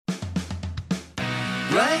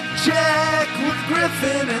Blank check with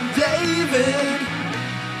Griffin and David.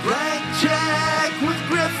 Blank check with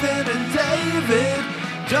Griffin and David.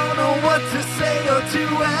 Don't know what to say or to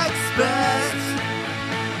expect.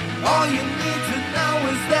 All you need to know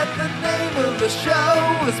is that the name of the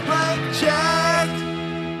show is Blank Check.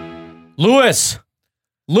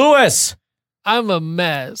 Lewis, I'm a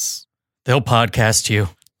mess. they'll podcast you.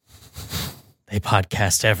 They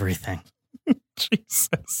podcast everything.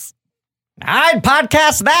 Jesus. I'd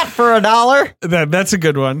podcast that for $1. That's a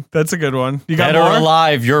good one. That's a good one. You got Dead or more?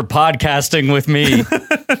 alive, you're podcasting with me.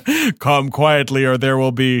 Come quietly or there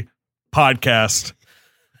will be podcast.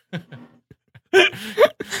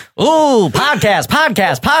 Ooh, podcast.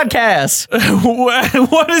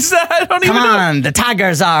 What is that? I don't Come even know. on, the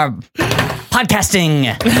Tigers are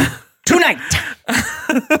podcasting tonight.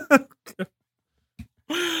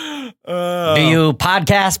 Do you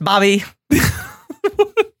podcast, Bobby?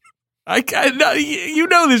 You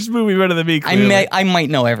know this movie better than me. Clearly. I might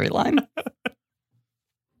know every line.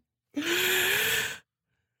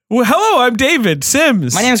 Well, hello, I'm David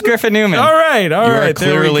Sims. My name's Griffin Newman. All right. You are There we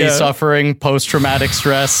clearly go. suffering post-traumatic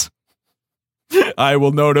stress. I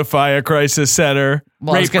will notify a crisis center.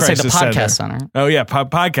 Well, I was going to say the Crisis podcast center. Oh, yeah,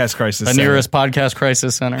 podcast crisis The center. nearest podcast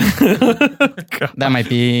crisis center. That might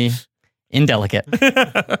be indelicate.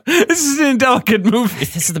 This is an indelicate movie.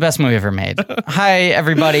 This is the best movie ever made. Hi,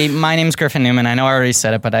 everybody. My name's Griffin Newman. I know I already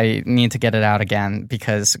said it, but I need to get it out again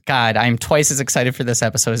because, God, I'm twice as excited for this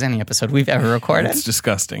episode as any episode we've ever recorded. It's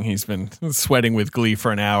disgusting. He's been sweating with glee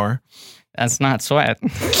for an hour. That's not sweat.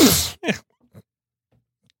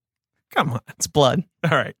 Come on. It's blood.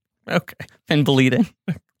 All right. Okay. Been bleeding.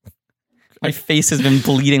 My face has been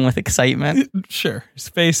bleeding with excitement. Sure. His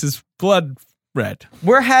face is blood red.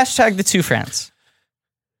 We're hashtag the two friends.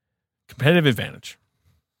 Competitive advantage.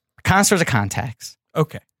 Connoisseurs of contacts.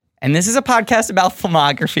 Okay. And this is a podcast about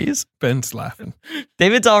filmographies. Ben's laughing.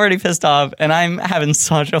 David's already pissed off, and I'm having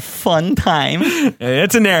such a fun time.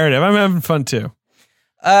 It's a narrative. I'm having fun too.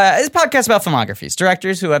 It's a podcast about filmographies,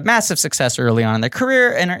 directors who have massive success early on in their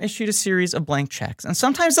career and are issued a series of blank checks. And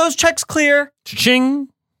sometimes those checks clear. Cha-ching.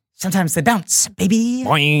 Sometimes they bounce, baby.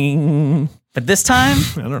 Boing. But this time,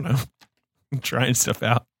 I don't know. I'm trying stuff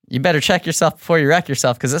out. you better check yourself before you wreck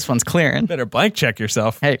yourself because this one's clearing. Better blank check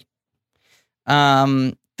yourself. Hey.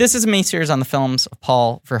 This is a mini-series on the films of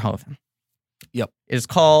Paul Verhoeven. Yep. It is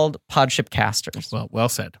called Podship Casters. Well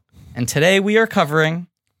said. And today we are covering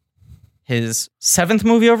his 7th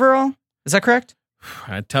movie overall. Is that correct?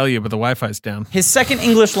 I tell you, but the Wi-Fi's down. His 2nd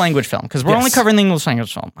English language film, because we're Yes. only covering the English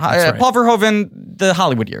language film. That's right. Paul Verhoeven, the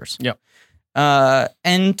Hollywood years. Yep.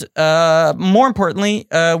 And more importantly,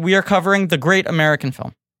 we are covering the Great American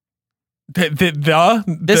Film.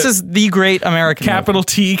 This is the Great American capital movie.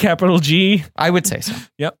 T, capital G. I would say so.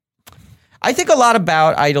 Yep. I think a lot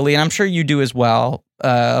about Idly, and I'm sure you do as well.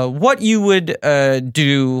 What you would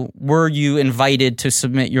do were you invited to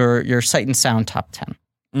submit your Sight and Sound top 10.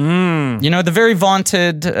 You know, the very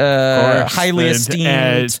vaunted, highly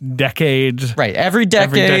esteemed decade. Right. Every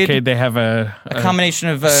decade they have a combination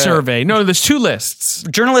of survey. No, there's 2 lists.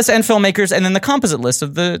 journalists and filmmakers, and then the composite list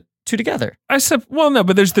of the two together. I said, well, no,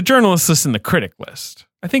 but there's the journalist list and the critic list.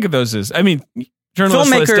 I think of those as,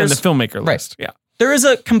 journalist list and the filmmaker right. list. Yeah. There is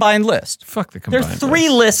a combined list. Fuck the combined There are 3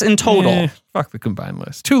 lists in total. Fuck the combined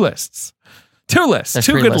list. 2 lists. 2 lists. There's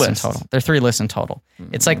 2 3 good lists lists. in total. There are 3 lists in total.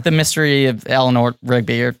 It's like the mystery of Eleanor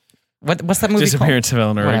Rigby or what's that movie Disappearance called? of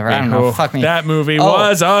Eleanor Whatever, Rigby. I don't know. Oh, Fuck me. That movie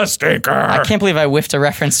was a stinker. I can't believe I whiffed a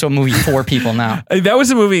reference to a movie for people now. That was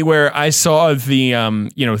a movie where I saw the,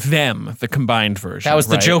 the combined version. That was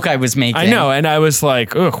the right? joke I was making. I know, and I was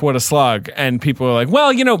like, ugh, what a slog. And people were like,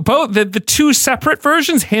 well, both the 2 separate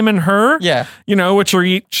versions, him and her, Yeah. which are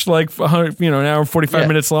each like, 100, an hour and 45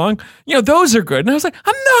 minutes long, those are good. And I was like,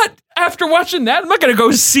 after watching that, I'm not going to go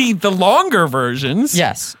see the longer versions.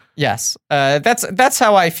 Yes. That's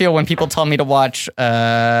how I feel when people tell me to watch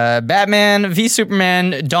Batman v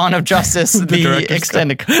Superman: Dawn of Justice, the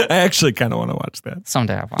extended cut. I actually kind of want to watch that.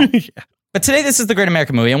 Someday I will. Yeah. But today, this is the Great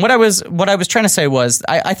American Movie, and what I was trying to say was,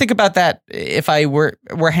 I think about that if I were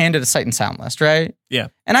handed a Sight and Sound list, right? Yeah.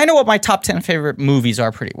 And I know what my top 10 favorite movies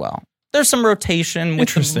are pretty well. There's some rotation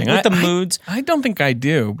with the moods. I don't think I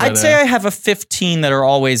do. But, I'd say I have a 15 that are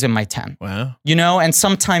always in my 10. Wow. And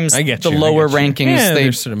sometimes I get the you, lower I get you. rankings, Yeah, they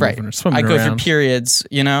they're sort of moving or swimming I go around. through periods,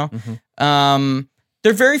 Mm-hmm.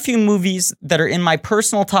 There are very few movies that are in my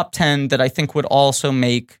personal top 10 that I think would also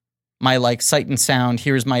make my Sight and Sound.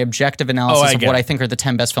 Here's my objective analysis of what I think are the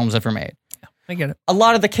 10 best films ever made. Yeah, I get it. A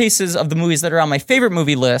lot of the cases of the movies that are on my favorite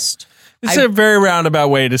movie list. It's a very roundabout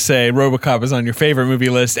way to say RoboCop is on your favorite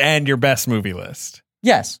movie list and your best movie list.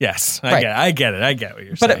 Yes. Yes. Right. I get it. I get what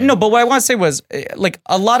you're saying. But no, but what I want to say was, like,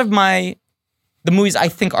 a lot of the movies I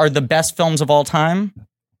think are the best films of all time.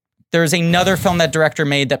 There's another film that director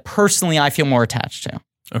made that personally I feel more attached to.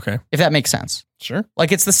 Okay. If that makes sense. Sure.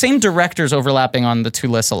 Like, it's the same directors overlapping on the two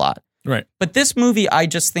lists a lot. Right. But this movie, I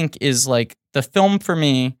just think is like the film for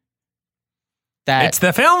me. It's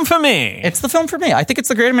the film for me. It's the film for me. I think it's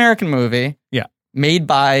the great American movie. Yeah. Made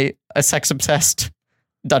by a sex-obsessed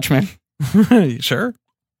Dutchman. Sure.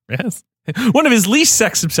 Yes. One of his least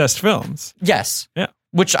sex-obsessed films. Yes. Yeah.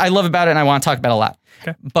 Which I love about it and I want to talk about a lot.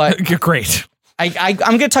 Okay. But you're great. I'm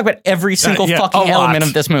going to talk about every single fucking element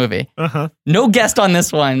of this movie. Uh-huh. No guest on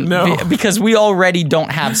this one. No. Because we already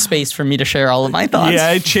don't have space for me to share all of my thoughts. Yeah,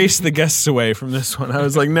 I chased the guests away from this one. I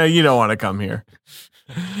was like, no, you don't want to come here.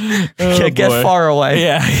 Get far away.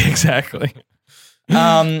 Yeah, exactly.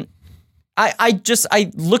 I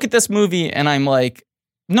look at this movie and I'm like,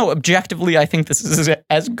 no, objectively, I think this is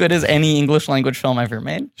as good as any English language film ever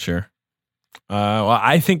made. Sure. Well,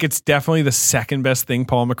 I think it's definitely the second best thing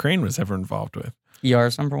Paul McCrane was ever involved with.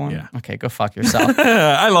 ER's number one? Yeah. Okay, go fuck yourself.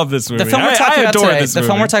 I love this movie. The film we're talking about today, the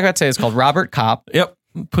film we're talking about today is called Robert Cop. Yep.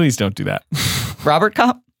 Please don't do that. Robert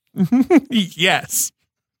Cop? Yes.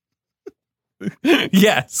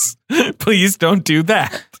 Yes. Please don't do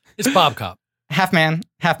that. It's Bob Cop. Half man,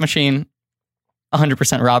 half machine,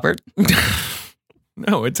 100% Robert.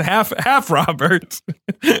 No, it's half Robert,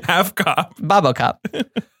 half cop. Bobo Cop.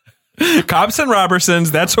 Cops and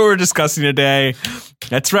Robertsons. That's what we're discussing today.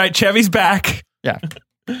 That's right. Chevy's back. Yeah.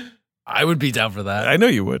 I would be down for that. I know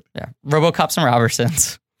you would. Yeah. RoboCops and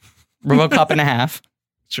Robertsons. RoboCop and a half.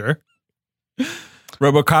 Sure.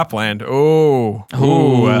 RoboCop land. Oh,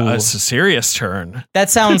 a serious turn. That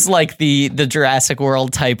sounds like the Jurassic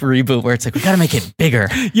World type reboot where it's like, we got to make it bigger.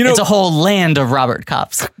 You know, it's a whole land of Robert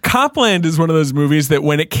Cops. Copland is one of those movies that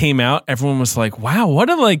when it came out, everyone was like, wow, what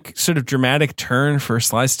a like sort of dramatic turn for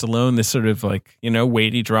Sly Stallone, this sort of like, you know,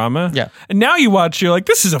 weighty drama. Yeah. And now you watch, you're like,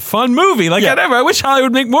 this is a fun movie. Like, I wish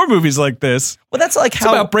Hollywood would make more movies like this. Well, that's like It's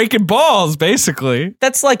about breaking balls, basically.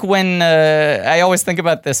 That's like when, I always think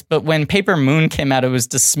about this, but when Paper Moon came out, it was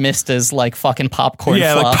dismissed as like fucking popcorn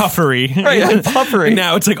fluff. Like puffery. Right, like puffery. And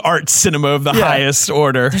now it's like art cinema of the highest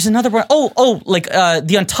order. There's another one. Like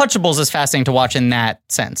The Untouchables is fascinating to watch in that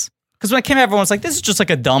sense. Because when it came out, everyone was like, this is just like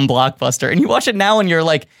a dumb blockbuster. And you watch it now and you're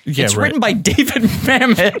like, it's written by David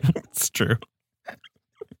Mamet. It's true.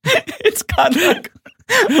 It's got like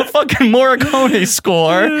a fucking Morricone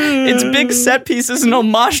score. It's big set pieces and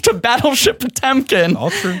homage to Battleship Potemkin. All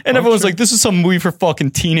true. And everyone's like, this is some movie for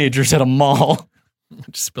fucking teenagers at a mall.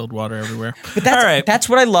 Just spilled water everywhere. But that's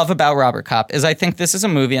what I love about Robert Cop is I think this is a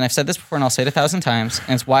movie, and I've said this before and I'll say it 1,000 times,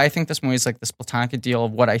 and it's why I think this movie is like this platonic ideal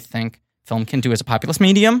of what I think film can do as a populist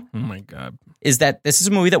medium. Oh my God. Is that this is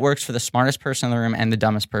a movie that works for the smartest person in the room and the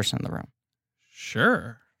dumbest person in the room.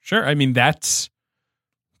 Sure. I mean, that's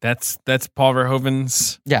Paul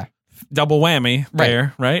Verhoeven's double whammy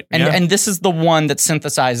there, right? And this is the one that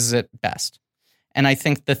synthesizes it best. And I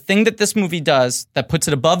think the thing that this movie does that puts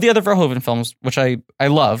it above the other Verhoeven films, which I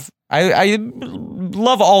love, I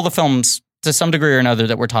love all the films to some degree or another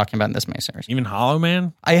that we're talking about in this miniseries. Even Hollow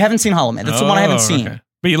Man? I haven't seen Hollow Man. That's the one I haven't seen. Okay.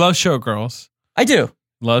 But you love Showgirls. I do.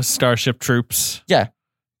 Love Starship Troops. Yeah.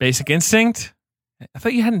 Basic Instinct. I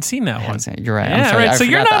thought you hadn't seen that one. You're right. Yeah, I'm sorry. right. So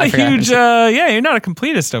you're not a huge, you're not a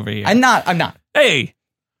completest over here. I'm not. Hey,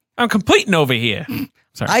 I'm completing over here.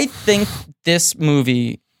 Sorry. I think this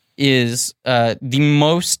movie is the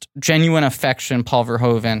most genuine affection Paul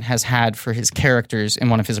Verhoeven has had for his characters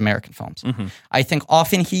in one of his American films. Mm-hmm. I think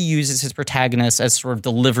often he uses his protagonists as sort of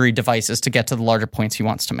delivery devices to get to the larger points he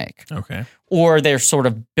wants to make. Okay. Or they're sort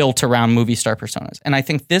of built around movie star personas. And I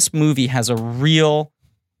think this movie has a real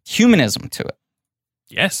humanism to it.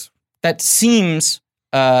 Yes. That seems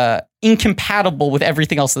incompatible with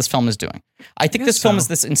everything else this film is doing. I think this film is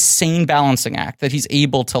this insane balancing act that he's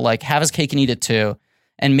able to like have his cake and eat it too,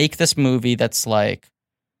 and make this movie that's like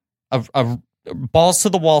a balls to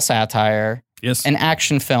the wall satire, an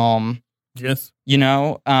action film, this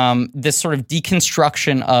sort of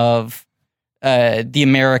deconstruction of the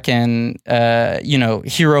American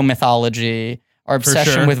hero mythology, our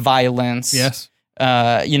obsession with violence,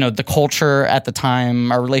 the culture at the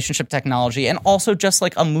time, our relationship technology, and also just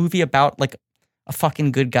like a movie about like a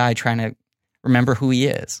fucking good guy trying to remember who he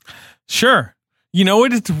is. Sure. You know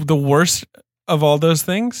what is the worst of all those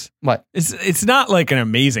things? What? It's not like an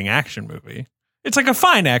amazing action movie. It's like a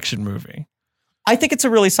fine action movie. I think it's a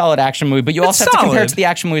really solid action movie, but you also have to compare it to the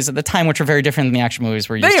action movies at the time, which are very different than the action movies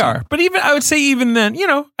we're used to. They are. But I would say even then,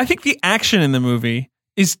 I think the action in the movie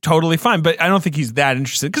is totally fine, but I don't think he's that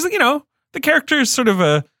interested because, the character is sort of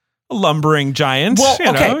a lumbering giant. Well,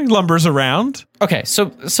 okay. He lumbers around. Okay,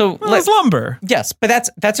 so It's lumber. yes, but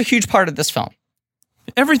that's a huge part of this film.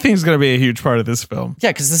 Everything's going to be a huge part of this film. Yeah,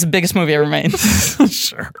 because this is the biggest movie ever made.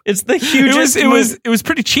 Sure. It's the hugest. It was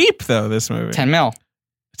pretty cheap though. This movie. 10 mil.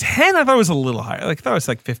 10. I thought it was a little higher. I thought it was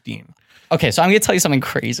like 15. Okay, so I'm going to tell you something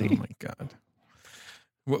crazy. Oh my God.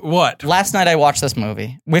 What? Last night I watched this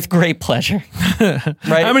movie with great pleasure. Right?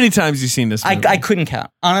 How many times have you seen this movie? I couldn't count.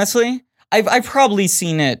 Honestly, I've probably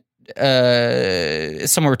seen it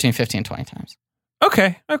somewhere between 15 and 20 times.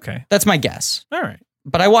 Okay. That's my guess. All right.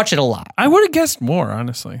 But I watch it a lot. I would have guessed more,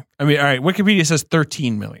 honestly. I mean, all right, Wikipedia says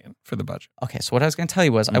 $13 million for the budget. Okay, so what I was going to tell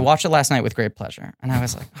you was I watched it last night with great pleasure. And I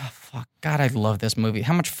was like, oh, fuck, God, I love this movie.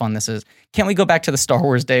 How much fun this is. Can't we go back to the Star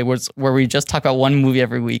Wars day where we just talk about one movie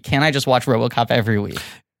every week? Can't I just watch RoboCop every week?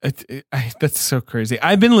 That's so crazy.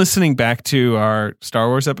 I've been listening back to our Star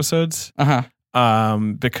Wars episodes because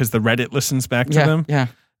the Reddit listens back to them. Yeah.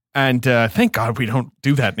 And thank God we don't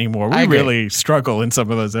do that anymore. We really struggle in some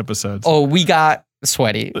of those episodes. Oh, we got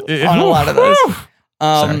sweaty on a lot of those.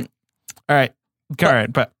 All right.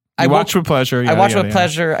 But I watch with pleasure. I watch with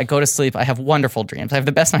pleasure. I go to sleep. I have wonderful dreams. I have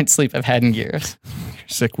the best night's sleep I've had in years. You're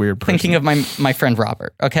a sick, weird person. Thinking of my friend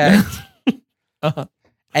Robert, okay?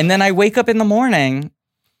 And then I wake up in the morning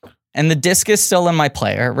and the disc is still in my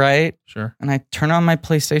player, right? Sure. And I turn on my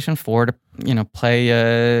PlayStation 4 to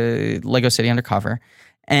play Lego City Undercover.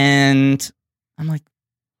 And I'm like,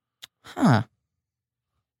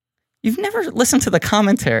 you've never listened to the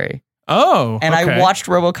commentary. Oh, and I watched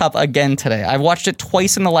RoboCop again today. I watched it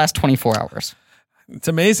twice in the last 24 hours. It's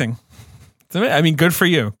amazing. I mean, good for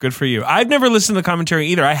you. Good for you. I've never listened to the commentary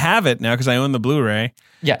either. I have it now because I own the Blu-ray.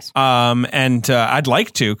 Yes. And I'd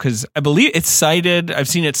like to because I believe it's cited. I've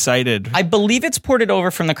seen it cited. I believe it's ported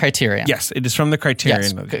over from the Criterion. Yes, it is from the Criterion.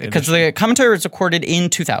 Yes, because the commentary was recorded in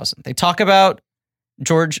 2000. They talk about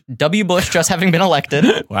George W. Bush just having been elected.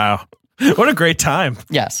 Wow. What a great time.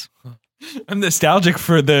 Yes. I'm nostalgic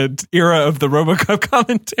for the era of the RoboCop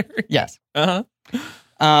commentary. Yes.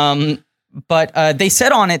 But they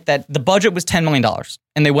said on it that the budget was $10 million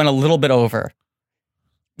and they went a little bit over.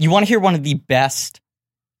 You want to hear one of the best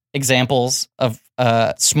examples of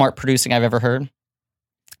smart producing I've ever heard?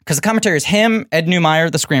 Because the commentary is him, Ed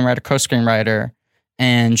Neumeyer, the screenwriter, co-screenwriter,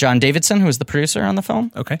 and John Davidson, who was the producer on the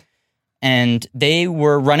film. Okay. And they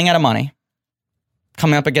were running out of money,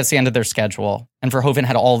 coming up against the end of their schedule. And Verhoeven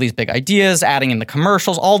had all these big ideas, adding in the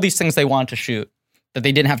commercials, all these things they wanted to shoot that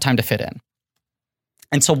they didn't have time to fit in.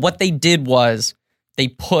 And so what they did was they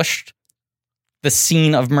pushed the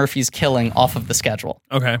scene of Murphy's killing off of the schedule.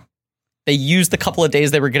 Okay. They used the couple of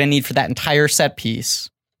days they were going to need for that entire set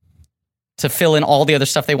piece to fill in all the other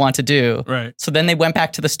stuff they want to do. Right. So then they went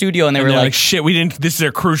back to the studio and they were like, shit, we didn't, this is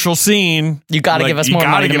a crucial scene. You got to give us more money.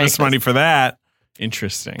 You got to give us money for that.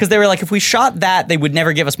 Interesting. Because they were like, if we shot that, they would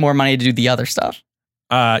never give us more money to do the other stuff.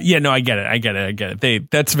 Yeah, no, I get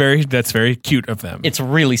it. That's very cute of them. It's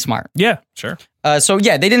really smart. Yeah, sure. So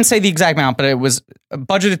yeah, they didn't say the exact amount, but it was a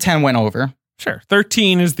budget of 10 went over. Sure.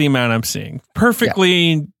 13 is the amount I'm seeing.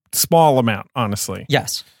 Perfectly small amount, honestly.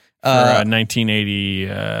 Yes. For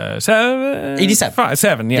 1987?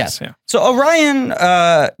 87. Yes. Yeah. So Orion,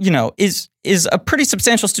 is a pretty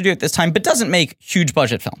substantial studio at this time, but doesn't make huge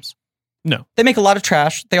budget films. No. They make a lot of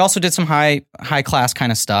trash. They also did some high class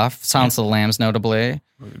kind of stuff. Silence of the Lambs, notably.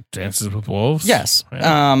 Dances with Wolves. Yes.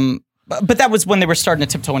 Yeah. But that was when they were starting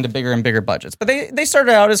to tiptoe into bigger and bigger budgets. But they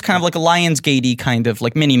started out as kind of like a Lionsgate-y kind of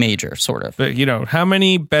like mini major, sort of. But, how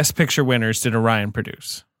many Best Picture winners did Orion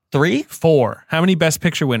produce? 3? 4. How many Best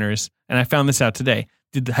Picture winners, and I found this out today,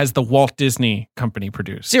 has the Walt Disney Company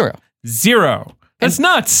produced? 0. That's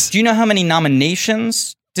nuts. Do you know how many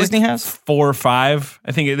nominations Disney has? 4 or 5.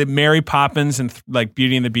 I think Mary Poppins and like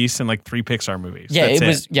Beauty and the Beast and like 3 Pixar movies. Yeah,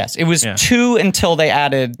 it was 2 until they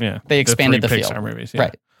added, they expanded the field. Pixar movies, yeah.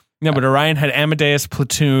 Right. No, but Orion had Amadeus,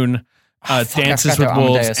 Platoon, Dances with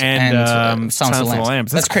Wolves, and Silence of the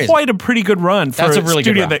Lambs. That's crazy. Quite a pretty good run for a really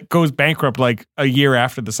studio good run. that goes bankrupt like a year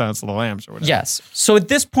after the Silence of the Lambs or whatever. Yes. So at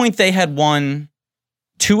this point, they had won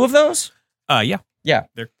 2 of those? Yeah. Yeah.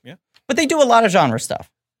 Yeah. But they do a lot of genre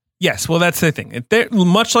stuff. Yes. Well, that's the thing. They're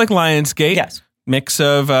much like Lionsgate. Yes. Mix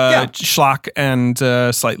of schlock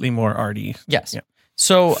and slightly more arty. Yes. Yeah.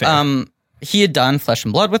 So he had done Flesh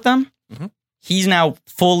and Blood with them. Mm-hmm. He's now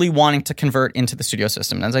fully wanting to convert into the studio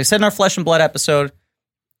system. And as I said in our Flesh and Blood episode,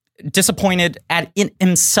 disappointed in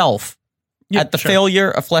himself at the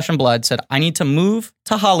failure of Flesh and Blood, said, I need to move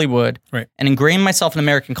to Hollywood and ingrain myself in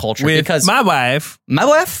American culture. With because my wife,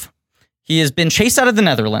 he has been chased out of the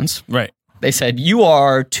Netherlands. Right. They said, you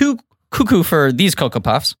are too cuckoo for these Cocoa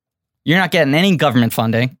Puffs. You're not getting any government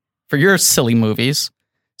funding for your silly movies.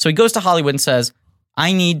 So he goes to Hollywood and says,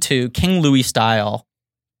 I need to, King Louis style,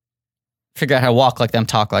 figure out how to walk like them,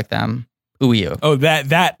 talk like them. Ooh-ee-oo. Oh,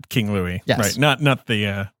 that King Louis. Yes. Right. Not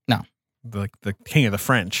the No. the King of the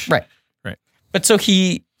French. Right. Right. But so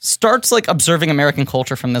he starts like observing American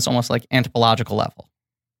culture from this almost like anthropological level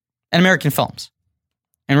and American films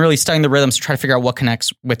and really studying the rhythms to try to figure out what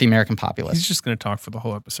connects with the American populace. He's just going to talk for the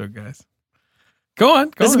whole episode, guys. Go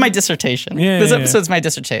on. This is my dissertation. Yeah, this yeah, episode's my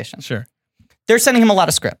dissertation. Sure. They're sending him a lot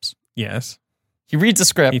of scripts. Yes. He reads a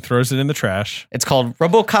script. He throws it in the trash. It's called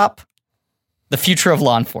RoboCop, The Future of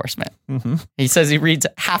Law Enforcement. Mm-hmm. He says he reads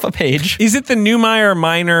half a page. Is it the Newmeyer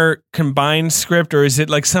Minor combined script, or is it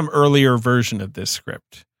like some earlier version of this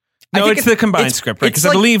script? No, it's the combined script, right? Because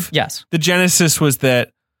I believe yes. The genesis was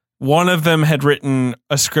that one of them had written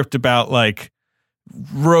a script about like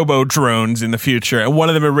robo drones in the future, and one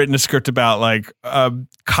of them had written a script about like a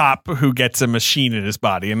cop who gets a machine in his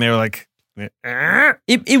body, and they were like,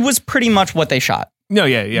 it was pretty much what they shot. No,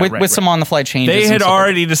 yeah, with some on-the-fly changes. They had and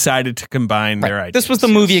already decided to combine their ideas. This was the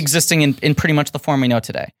movie existing in pretty much the form we know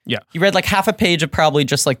today. Yeah. You read like half a page of probably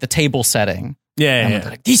just like the table setting. Yeah.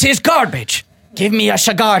 Like, this is garbage. Give me a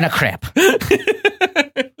cigar and a crepe.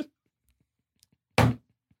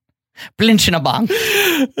 Blinch in a bong.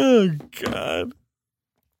 Oh, God.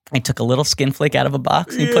 He took a little skin flake out of a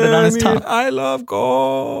box and he put it on his tongue. I love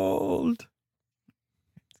gold.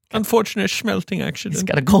 Unfortunate smelting accident. He's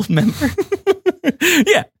got a gold member.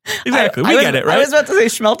 Yeah, exactly. We get it, right? I was about to say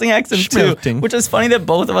schmelting accident Schmelting. too, which is funny that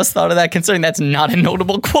both of us thought of that, considering that's not a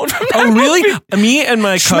notable quote from that Oh, really? movie. Me and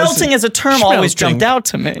my cousin... Schmelting as a term always jumped out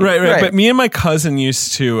to me. Right. But me and my cousin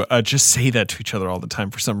used to just say that to each other all the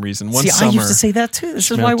time for some reason. One summer... I used to say that too.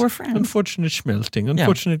 This is why we're friends. Unfortunate schmelting.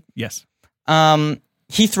 Unfortunate... Yeah. Yes.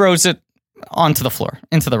 He throws it onto the floor,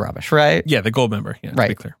 into the rubbish, right? Yeah, the gold member. Yeah, right. To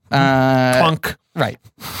be clear. Clunk. Right.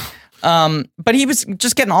 But he was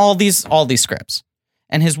just getting all these scripts.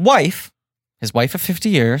 And his wife of 50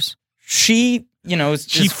 years, she,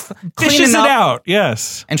 she fishes it out.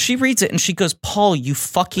 Yes. And she reads it and she goes, Paul, you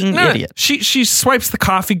fucking idiot. She swipes the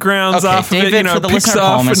coffee grounds off David, of it, for the picks listener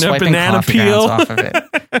off home, is a swiping banana coffee peel. grounds off of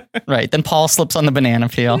it. Right. Then Paul slips on the banana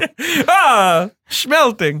peel.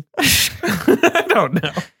 Schmelting. I don't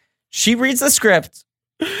know. She reads the script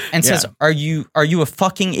and says, Are you a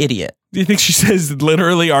fucking idiot? Do you think she says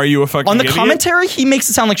literally, are you a fucking idiot? On the commentary, he makes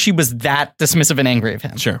it sound like she was that dismissive and angry of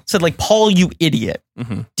him. Sure. Said like, Paul, you idiot.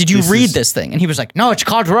 Mm-hmm. Did you read this thing? And he was like, no, it's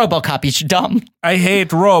called RoboCop. You're dumb. I hate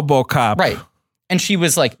RoboCop. Right. And she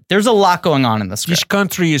was like, there's a lot going on in this script. This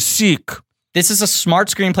country is sick. This is a smart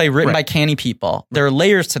screenplay written by canny people. There are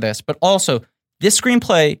layers to this, but also this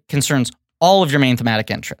screenplay concerns all of your main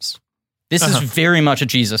thematic interests. This is very much a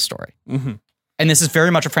Jesus story. Mm-hmm. And this is very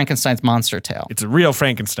much a Frankenstein's monster tale. It's a real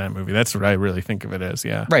Frankenstein movie. That's what I really think of it as,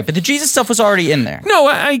 yeah. Right, but the Jesus stuff was already in there. No,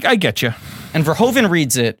 I get you. And Verhoeven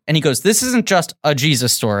reads it, and he goes, this isn't just a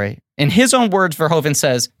Jesus story. In his own words, Verhoeven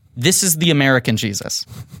says, this is the American Jesus.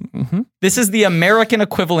 Mm-hmm. This is the American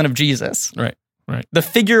equivalent of Jesus. Right. The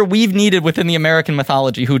figure we've needed within the American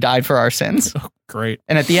mythology who died for our sins. Oh, great.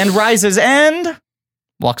 And at the end rises and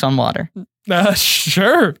walks on water.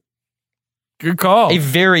 Sure. Good call. A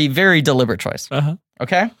very, very deliberate choice. Uh-huh.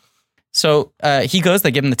 Okay? So he goes,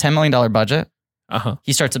 they give him the $10 million budget. Uh-huh.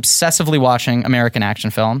 He starts obsessively watching American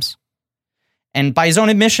action films. And by his own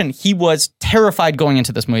admission, he was terrified going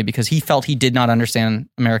into this movie because he felt he did not understand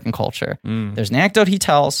American culture. There's an anecdote he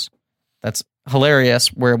tells that's hilarious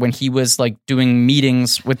where when he was like doing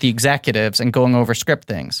meetings with the executives and going over script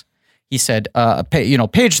things, he said,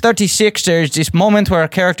 page 36, there's this moment where a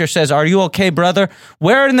character says, are you okay, brother?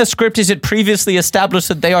 Where in the script is it previously established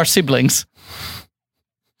that they are siblings?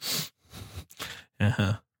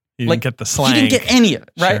 Uh-huh. He didn't get the slang. He didn't get any of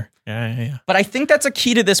it, right? Sure. Yeah. But I think that's a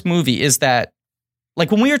key to this movie is that,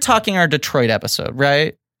 like, when we were talking our Detroit episode,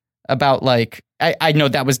 right? About, like, I know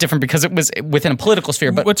that was different because it was within a political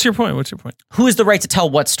sphere, but What's your point? who is the right to tell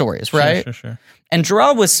what stories, right? Sure. And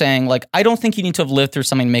Gerard was saying, like, I don't think you need to have lived through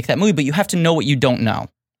something to make that movie, but you have to know what you don't know,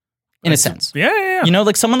 in a sense. Yeah. You know,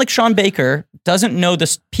 like someone like Sean Baker doesn't know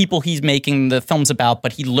the people he's making the films about,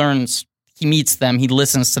 but he learns, he meets them, he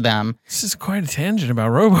listens to them. This is quite a tangent about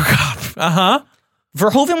RoboCop. Uh-huh.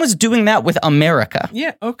 Verhoeven was doing that with America.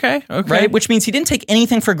 Yeah, okay. Right? Which means he didn't take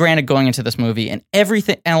anything for granted going into this movie, and every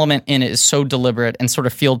element in it is so deliberate and sort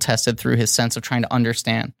of field tested through his sense of trying to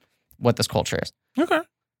understand what this culture is. Okay.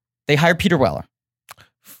 They hired Peter Weller.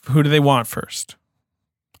 Who do they want first?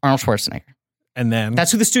 Arnold Schwarzenegger. And then?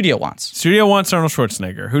 That's who the studio wants. Studio wants Arnold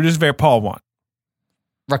Schwarzenegger. Who does Paul want?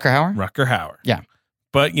 Rutger Hauer? Rutger Hauer. Yeah.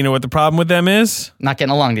 But you know what the problem with them is? Not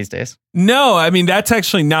getting along these days. No, I mean, that's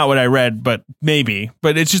actually not what I read, but maybe.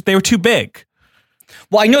 But it's just they were too big.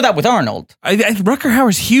 Well, I know that with Arnold. Rutger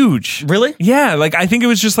Hauer's huge. Really? Yeah, like I think it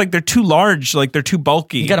was just like they're too large, like they're too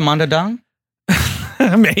bulky. You got a Mondo Dong?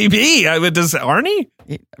 Maybe. Does Arnie?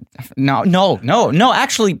 No.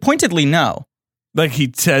 Actually, pointedly, no. Like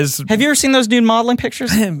he says. Have you ever seen those nude modeling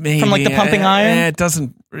pictures Maybe, from like the pumping iron? It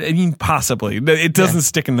doesn't. I mean, possibly. It doesn't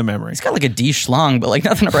stick in the memory. It's got like a D schlong, but like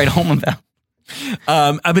nothing to write home about.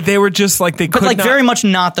 But they were just like they could But like not, very much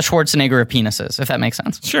not the Schwarzenegger of penises, if that makes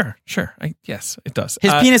sense. Sure. Yes, it does.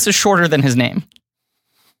 His penis is shorter than his name.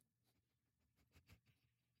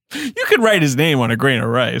 You could write his name on a grain of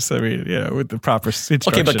rice. I mean, with the proper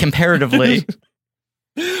instruction. Okay, but comparatively,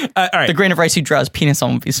 all right. the grain of rice he draws penis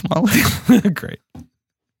on would be smaller. Great.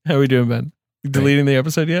 How are we doing, Ben? You deleting the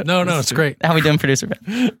episode yet? No, it's great. How we doing, producer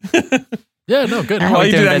Ben? Yeah, no, good. How While we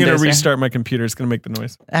you doing, do that, I'm Ben going to Dazer? restart my computer. It's going to make the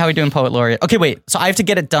noise. How we doing, poet laureate? Okay, wait. So I have to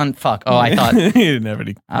get it done. Fuck. Oh, I thought. You didn't have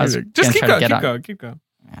any. I was Just gonna keep try to going. get Keep going.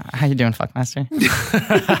 How you doing, fuckmaster?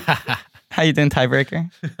 How you doing, tiebreaker?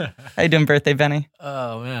 How you doing, birthday Benny?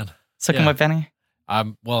 Oh man, Sucking what, Benny?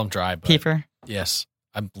 I'm dry, but Keeper? yes,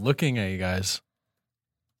 I'm looking at you guys.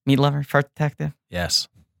 Meat lover? Fart detective? Yes,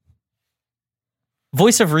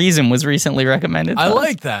 Voice of Reason was recently recommended. I to us.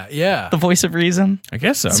 like that. Yeah, The Voice of Reason. I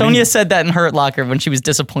guess so. Sonia said that in Hurt Locker when she was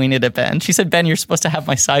disappointed at Ben. She said, Ben, you're supposed to have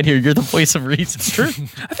my side here. You're the voice of reason. It's true.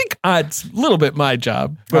 I think it's a little bit my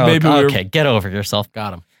job. But maybe okay, get over yourself.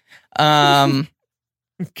 got him.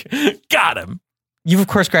 Got him. You've, of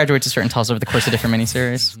course, graduated to certain titles over the course of different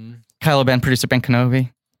miniseries. Kylo Ben, producer Ben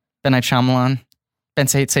Kenobi. Ben Night Shyamalan. Ben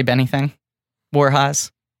Say Anything.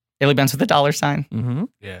 Warhaz. Ailey Benz with a $. Mm-hmm.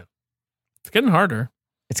 Yeah, It's getting harder.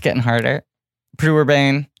 It's getting harder. Prue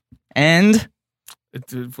Urbane. And...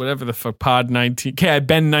 Whatever the fuck, Pod 19. Okay,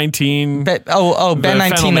 Ben 19. Ben the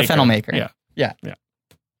 19, the Fennel Fennel Maker. Maker. Yeah.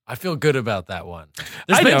 I feel good about that one.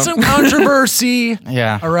 There's I been don't. some controversy.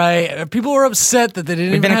 Yeah. All right, people were upset that they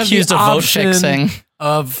didn't We've even been have accused the of vote option fixing.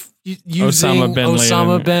 of using Osama bin Osama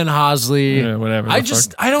Laden. bin Hasley. Yeah, whatever the I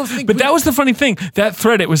fuck. don't think. But that was the funny thing. That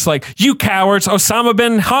thread, it was like, you cowards, Osama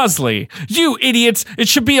bin Hasley. You idiots, it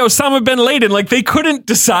should be Osama bin Laden. Like, they couldn't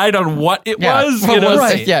decide on what it was. Well, You know?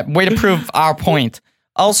 right. Yeah, way to prove our point.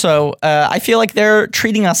 Also, I feel like they're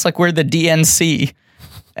treating us like we're the DNC.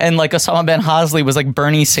 And like Osama bin Hasley was like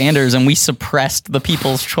Bernie Sanders and we suppressed the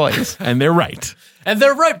people's choice. And they're right. and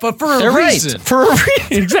they're right, but for They're a reason. right. For a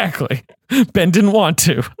reason. Exactly. Ben didn't want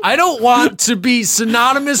to. I don't want to be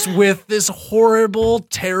synonymous with this horrible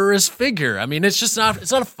terrorist figure. I mean, it's just not.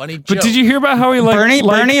 It's not a funny joke. But did you hear about how he liked... Bernie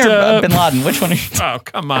or Bin liked, Laden? Which one are you Oh,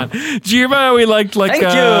 come on. Did you hear about how he liked Thank you.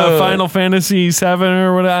 Final Fantasy 7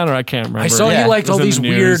 or what? I don't know. I can't remember. I saw Yeah. he liked It was all in these the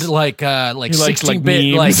weird, news. like He liked, 16-bit,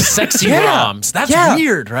 memes. like sexy ROMs. That's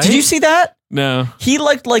weird, right? Did you see that? No. He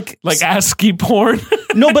liked like ASCII porn?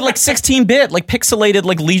 no, but like 16-bit, like pixelated,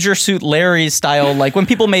 like Leisure Suit Larry style, like when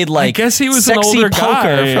people made like guess he was an sexy older poker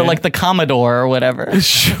guy. for like the Commodore or whatever.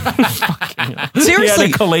 Seriously, He had a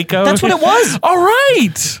Coleco. that's what it was. All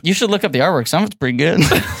right. You should look up the artwork. Some of it's pretty good.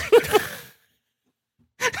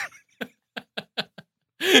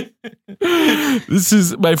 This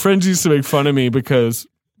is, my friends used to make fun of me because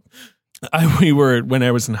when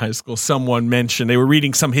I was in high school, someone mentioned, they were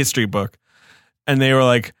reading some history book and they were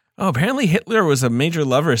like, oh, apparently Hitler was a major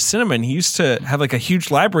lover of cinema and he used to have like a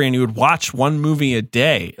huge library and he would watch one movie a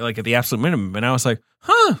day, like at the absolute minimum. And I was like,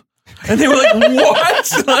 huh? And they were like,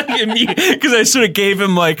 what? Like, because I sort of gave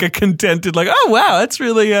him like a contented, like, oh, wow, that's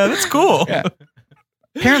really, that's cool. Yeah.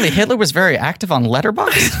 Apparently, Hitler was very active on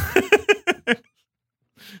Letterboxd.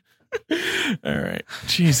 All right.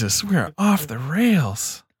 Jesus, we're off the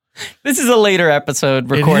rails. This is a later episode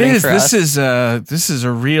recording It is. for us. This is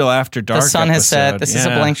a real After Dark The sun has set. episode. This is a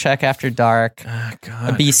blank check after dark. Oh, A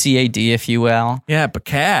God. BCAD, if you will. Yeah,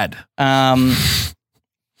 Bacad.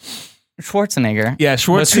 Schwarzenegger. Yeah, Was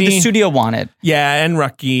who the Schwarzenegger. studio wanted. Yeah, and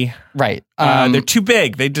Rucky. Right. They're too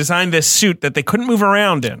big. They designed this suit that they couldn't move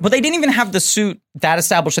around in. But they didn't even have the suit that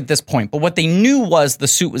established at this point. But what they knew was the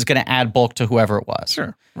suit was going to add bulk to whoever it was.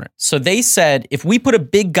 Sure. Right. So they said, if we put a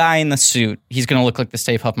big guy in the suit, he's going to look like the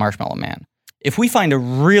Stay Puft Marshmallow Man. If we find a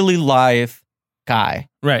really live guy,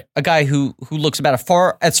 Right. a guy who looks about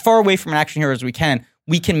as far away from an action hero as we can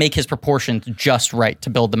make his proportions just right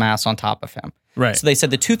to build the mass on top of him. Right. So they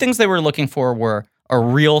said the two things they were looking for were a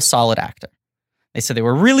real solid actor. They said they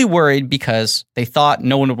were really worried because they thought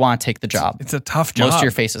no one would want to take the job. It's a tough job. Most of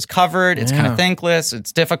your face is covered. It's kind Yeah. of thankless.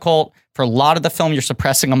 It's difficult. For a lot of the film, you're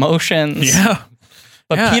suppressing emotions. Yeah.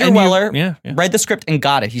 But Yeah, Peter and Weller yeah. read the script and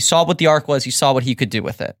got it. He saw what the arc was. He saw what he could do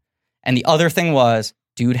with it. And the other thing was,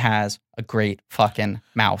 dude has a great fucking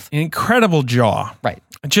mouth. An incredible jaw. Right.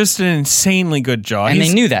 Just an insanely good jaw. And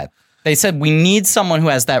they knew that. They said we need someone who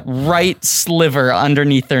has that right sliver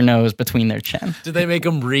underneath their nose between their chin. Did they make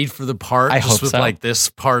him read for the part? I just hope with so. like this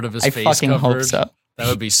part of his face fucking covered? hope so. That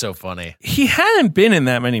would be so funny. He hadn't been in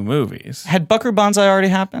that many movies. Had Buckaroo Banzai already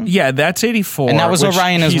happened? Yeah, that's 84. And that was which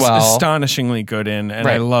Orion as he's well. astonishingly good in, and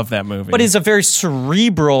I Right. love that movie. But he's a very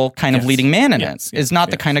cerebral kind of Yes. leading man in Yes, it. yes, Is not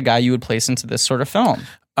the yes. kind of guy you would place into this sort of film.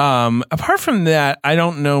 Apart from that, I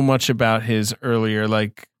don't know much about his earlier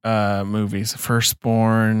movies.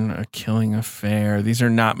 Firstborn, A Killing Affair. These are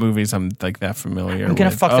not movies I'm like that familiar with. I'm gonna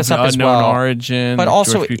fuck this Of up as Unknown well. Origin, But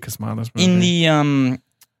also George P. Cosmatos movie.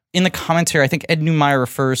 in the commentary, I think Ed Neumeyer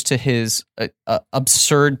refers to his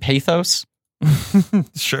absurd pathos.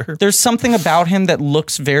 Sure. There's something about him that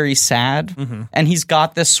looks very sad, Mhm. and he's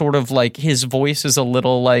got this sort of like his voice is a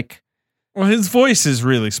little like Well, his voice is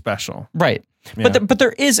really special. right, Yeah. but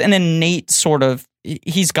there is an innate sort of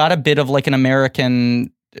he's got a bit of like an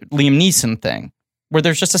American Liam Neeson thing where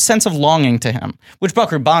there's just a sense of longing to him, which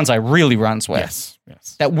Buckaroo Banzai really runs with.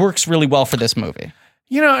 Yes. That works really well for this movie.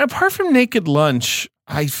 You know, apart from Naked Lunch,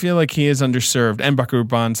 I feel like he is underserved, and Buckaroo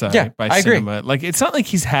Banzai Yeah, by I agree. cinema. Like, it's not like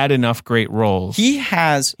he's had enough great roles. He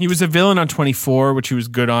was a villain on 24, which he was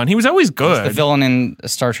good on. He was always good. the villain in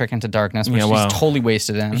Star Trek Into Darkness, which Yeah, well, he's totally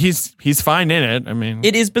wasted in. He's fine in it. I mean,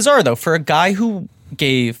 It is bizarre, though, for a guy who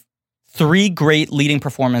gave 3 great leading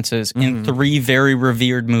performances in 3 very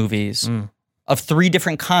revered movies of 3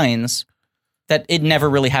 different kinds, that it never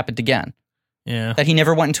really happened again. yeah. That he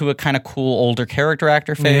never went into a kind of cool older character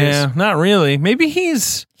actor phase. Yeah, not really. Maybe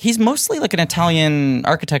he's... He's mostly like an Italian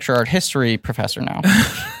architecture art history professor now.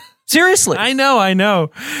 Seriously. I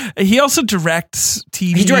know. He also directs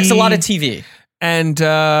TV. He directs a lot of TV. And,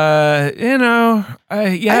 I've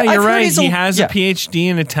you're heard right. he's He a- has yeah. a PhD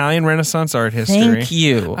in Italian Renaissance art history. Thank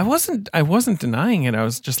you. I wasn't denying it. I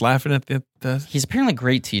was just laughing at the He's apparently a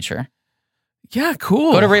great teacher. yeah,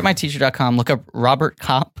 cool. Go to ratemyteacher.com, look up Robert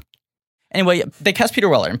Kopp. Anyway, they cast Peter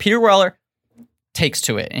Weller, and Peter Weller takes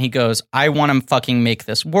to it, and he goes, I want to fucking make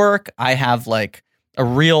this work. I have like a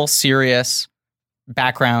real serious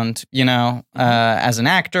background, as an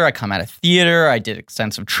actor. I come out of theater. I did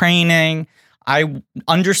extensive training. I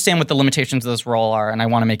understand what the limitations of this role are, and I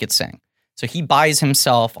want to make it sing. So he buys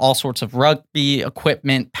himself all sorts of rugby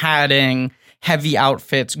equipment, padding, heavy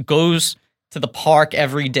outfits, goes to the park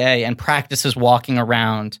every day and practices walking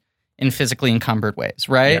around in physically encumbered ways,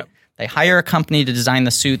 right? Yep. They hire a company to design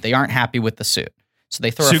the suit. They aren't happy with the suit. So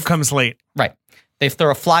they throw Suit comes late. right. They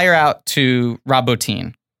throw a flyer out to Rob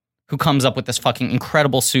Bottin, who comes up with this fucking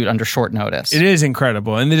incredible suit under short notice. It is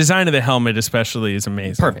incredible. And the design of the helmet especially is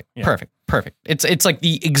amazing. Perfect. Yeah. Perfect. It's like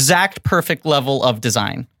the exact perfect level of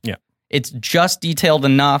design. Yeah. It's just detailed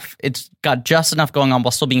enough. It's got just enough going on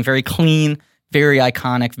while still being very clean, very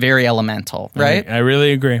iconic, very elemental, right? I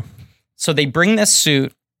really agree. So they bring this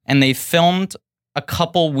suit and they filmed a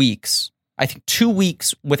couple weeks, I think 2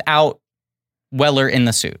 weeks without Weller in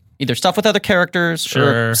the suit. Either stuff with other characters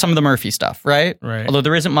Sure. or some of the Murphy stuff, right? Right. Although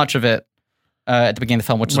there isn't much of it at the beginning of the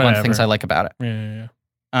film, which is one of the things I like about it.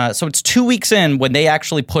 Yeah. So it's 2 weeks in when they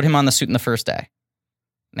actually put him on the suit in the first day.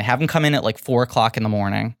 And they have him come in at like 4 o'clock in the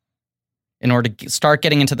morning in order to start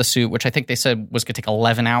getting into the suit, which I think they said was going to take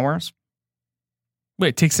 11 hours. Wait,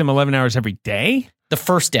 it takes him 11 hours every day? The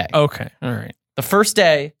first day. Okay. All right. The first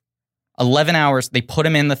day, 11 hours, they put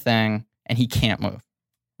him in the thing and he can't move.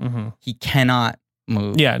 Mm-hmm. He cannot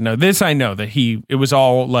move. Yeah, no, this I know that it was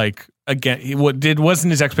all like, again, wasn't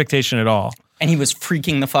his expectation at all. And he was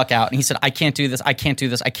freaking the fuck out. And he said, I can't do this. I can't do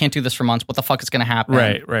this. I can't do this for months. What the fuck is going to happen?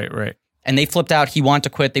 Right. And they flipped out. He wanted to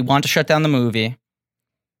quit. They wanted to shut down the movie.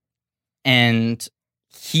 And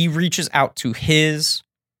he reaches out to his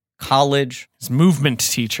college, His movement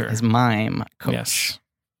teacher. his mime coach, Yes.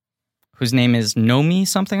 whose name is Nomi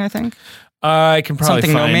something, I think. I can probably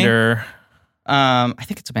Something find Nomi? her. I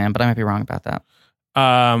think it's a man, but I might be wrong about that.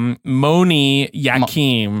 Moni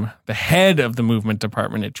Yakim, the head of the movement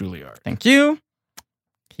department at Juilliard. Thank you.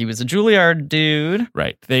 He was a Juilliard dude.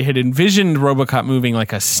 Right. They had envisioned RoboCop moving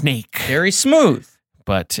like a snake, Very smooth.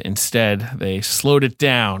 but instead they slowed it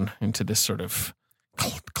down into this sort of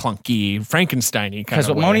clunky, Frankenstein-y kind Because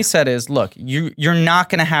of what way. Moni said is, look, you're not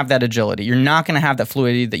going to have that agility. You're not going to have that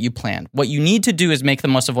fluidity that you planned. What you need to do is make the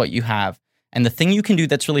most of what you have. And the thing you can do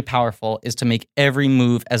that's really powerful is to make every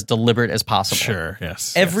move as deliberate as possible. Sure,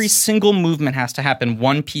 yes. Every yes. single movement has to happen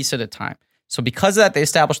one piece at a time. So because of that, they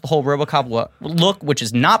established the whole RoboCop look, which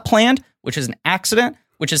is not planned, which is an accident,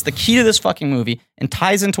 which is the key to this fucking movie, and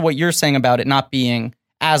ties into what you're saying about it not being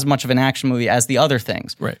as much of an action movie as the other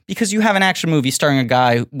things. Right. Because you have an action movie starring a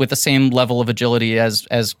guy with the same level of agility as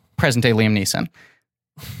present-day Liam Neeson,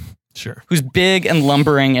 Sure. who's big and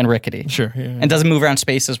lumbering and rickety Sure. Yeah. and doesn't move around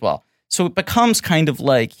space as well. So it becomes kind of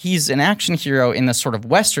like he's an action hero in this sort of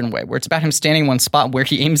Western way, where it's about him standing in one spot where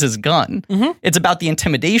he aims his gun. Mm-hmm. It's about the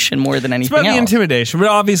intimidation more than anything else. It's about the intimidation, but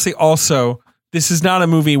obviously also, this is not a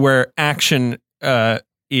movie where action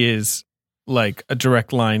is like a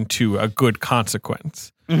direct line to a good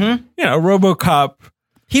consequence. Mm-hmm. You know, RoboCop.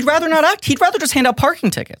 He'd rather not act. He'd rather just hand out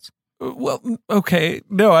parking tickets. Well, okay.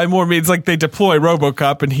 No, I more mean it's like they deploy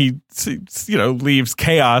RoboCop and he, you know, leaves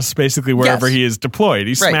chaos basically wherever he is deployed.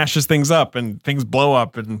 He smashes things up and things blow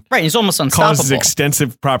up and he's almost unstoppable. Causes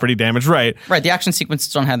extensive property damage. Right. The action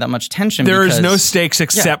sequences don't have that much tension. There is no stakes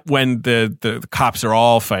except when the cops are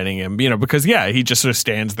all fighting him. You know, because he just sort of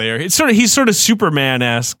stands there. He's sort of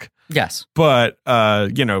Superman-esque. Yes, but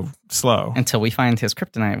you know, slow until we find his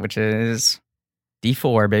kryptonite, which is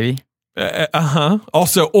D4, baby.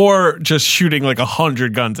 Also, or just shooting like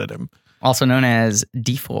 100 guns at him. Also known as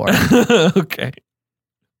D4. Okay.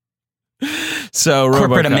 So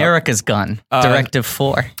Corporate RoboCop. America's gun. Directive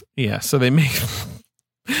 4. Yeah. So they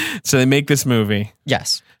make this movie.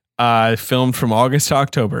 Yes. Filmed from August to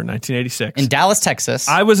October 1986 in Dallas, Texas.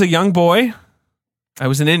 I was a young boy. I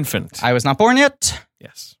was an infant. I was not born yet.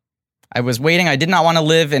 Yes. I was waiting. I did not want to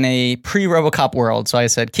live in a pre-RoboCop world, so I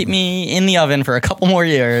said, keep me in the oven for a couple more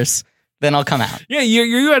years. Then I'll come out. Yeah,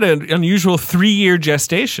 you had an unusual 3-year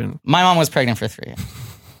gestation. My mom was pregnant for 3 years.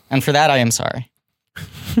 And for that, I am sorry.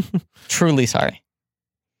 Truly sorry.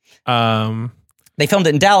 They filmed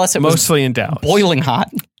it in Dallas. It mostly was in Dallas. Boiling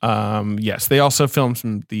hot. Yes, they also filmed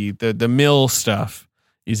some the mill stuff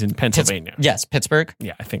is in Pennsylvania. Yes, Pittsburgh.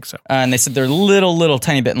 Yeah, I think so. And they said they're little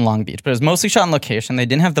tiny bit in Long Beach, but it was mostly shot on location. They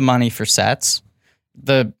didn't have the money for sets.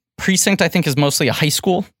 The precinct, I think, is mostly a high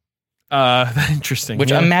school. Interesting.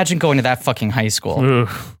 Which imagine going to that fucking high school.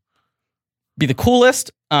 Oof. Be the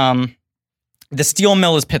coolest. The steel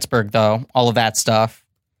mill is Pittsburgh, though. All of that stuff.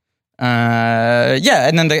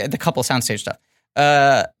 And then the couple soundstage stuff.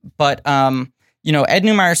 But you know, Ed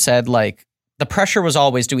Neumeyer said, like, the pressure was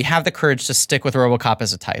always, do we have the courage to stick with RoboCop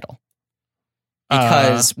as a title?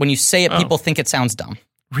 Because when you say it, people think it sounds dumb.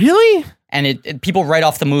 Really? And people write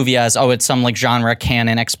off the movie as, it's some like genre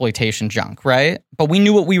canon exploitation junk, right? But we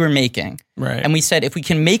knew what we were making. Right. And we said, if we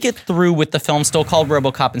can make it through with the film still called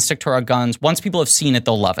RoboCop and stick to our guns, once people have seen it,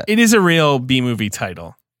 they'll love it. It is a real B-movie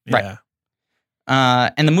title. Yeah.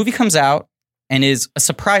 Right. And the movie comes out and is a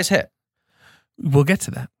surprise hit. We'll get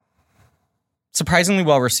to that. Surprisingly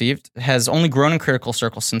well received, has only grown in critical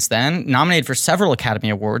circles since then, nominated for several Academy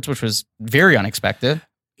Awards, which was very unexpected.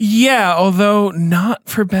 Yeah, although not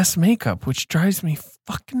for Best Makeup, which drives me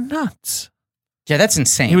fucking nuts. Yeah, that's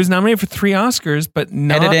insane. He was nominated for 3 Oscars, but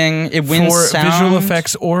not editing, it wins for sound, visual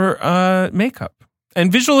effects or makeup. And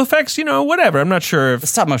visual effects, you know, whatever. I'm not sure if the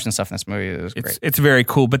stop motion stuff in this movie is great. It's very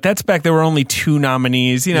cool, but that's back. There were only 2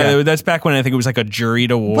 nominees. You know, that's back when I think it was like a juried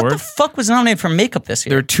award. What the fuck was nominated for makeup this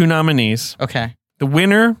year? There were 2 nominees. Okay. The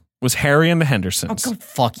winner was Harry and the Hendersons. Oh, go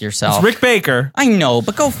fuck yourself. It's Rick Baker. I know,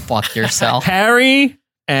 but go fuck yourself. Harry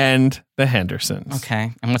and the Hendersons.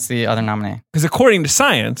 Okay. And what's the other nominee? Because according to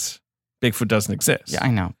science, Bigfoot doesn't exist. Yeah, I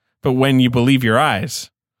know. But when you believe your eyes,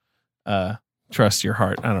 trust your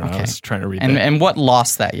heart. I don't know. Okay. I was trying to read that. And what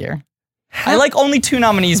lost that year? I like only 2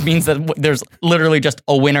 nominees means that there's literally just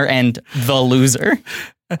a winner and the loser.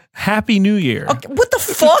 Happy New Year. Okay, what the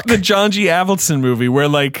fuck? The John G. Avildsen movie where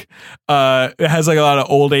like it has like a lot of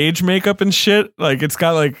old age makeup and shit. Like it's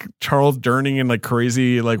got like Charles Durning and like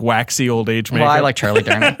crazy like waxy old age makeup. Well, I like Charlie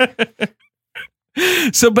Durning.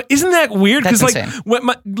 So, but isn't that weird? Because like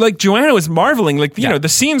like Joanna was marveling. Like you know the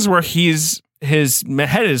scenes where his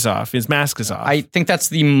head is off, his mask is off. I think that's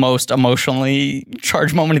the most emotionally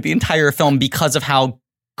charged moment of the entire film because of how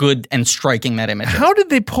good and striking that image is. How did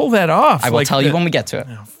they pull that off? I will tell you when we get to it.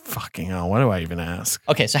 Oh, fucking hell. What do I even ask?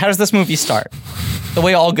 Okay, so how does this movie start? The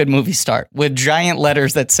way all good movies start, with giant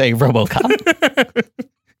letters that say RoboCop.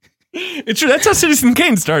 It's true. That's how Citizen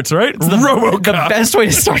Kane starts, right? It's RoboCop. The best way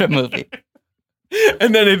to start a movie.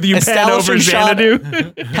 And then if you pan over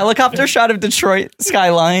Xanadu. Helicopter shot of Detroit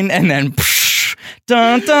skyline, and then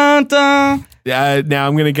dun, dun, dun. Now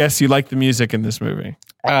I'm going to guess you like the music in this movie.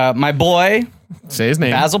 My boy, say his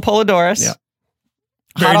name, Basil Polidorus. Yeah,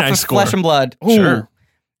 very hot nice off of score. Flesh and Blood. Ooh. Sure.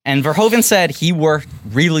 And Verhoeven said he worked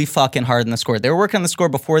really fucking hard in the score. They were working on the score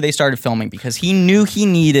before they started filming because he knew he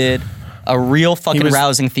needed a real fucking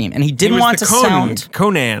rousing theme, and he didn't want to sound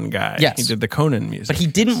Conan guy. Yes, he did the Conan music, but he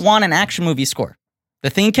didn't want an action movie score. The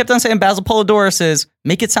thing he kept on saying, Basil Polidorus, is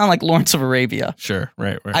make it sound like Lawrence of Arabia. Sure,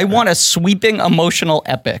 right. I want a sweeping emotional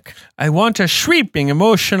epic. I want a sweeping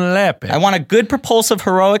emotional epic. I want a good propulsive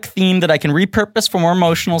heroic theme that I can repurpose for more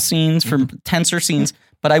emotional scenes, for tenser scenes.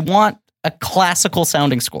 But I want a classical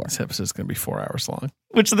sounding score, This episode's going to be 4 hours long.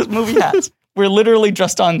 which this movie has. We're literally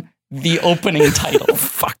just on the opening title.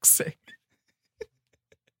 Fuck's sake.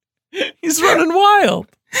 He's running wild.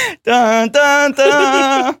 Dun, dun,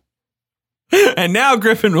 dun. And now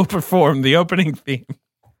Griffin will perform the opening theme.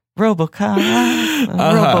 RoboCop.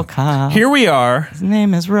 RoboCop. Here we are. His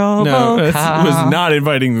name is RoboCop. No, this was not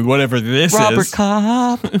inviting whatever this Robert is.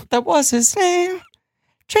 Cobb. That was his name.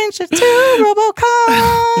 Changed it to RoboCop.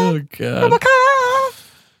 Oh, God.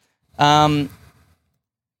 RoboCop.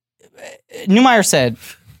 Neumeier said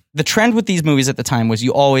the trend with these movies at the time was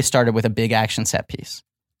you always started with a big action set piece.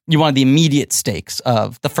 You wanted the immediate stakes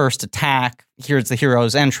of the first attack, here's the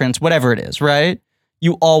hero's entrance, whatever it is, right?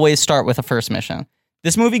 You always start with a first mission.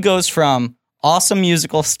 This movie goes from awesome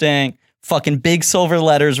musical sting, fucking big silver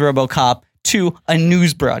letters RoboCop, to a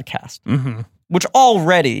news broadcast, which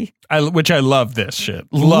already... Which I love this shit.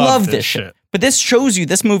 Love this shit. But this shows you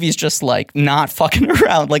this movie is just like not fucking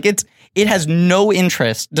around. Like it has no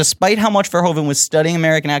interest, despite how much Verhoeven was studying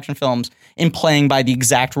American action films, in playing by the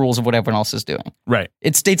exact rules of what everyone else is doing. Right.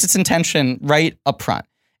 It states its intention right up front.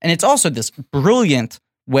 And it's also this brilliant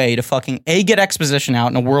way to fucking get exposition out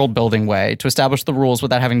in a world building way to establish the rules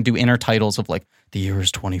without having to do inner titles of like the year is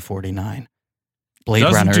 2049. Blade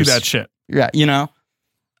Doesn't Runners. do that shit. Yeah, you know.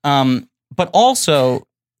 But also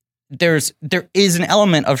there is an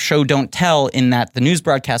element of show don't tell in that the news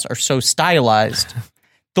broadcasts are so stylized.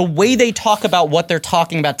 The way they talk about what they're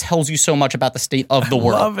talking about tells you so much about the state of the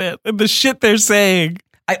world. I love it. The shit they're saying.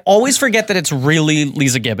 I always forget that it's really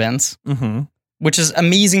Lisa Gibbons, which is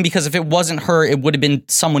amazing because if it wasn't her, it would have been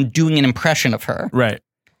someone doing an impression of her. Right.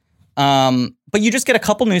 But you just get a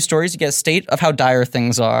couple news stories. You get a state of how dire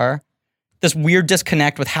things are. This weird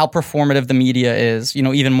disconnect with how performative the media is, you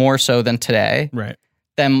know, even more so than today. Right.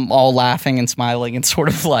 Them all laughing and smiling and sort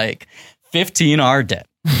of like 15 are dead.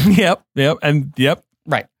 Yep.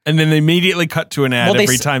 Right. And then they immediately cut to an ad Well,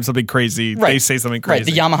 every time something crazy. They say something crazy.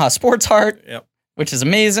 Right. The Yamaha Sports Heart, Yep. which is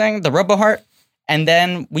amazing. The Robo Heart. And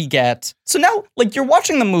then we get, so now, like, you're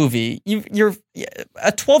watching the movie, you're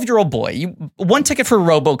a 12-year-old boy, one ticket for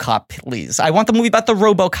RoboCop, please. I want the movie about the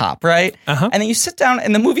RoboCop, right? And then you sit down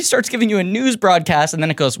and the movie starts giving you a news broadcast and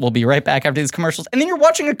then it goes, we'll be right back after these commercials. And then you're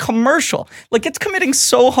watching a commercial. Like, it's committing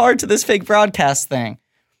so hard to this fake broadcast thing.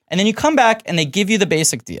 And then you come back and they give you the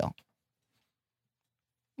basic deal.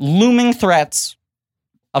 Looming threats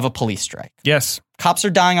of a police strike. Yes. Cops are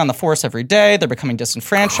dying on the force every day. They're becoming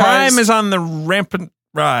disenfranchised. Crime is on the rampant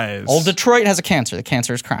rise. Old Detroit has a cancer. The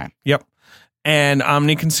cancer is crime. Yep. And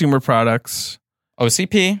Omni Consumer Products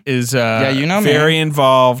OCP is you know very me.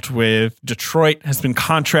 Involved with Detroit, has been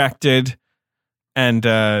contracted, and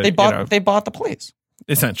they bought the police.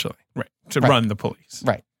 Essentially, right, to run the police.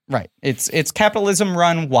 Right. It's capitalism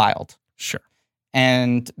run wild. Sure.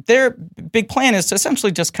 And their big plan is to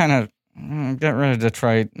essentially just kind of get rid of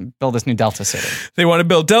Detroit, build this new Delta City. They want to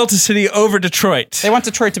build Delta City over Detroit. They want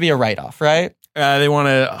Detroit to be a write-off, right? They want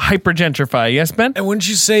to hyper gentrify. Yes, Ben? And wouldn't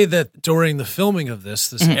you say that during the filming of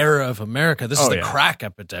this era of America, this is the crack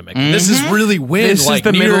epidemic. This is really when This like is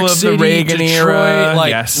the New middle York of City, the Reagan Detroit, era. like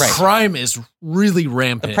Yes. crime is really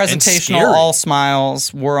rampant. The presentational, and all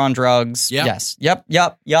smiles, war on drugs. Yep. Yes. Yep.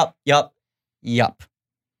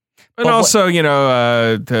 And But also, you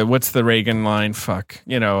know, what's the Reagan line? Fuck.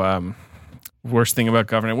 You know, worst thing about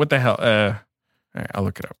government. What the hell? All right, I'll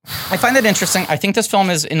look it up. I find that interesting. I think this film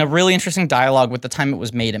is in a really interesting dialogue with the time it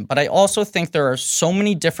was made in, but I also think there are so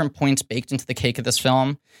many different points baked into the cake of this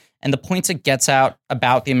film, and the points it gets out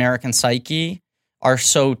about the American psyche are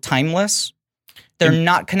so timeless. They're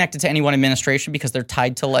not connected to any one administration because they're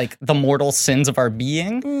tied to like the mortal sins of our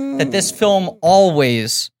being, that this film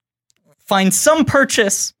always finds some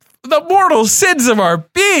purchase. The mortal sins of our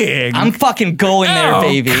being. I'm fucking going there,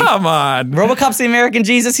 baby. Come on. RoboCop's the American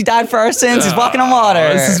Jesus. He died for our sins. He's walking on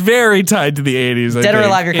water. This is very tied to the 80s. I Dead or think.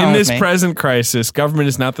 alive, you're In coming this with me. present crisis, government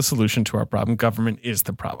is not the solution to our problem. Government is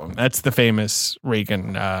the problem. That's the famous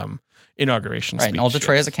Reagan inauguration Right, speech. and Old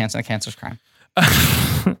Detroit has a cancer, and a cancer's crime.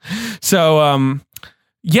 So,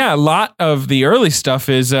 yeah, a lot of the early stuff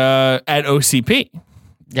is at OCP.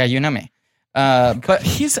 Yeah, you know me. But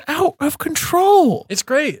He's out of control. It's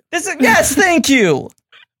great. this is, yes, thank you.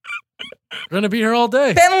 We're going to be here all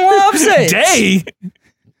day. Ben loves it. Day?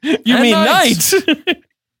 You And mean night. night?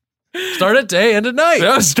 Start at day, end at night.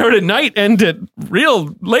 No, start at night, end at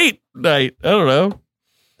real late night. I don't know.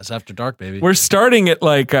 That's after dark, baby. We're starting at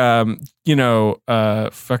like, fucking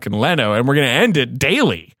Leno, and we're going to end it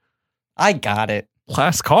daily. I got it.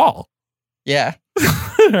 Last call. Yeah.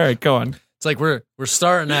 All right, go on. It's like we're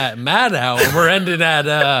starting at Mad Hour. We're ending at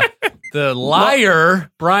the liar,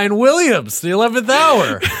 Brian Williams, the 11th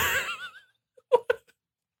hour.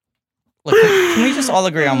 Look, can we just all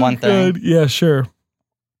agree on one thing? God. Yeah, sure.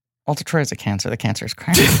 Walter Troy is a cancer. The cancer is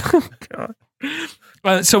crazy.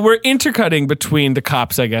 God. So we're intercutting between the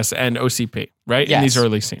cops, I guess, and OCP, right? Yes. In these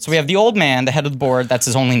early scenes. So we have the old man, the head of the board. That's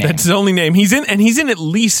his only name. That's his only name. He's in at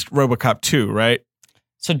least RoboCop 2, right?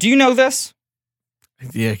 So do you know this?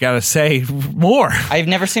 Yeah, gotta say more. I've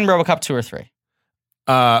never seen RoboCop 2 or 3.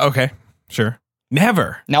 Okay, sure.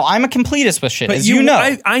 Never. Now, I'm a completist with shit, But as you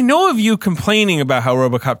know. I know of you complaining about how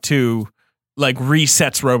RoboCop 2 like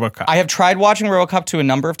resets RoboCop. I have tried watching RoboCop 2 a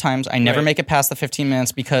number of times. I never Right. make it past the 15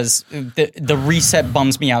 minutes because the reset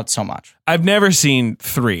bums me out so much. I've never seen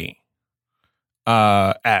 3. 3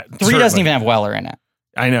 doesn't certainly. even have Weller in it.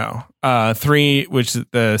 I know. 3, which is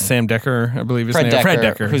the Sam Decker, I believe his Fred name. Dekker, Fred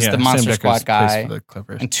Decker, who's yeah. the Sam Monster Decker's Squad guy. plays for the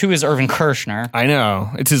Clippers. And 2 is Irvin Kershner. I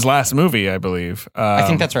know. It's his last movie, I believe. I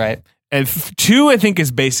think that's right. And 2, I think,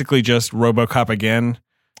 is basically just RoboCop again.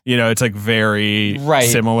 You know, it's like very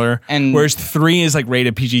similar. And whereas 3 is like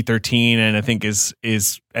rated PG-13, and I think is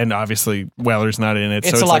and obviously Weller's not in it.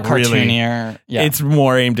 It's so a lot like really, cartoonier. Yeah. It's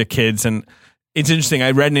more aimed at kids, and it's interesting. I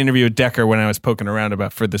read an interview with Decker when I was poking around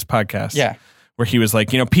for this podcast. Yeah. Where he was like,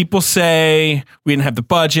 people say we didn't have the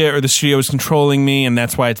budget or the studio was controlling me, and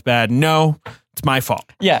that's why it's bad. No, it's my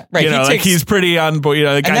fault. Yeah, right. He's pretty on board.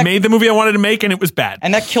 I made the movie I wanted to make, and it was bad.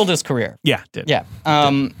 And that killed his career. Yeah, it did. Yeah.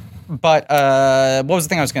 But what was the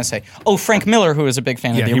thing I was going to say? Oh, Frank Miller, who was a big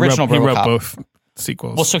fan of the original RoboCop. He wrote both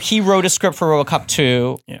sequels. Well, so he wrote a script for RoboCop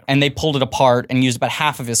 2, Yeah. and they pulled it apart and used about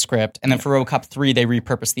half of his script. And then for RoboCop 3, they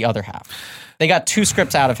repurposed the other half. They got 2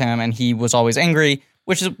 scripts out of him, and he was always angry,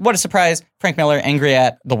 which is, what a surprise, Frank Miller angry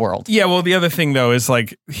at the world. Yeah, well, the other thing, though, is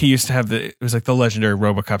like he used to have it was like the legendary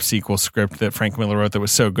RoboCop sequel script that Frank Miller wrote that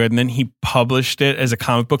was so good. And then he published it as a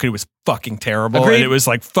comic book, and it was fucking terrible. Agreed. And it was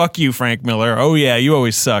like, fuck you, Frank Miller. Oh, yeah, you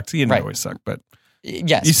always sucked. You didn't Right. always suck, but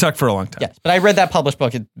Yes. you sucked for a long time. Yes. But I read that published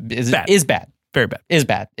book. It is Bad. bad. Very bad. Is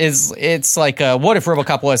bad. It's like, what if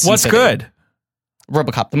RoboCop was Sin What's City? good?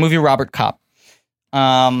 RoboCop, the movie Robert Cop.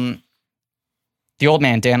 The old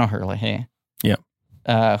man, Dan O'Hurley,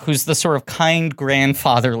 Yeah. who's the sort of kind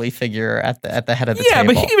grandfatherly figure at the head of the Yeah,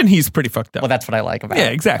 table. but even he's pretty fucked up. Well, that's what I like about Yeah,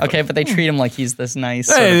 it. exactly. Okay, but they treat him like he's this nice.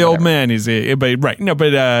 sort Hey, of the old whatever. man is right. No,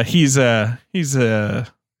 but he's a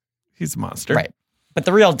monster. Right. But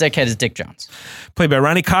the real dickhead is Dick Jones. Played by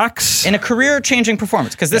Ronnie Cox. In a career-changing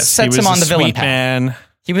performance, because this Yes, sets he him was on the a villain sweet path. man.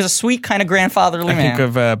 He was a sweet, kind of grandfatherly I man.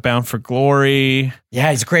 think of Bound for Glory.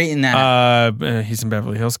 Yeah, he's great in that. He's in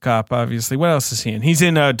Beverly Hills Cop, obviously. What else is he in? He's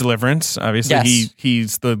in Deliverance, obviously. Yes.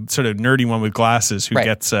 He's the sort of nerdy one with glasses who Right.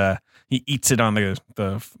 gets he eats it on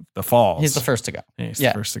the falls. He's the first to go. Yeah, he's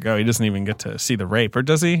yeah. the first to go. He doesn't even get to see the rape, or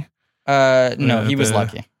does he? No, he was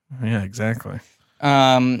lucky. Yeah, exactly.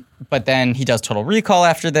 But then he does Total Recall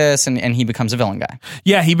after this, and he becomes a villain guy.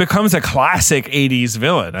 Yeah, he becomes a classic 80s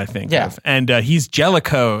villain, I think. Yeah. And he's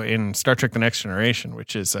Jellicoe in Star Trek The Next Generation,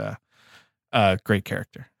 which is a great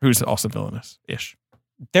character, who's also villainous-ish.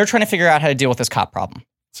 They're trying to figure out how to deal with this cop problem.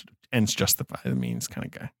 Ends justify the means kind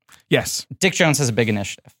of guy. Yes. Dick Jones has a big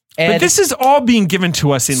initiative. But this is all being given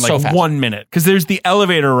to us in So like fast. 1 minute, because there's the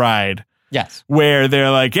elevator ride Yes. where they're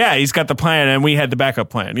like, yeah, he's got the plan and we had the backup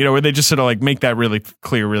plan, where they just sort of like make that really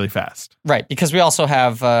clear really fast. Right, because we also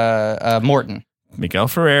have Morton. Miguel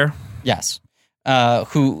Ferrer, Yes.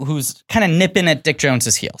 Who's kind of nipping at Dick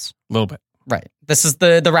Jones's heels. a little bit. Right. This is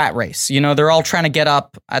the rat race. They're all trying to get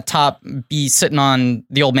up at top, be sitting on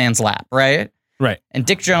the old man's lap, right? Right. And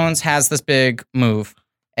Dick Jones has this big move,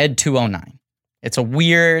 Ed 209. It's a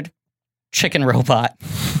weird chicken robot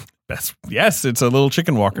Yes, it's a little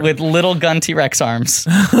chicken walker. with little gun T-Rex arms.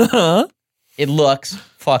 It looks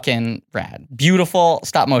fucking rad. Beautiful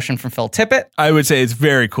stop motion from Phil Tippett. I would say it's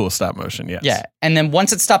very cool stop motion, yes. Yeah. And then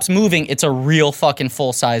once it stops moving, it's a real fucking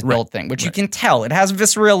full-size build thing, which you can tell. It has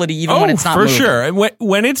viscerality even when it's not for moving. sure. And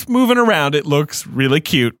when it's moving around, it looks really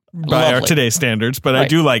cute by our Lovely. today's standards, but I Right.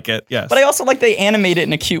 do like it, yes. But I also like they animate it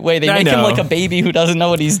in a cute way. They I make him know. like a baby who doesn't know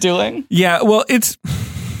what he's doing. Yeah, well,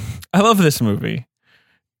 I love this movie.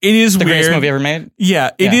 It is The weird. greatest movie ever made. Yeah,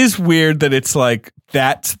 it Yeah. is weird that it's like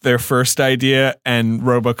that's their first idea and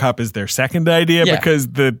RoboCop is their second idea Yeah. because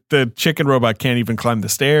the chicken robot can't even climb the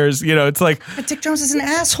stairs. It's like, But Dick Jones is an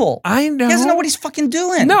asshole. I know. He doesn't know what he's fucking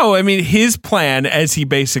doing. No, I mean, his plan, as he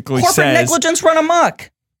basically Corporate says, negligence run amok.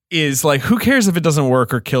 is like, who cares if it doesn't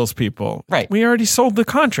work or kills people? Right. We already sold the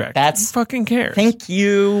contract. That's- Who fucking cares? Thank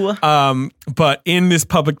you. But in this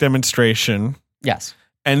public demonstration, Yes.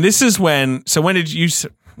 and this is when did you,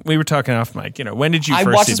 we were talking off mic, when did you I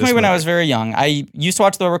first watched see this movie when I was very young. I used to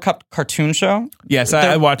watch the RoboCop cartoon show. Yes,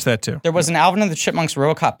 I watched that too. There was an Alvin and the Chipmunks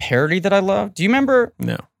RoboCop parody that I loved. Do you remember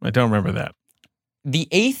No, I don't remember that. the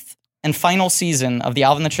 8th and final season of the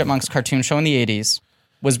Alvin and the Chipmunks cartoon show in the 80s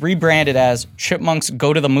was rebranded as Chipmunks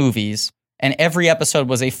Go to the Movies, and every episode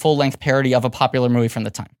was a full-length parody of a popular movie from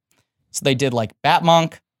the time. So they did like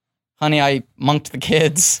Bat-Monk, Honey, I Monked the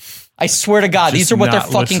Kids. I swear to God, these are what they're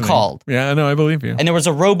fucking called. Yeah, I know, I believe you. And there was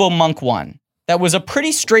a Robo-Monk one that was a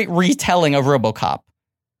pretty straight retelling of RoboCop,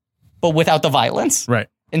 but without the violence. Right.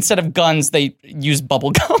 Instead of guns, they used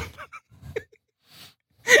bubble gum.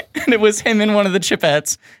 And it was him in one of the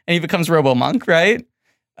chipettes, and he becomes Robo-Monk, right?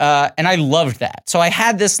 And I loved that. So I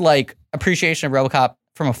had this like appreciation of RoboCop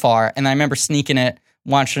from afar, and I remember sneaking it,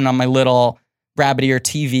 watching it on my little rabbit ear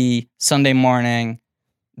TV Sunday morning,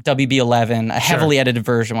 WB11, a heavily edited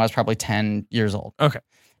version when I was probably 10 years old. Okay.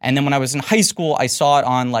 And then when I was in high school, I saw it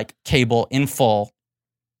on like cable in full.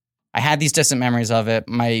 I had these distant memories of it.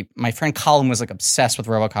 My friend Colin was like obsessed with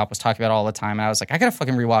RoboCop, was talking about it all the time. And I was like, I gotta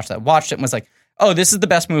fucking rewatch that. Watched it and was like, oh, this is the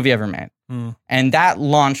best movie ever made. And that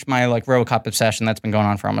launched my like RoboCop obsession that's been going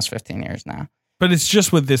on for almost 15 years now. But it's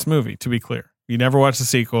just with this movie, to be clear. You never watched the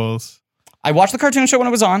sequels. I watched the cartoon show when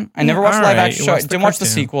it was on. I never watched the live action show. I didn't watch the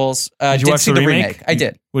sequels. Did you watch see the remake? I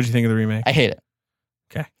did. What did you think of the remake? I hate it.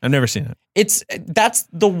 Okay. I've never seen it. That's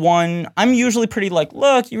the one. I'm usually pretty like,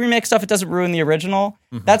 look, you remake stuff, it doesn't ruin the original.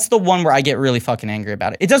 That's the one where I get really fucking angry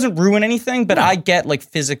about it. It doesn't ruin anything, but I get like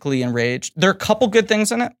physically enraged. There are a couple good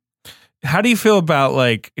things in it. How do you feel about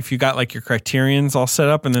like if you got like your criterions all set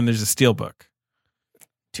up and then there's a steelbook?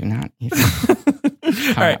 Do not even.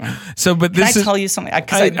 All right. So, but this Can I tell you something? I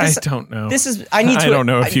don't know. This is. I need to. I don't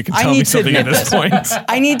know if you can tell me something at this point.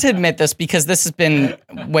 I need to admit this because this has been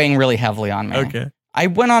weighing really heavily on me. Okay. I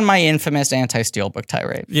went on my infamous anti-steelbook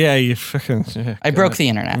tirade. Yeah, you fucking. Yeah, I broke the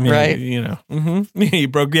internet, right? You know. You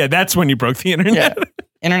broke. Yeah, that's when you broke the internet. Yeah.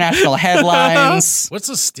 International headlines. What's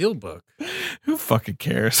a steelbook? Who fucking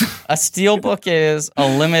cares? A steelbook is a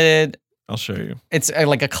limited. I'll show you. It's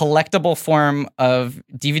like a collectible form of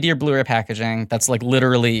DVD or Blu-ray packaging that's like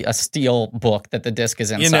literally a steel book that the disc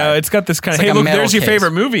is inside. You know, it's got this kind of, like hey, look, there's your case.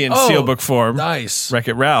 favorite movie in steelbook form. Nice.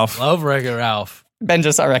 Wreck-It Ralph. Love Wreck-It Ralph. Ben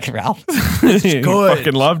just saw Wreck-It Ralph. You good.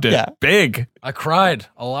 fucking loved it. Yeah. Big. I cried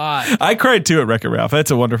a lot. I cried too at Wreck-It Ralph.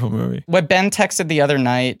 That's a wonderful movie. What Ben texted the other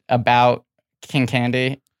night about King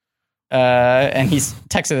Candy, and he's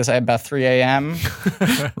texted this at about 3 a.m.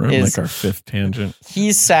 We're like our fifth tangent.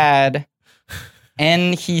 He's sad.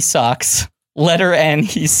 N, he sucks. Letter N,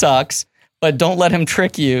 he sucks. But don't let him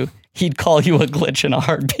trick you. He'd call you a glitch in a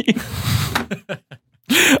heartbeat.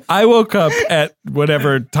 I woke up at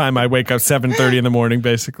whatever time I wake up, 7:30 in the morning,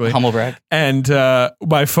 basically. Humble brag. And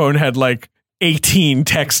my phone had like 18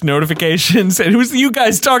 text notifications, and it was you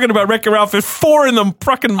guys talking about Wreck-It Ralph at 4 in the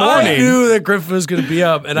fucking morning. I knew that Griffin was going to be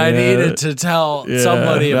up, and I needed to tell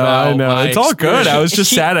somebody about I know. my It's all good. I was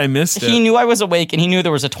just He- sad I missed it. He knew I was awake, and he knew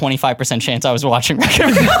there was a 25% chance I was watching Wreck-It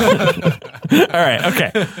Ralph. All right,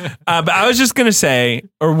 okay. But I was just going to say,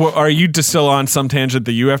 or are you just still on some tangent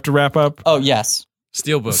that you have to wrap up? Oh, yes.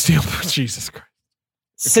 Steelbook. Jesus Christ.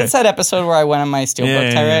 Since that episode where I went on my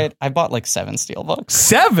steelbook Yeah. tirade, I bought like 7 steelbooks.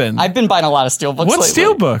 7? I've been buying a lot of steelbooks What lately.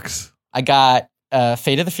 steelbooks? I got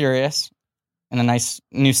Fate of the Furious and a nice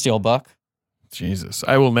new steelbook. Jesus,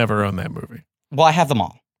 I will never own that movie. Well, I have them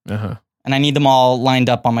all. Uh-huh. And I need them all lined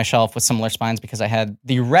up on my shelf with similar spines because I had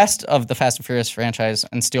the rest of the Fast and Furious franchise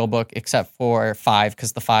in steelbook except for 5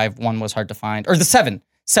 because the 5 one was hard to find. Or the 7.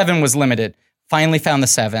 7 was limited. Finally found the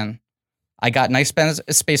 7. I got Nice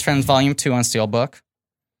Space Friends Volume 2 on steelbook.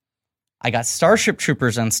 I got Starship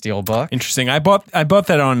Troopers on steelbook. Interesting. I bought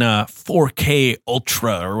that on 4K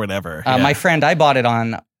Ultra or whatever. My friend, I bought it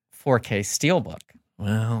on 4K steelbook.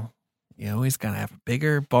 Well, you always gotta have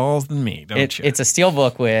bigger balls than me, don't you? It's a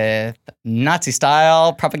steelbook with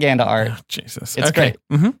Nazi-style propaganda art. Oh, Jesus. It's great.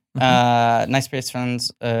 Mm-hmm. Nice Space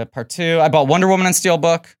Friends Part 2. I bought Wonder Woman on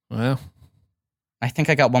steelbook. Well, I think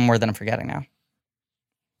I got one more that I'm forgetting now.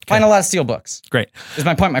 Find a lot of steelbooks. great. Is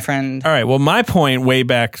my point, my friend. All right. Well, my point way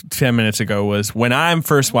back 10 minutes ago was when I'm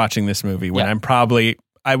first watching this movie, when I'm probably,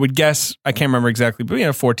 I would guess, I can't remember exactly,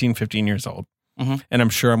 but 14, 15 years old. Mm-hmm. And I'm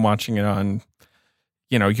sure I'm watching it on,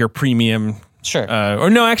 your premium. Sure. Or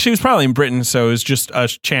no, actually, it was probably in Britain, so it was just a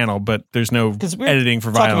channel, but there's no editing for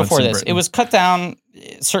violence before in this. Britain. It was cut down,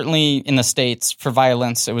 certainly in the States, for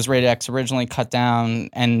violence. It was rated X originally, cut down.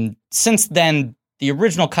 And since then, the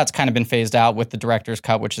original cut's kind of been phased out with the director's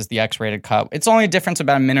cut, which is the X-rated cut. It's only a difference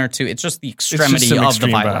about a minute or two. It's just the extremity some of the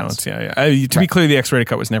extreme violence. Yeah. To be clear, the X-rated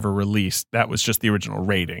cut was never released. That was just the original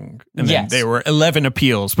rating. And then there were 11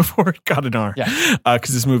 appeals before it got an R. Yeah.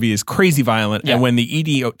 Because this movie is crazy violent. Yeah. And when the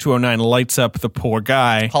ED-209 lights up the poor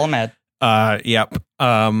guy, Call him Ed. Yep.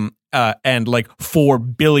 And like 4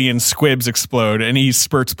 billion squibs explode, and he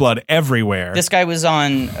spurts blood everywhere. This guy was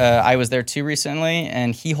on I Was There Too recently,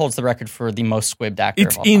 and he holds the record for the most squibbed actor.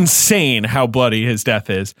 It's insane how bloody his death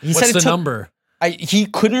is. He What's said the number? He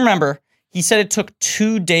couldn't remember. He said it took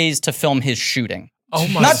 2 days to film his shooting. Oh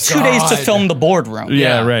my Not 2 days to God. film the boardroom.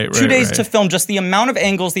 Yeah, right. 2 days to film just the amount of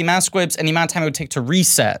angles, the amount of squibs, and the amount of time it would take to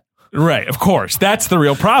reset. Right, of course. That's the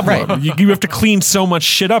real problem. Right. You have to clean so much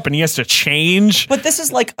shit up, and he has to change. But this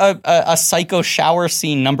is like a psycho shower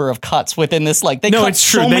scene number of cuts within this. Like they No, cut it's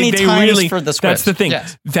true. so many They times really, for the scripts. that's the thing.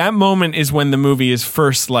 Yes. That moment is when the movie is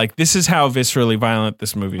first like, this is how viscerally violent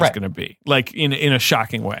this movie is Right. going to be. Like in a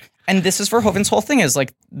shocking way. And this is Verhoeven's whole thing is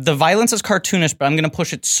like the violence is cartoonish, but I'm going to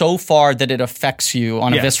push it so far that it affects you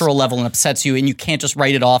on a Yes. visceral level and upsets you, and you can't just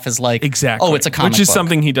write it off as like, Exactly. oh, it's a comic Which is book.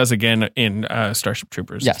 something he does again in Starship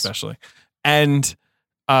Troopers, Yes. especially. And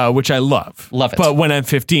which I love. Love it. But when I'm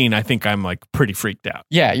 15, I think I'm like pretty freaked out.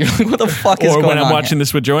 Yeah, you're like, what the fuck is Or going on when I'm watching here?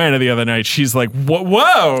 this with Joanna the other night, she's like,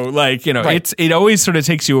 whoa. Like, you know, Right. it always sort of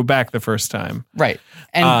takes you aback the first time. Right.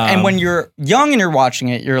 And when you're young and you're watching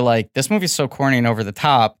it, you're like, this movie's so corny and over the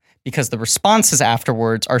top because the responses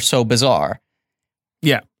afterwards are so bizarre.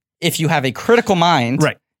 Yeah. If you have a critical mind,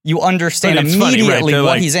 Right. you understand But it's funny, right? immediately They're what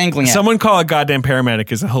like, he's angling at. Someone call a goddamn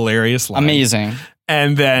paramedic is a hilarious line. Amazing.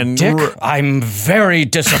 And then Dick, I'm very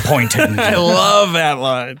disappointed in you. I love that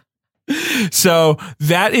line. So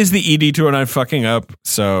that is the ED209 fucking up.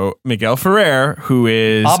 So Miguel Ferrer, who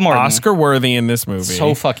is Bob Morton. Oscar worthy in this movie,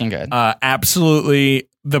 So fucking good. absolutely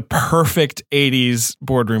the perfect 80s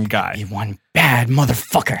boardroom guy. You one bad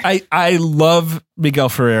motherfucker. I love Miguel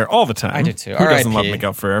Ferrer all the time. I do too. Who doesn't R.I.P. love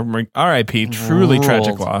Miguel Ferrer? R.I.P. Truly tragic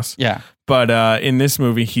Ruled. loss. Yeah. But in this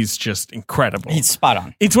movie, he's just incredible. He's spot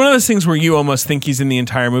on. It's one of those things where you almost think he's in the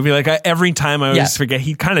entire movie. Like every time I always Yeah. forget,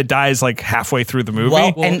 he kind of dies like halfway through the movie.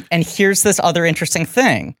 Well, and here's this other interesting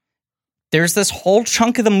thing. There's this whole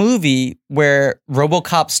chunk of the movie where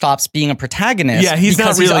RoboCop stops being a protagonist. Yeah, he's not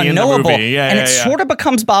because really in the unknowable, movie. Yeah, and yeah, it yeah. sort of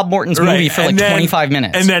becomes Bob Morton's Right. movie for And like then- 25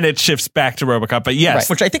 minutes. And then it shifts back to RoboCop. But yes, Right,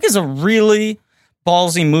 which I think is a really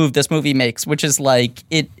ballsy move this movie makes, which is like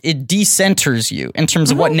it decenters you in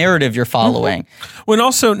terms of what narrative you're following. when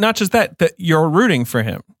also not just that you're rooting for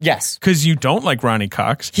him Yes. because you don't like Ronnie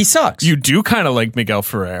Cox. He sucks. You do kind of like Miguel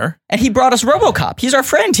Ferrer. And he brought us RoboCop. He's our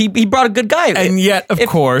friend. He brought a good guy. And yet, of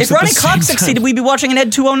course, if at the Ronnie same Cox time- succeeded, we'd be watching an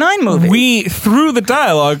Ed 209 movie. We, through the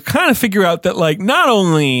dialogue, kind of figure out that like not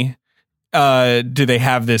only do they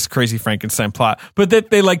have this crazy Frankenstein plot, but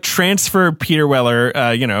that they like transfer Peter Weller,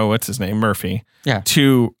 what's his name, Murphy, Yeah.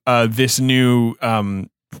 to this new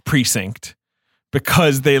precinct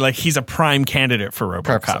because he's a prime candidate for RoboCop.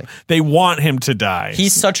 Purposely. They want him to die.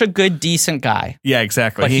 He's such a good, decent guy. Yeah,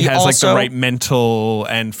 exactly. But He he has like the also right mental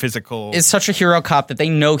and physical. Is such a hero cop that they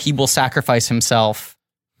know he will sacrifice himself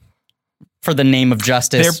for the name of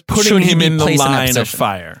justice. They're putting should he him be in the placed that line of position.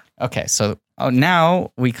 fire. Okay, so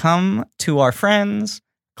now we come to our friends,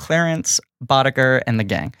 Clarence Boddicker and the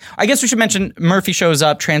gang. I guess we should mention Murphy shows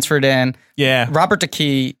up, transferred in. Yeah. Robert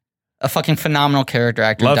DeKey, a fucking phenomenal character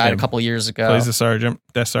actor, Love died him. a couple years ago. Plays the sergeant,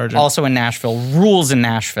 desk sergeant. Also in Nashville, rules in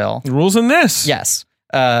Nashville. Rules in this. Yes.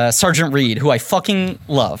 Sergeant Reed, who I fucking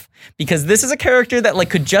love. Because this is a character that like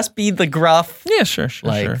could just be the gruff, Yeah, sure.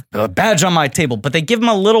 like, a badge on my table. But they give him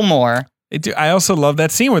a little more. I also love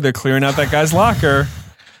that scene where they're clearing out that guy's locker.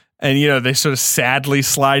 And, they sort of sadly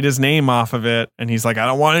slide his name off of it. And he's like, I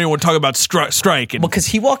don't want anyone to talk about strike. And, Well, because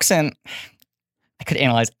he walks in, I could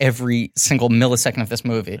analyze every single millisecond of this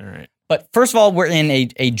movie. all right. But first of all, we're in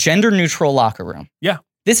a gender-neutral locker room. Yeah.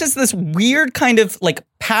 This is this weird kind of like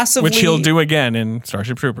passively... Which he'll do again in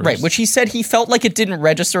Starship Troopers. Right, which he said he felt like it didn't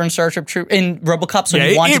register in in RoboCop, so Yeah,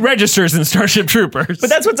 he wanted... it registers in Starship Troopers.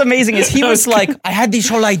 But that's what's amazing is he was like, I had this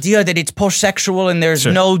whole idea that it's post-sexual and there's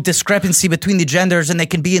Sure. no discrepancy between the genders and they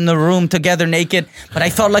can be in the room together naked. But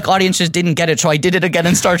I felt like audiences didn't get it, so I did it again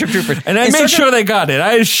in Starship Troopers. And I made sure they got it.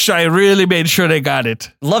 I really made sure they got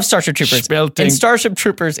it. Love Starship Troopers. Spelting. In Starship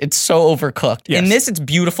Troopers, it's so overcooked. Yes. In this, it's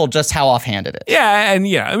beautiful just how offhanded it is. Yeah, and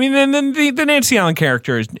yeah, I mean, and then the Nancy Allen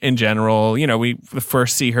character is, in general, we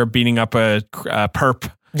first see her beating up a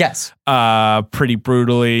perp Yes. pretty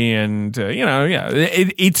brutally, and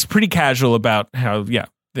it's pretty casual about how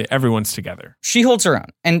everyone's together. She holds her own.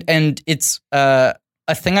 And it's a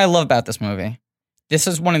thing I love about this movie. This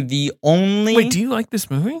is one of the only... Wait, do you like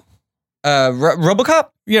this movie? RoboCop?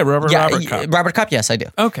 Yeah, Robert Cop. Robert Cop, yes, I do.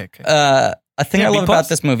 Okay. A thing Yeah, I love B+. about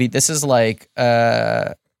this movie, this is like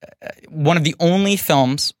one of the only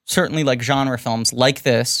films, certainly like genre films like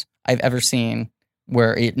this, I've ever seen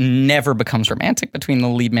where it never becomes romantic between the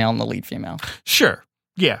lead male and the lead female. Sure.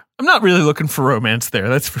 Yeah, I'm not really looking for romance there.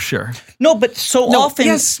 That's for sure. No, but often,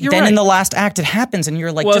 yes, you're then right. in the last act, it happens, and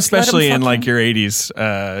you're like, Well, just let him especially in fucking- like your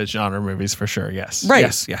 80s genre movies, for sure. Yes, Right.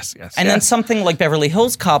 Yes. And then something like Beverly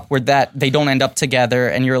Hills Cop, where that they don't end up together,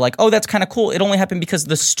 and you're like, oh, that's kind of cool. It only happened because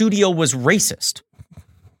the studio was racist.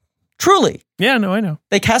 Truly, yeah, no, I know.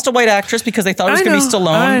 they cast a white actress because they thought it was going to be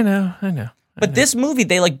Stallone. I know. But this movie,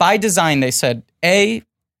 they like by design, they said,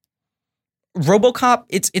 RoboCop,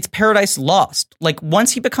 it's Paradise Lost. Like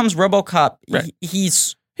once he becomes RoboCop, Right. he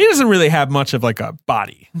doesn't really have much of like a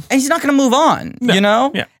body. and he's not going to move on, No. you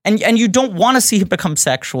know? Yeah. And you don't want to see him become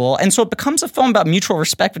sexual. And so it becomes a film about mutual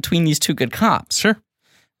respect between these two good cops. Sure.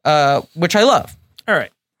 Which I love. All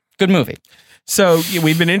right. Good movie. So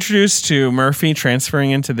we've been introduced to Murphy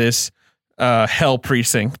transferring into this hell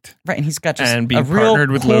precinct. Right, and he's got just And being a real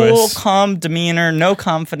partnered with cool, Lewis. calm demeanor, no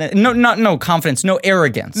confidence, no confidence, no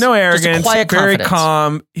arrogance. No arrogance, just a quiet very confidence.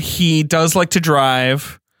 calm. He does like to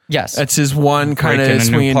drive. Yes. That's his one kind Break in of a new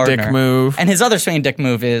swinging dick partner. move. And his other swinging dick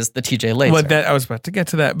move is the TJ laser. Well, I was about to get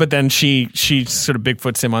to that, but then she sort of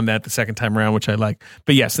Bigfoots him on that the second time around, which I like.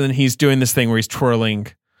 But yes, and then he's doing this thing where he's twirling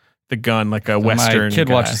the gun like a Western. My kid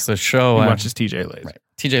guy. watches the show. He watches TJ Laser. Right,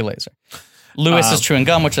 TJ Laser. Lewis is chewing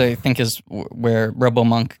gum, which I think is where Robo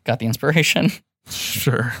Monk got the inspiration.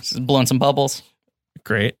 Sure, He's blowing some bubbles.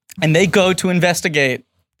 great. And they go to investigate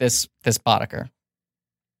this Boddicker.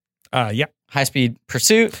 Yeah. High speed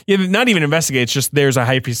pursuit. Yeah, not even investigate. It's just there's a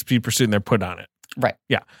high speed pursuit and they're put on it. Right.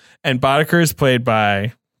 Yeah. And Boddicker is played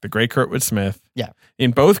by the great Kurtwood Smith. Yeah.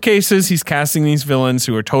 In both cases, he's casting these villains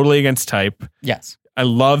who are totally against type. Yes. I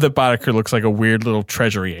love that Boddicker looks like a weird little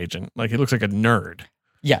treasury agent. Like he looks like a nerd.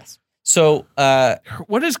 Yes. So,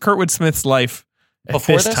 What is Kurtwood Smith's life at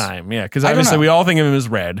Before this this? time? Yeah, because I don't obviously know. we all think of him as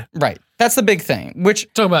Red. right. That's the big thing, which,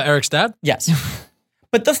 Talking about Eric's dad? yes.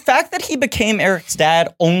 But the fact that he became Eric's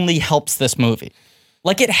dad only helps this movie.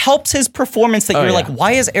 Like, it helps his performance that Oh, you're yeah. like,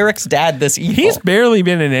 why is Eric's dad this evil? He's barely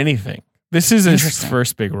been in anything. This is his Interesting.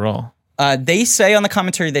 first big role. They say on the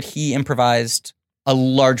commentary that he improvised a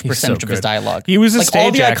large He's percentage so of his good. dialogue. He was a like stage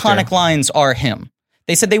all the actor. iconic lines are him.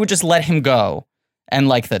 They said they would just let him go. And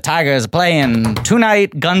like the Tigers playing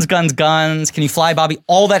tonight, guns, guns, guns. Can you fly, Bobby?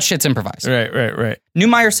 All that shit's improvised. Right.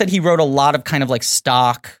 Newmeyer said he wrote a lot of kind of like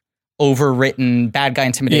stock, overwritten bad guy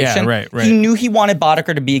intimidation. Yeah, right. He knew he wanted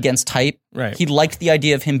Boddicker to be against type. Right. He liked the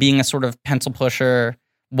idea of him being a sort of pencil pusher,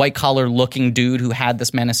 white collar looking dude who had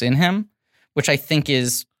this menace in him, which I think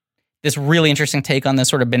is this really interesting take on this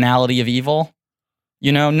sort of banality of evil.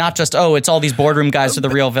 You know, not just, oh, it's all these boardroom guys are the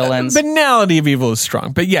real villains. Banality of evil is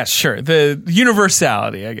strong, but yes, sure. The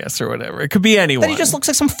universality, I guess, or whatever. It could be anyone. That he just looks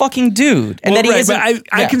like some fucking dude. And Well, that he right, isn't. but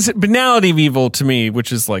I yeah. consider banality of evil to me,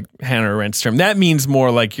 which is like Hannah Arendt's term. That means more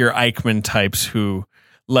like your Eichmann types who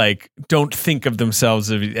like don't think of themselves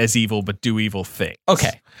as evil, but do evil things.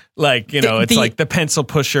 Okay. Like, you know, it's like the pencil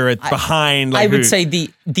pusher behind. Like, I would say the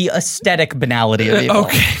aesthetic banality of evil.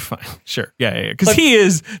 Okay, fine. Sure. Yeah. Because he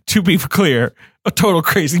is, to be clear, a total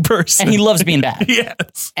crazy person. And he loves being bad.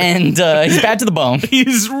 Yes. And he's bad to the bone.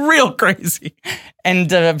 He's real crazy. And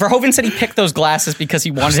Verhoeven said he picked those glasses because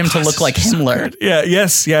he wanted him to look like Himmler. Yeah,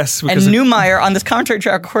 yes. And because Newmeyer on this commentary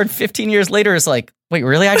track recorded 15 years later is like, wait,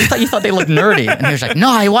 really? I just thought you thought they looked nerdy. And he was like, no,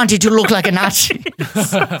 I want you to look like a Nazi.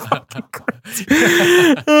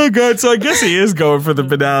 oh, God. So I guess he is going for the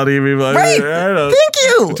banality of evil. Right. I don't, Thank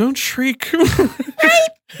you. Don't shriek.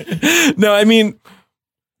 No, I mean,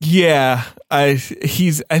 yeah. I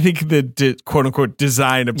think the quote unquote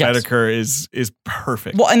design of Yes. Boddicker is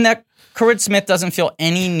perfect. Well, and that Kurtwood Smith doesn't feel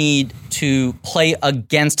any need to play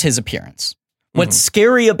against his appearance. What's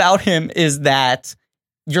scary about him is that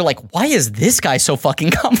you're like, why is this guy so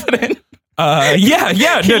fucking confident? Yeah,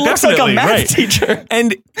 He looks like a definitely, math right. teacher.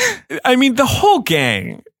 And I mean, the whole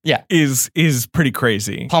gang Yeah. is pretty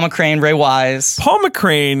crazy. Paul McCrane, Ray Wise. Paul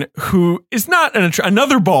McCrane, who is not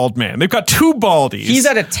another bald man. They've got two baldies. He's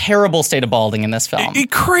at a terrible state of balding in this film. A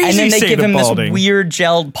crazy and then they state give of him balding. this weird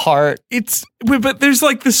gelled part. But there's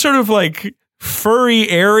like this sort of like furry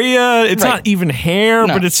area. It's Right. not even hair,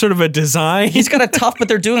 No. but it's sort of a design. He's got a tuft, but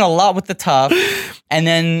they're doing a lot with the tuft. And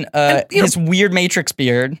then you his weird Matrix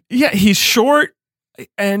beard. Yeah, he's short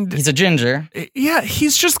and He's a ginger. yeah,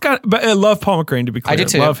 he's just got. But I love Paul McCrane, to be clear. I do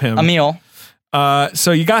too. Love him. Emil.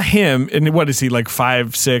 So you got him, and what is he like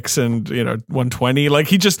 5'6" and 120? Like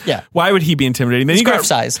he just. Yeah. Why would he be intimidating? Then He's you griff got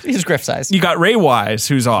size. He's griff size. you got Ray Wise,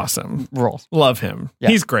 who's awesome. Rules. Love him. Yeah.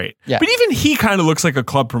 He's great. Yeah. But even he kind of looks like a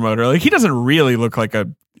club promoter. Like he doesn't really look like a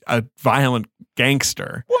violent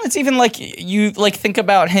gangster. Well, it's even like you like think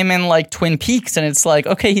about him in like Twin Peaks, and it's like,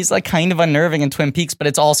 okay, he's like kind of unnerving in Twin Peaks, but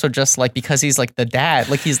it's also just like because he's like the dad,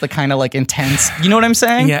 like he's the kind of like intense. You know what I'm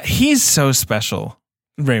saying? Yeah, he's so special.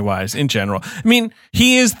 very wise in general. I mean,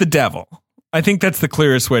 he is the devil. I think that's the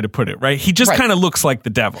clearest way to put it, right? He just kind of looks like the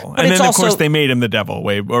devil. And then, of course, they made him the devil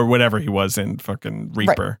or whatever he was in fucking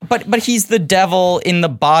Reaper. Right. But he's the devil in the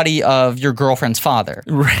body of your girlfriend's father.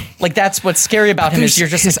 Right. Like, that's what's scary about him is you're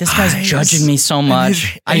just like, this guy's judging me so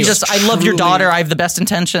much. I love your daughter. I have the best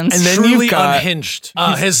intentions. And then truly unhinged.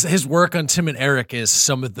 His work on Tim and Eric is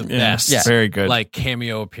some of the best. Yeah. Very good. Like,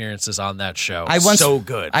 cameo appearances on that show. So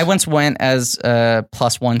good. I once went as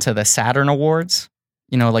 +1 to the Saturn Awards.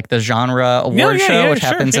 You know, like the genre award show, which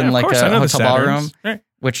happens in like a hotel ballroom,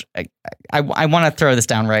 which I want to throw this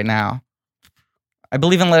down right now. I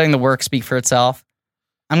believe in letting the work speak for itself.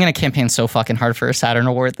 I'm going to campaign so fucking hard for a Saturn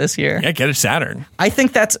Award this year. Yeah, get a Saturn. I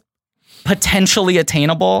think that's potentially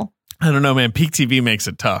attainable. I don't know, man. Peak TV makes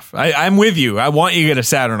it tough. I'm with you. I want you to get a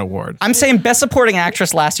Saturn Award. I'm saying Best Supporting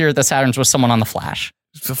Actress last year at the Saturns was someone on The Flash.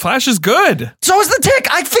 The Flash is good. So is The Tick.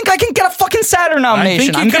 I think I can get a fucking Saturn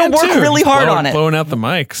nomination. I'm going to work really hard on it. Blowing out the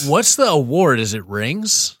mics. What's the award? Is it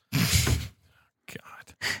rings?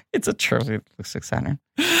 God. It's a trophy. It looks like Saturn.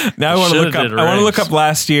 Now I want to look up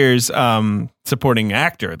last year's supporting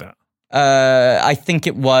actor, though. I think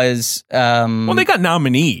it was... well, they got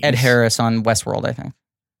nominees. Ed Harris on Westworld, I think.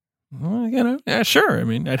 Well, you know, yeah, sure. I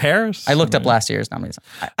mean, Ed Harris. I looked up last year's nominees.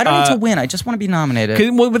 I don't need to win. I just want to be nominated.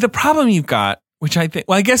 Well, but the problem you've got, which I think,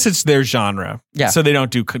 well, I guess it's their genre. Yeah. So they don't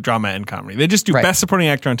do drama and comedy. They just do Best Supporting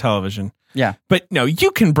Actor on Television. Yeah. But no, you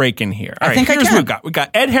can break in here. I think here's I can. What we got. We got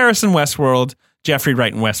Ed Harris in Westworld, Jeffrey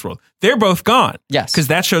Wright in Westworld. They're both gone. Yes. Because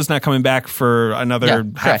that show's not coming back for another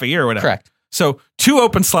half a year or whatever. Correct. So 2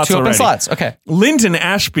 open slots already. 2 open slots. Okay. Lyndon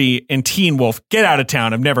Ashby and Teen Wolf, get out of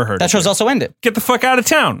town. I've never heard of that show's also ended. Get the fuck out of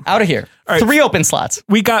town. Out of here. All right. 3 open slots.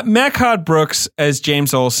 We got Mehcad Brooks as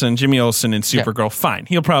James Olsen, Jimmy Olsen in Supergirl. Yeah. Fine.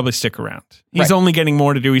 He'll probably stick around. He's only getting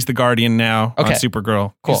more to do. He's the Guardian now on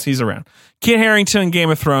Supergirl. Cool. He's around. Kit Harington in Game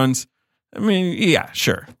of Thrones. I mean, yeah,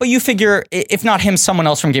 sure. But you figure, if not him, someone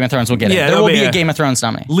else from Game of Thrones will get it. There will be a Game of Thrones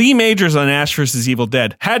nominee. Lee Majors on Ash vs. Evil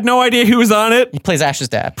Dead. Had no idea he was on it. He plays Ash's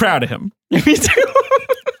dad. Proud of him. Me too.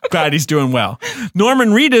 Glad he's doing well.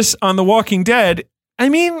 Norman Reedus on The Walking Dead. I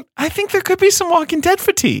mean, I think there could be some Walking Dead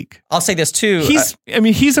fatigue. I'll say this too.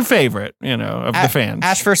 He's a favorite, of the fans.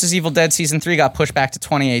 Ash vs. Evil Dead season 3 got pushed back to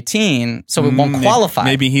 2018, so it won't qualify.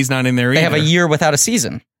 Maybe he's not in there either. They have a year without a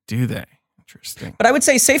season. Do they? Interesting. But I would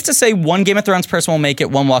say safe to say 1 Game of Thrones person will make it,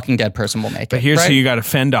 1 Walking Dead person will make it. But here's who you got to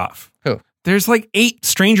fend off. Who? There's like 8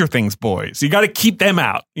 Stranger Things boys. You got to keep them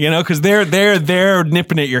out, because they're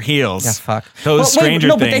nipping at your heels. Yeah, fuck. Stranger Things.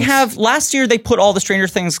 No, but they have, last year they put all the Stranger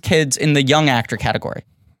Things kids in the young actor category.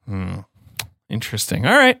 Interesting.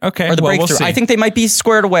 All right. Okay. Or the breakthrough. We'll see. I think they might be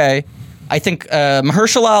squared away. I think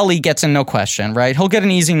Mahershala Ali gets in, no question, right? He'll get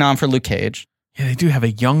an easy nom for Luke Cage. Yeah, they do have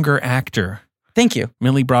a younger actor. Thank you.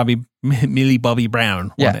 Millie Bobby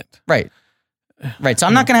Brown won it. Right. So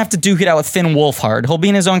I'm not going to have to duke it out with Finn Wolfhard. He'll be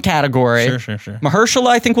in his own category. Sure. Mahershala,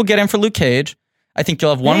 I think, will get in for Luke Cage. I think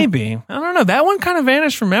you'll have one. Maybe. I don't know. That one kind of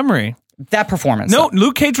vanished from memory. That performance. No,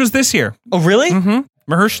 Luke Cage was this year. Oh, really? Mm-hmm.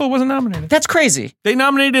 Mahershala wasn't nominated. That's crazy. They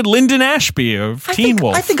nominated Lyndon Ashby of Teen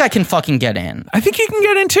Wolf. I think I can fucking get in. I think you can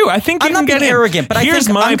get in too. I think you I'm can get in. I'm not being arrogant, but Here's I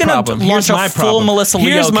think my I'm problem. going to launch a full Melissa Leo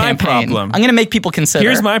Here's my campaign. problem. I'm going to make people consider.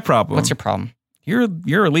 Here's my problem. What's your problem?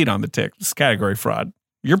 You're a lead on the tick. This is category fraud.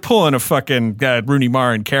 You're pulling a fucking Rooney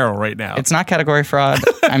Mara and Carol right now. It's not category fraud.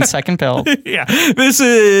 I'm second bill. Yeah. This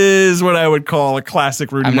is what I would call a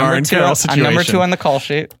classic Rooney Mara and Carol situation. I'm number 2 on the call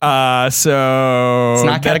sheet. So it's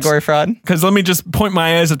not category fraud. Because let me just point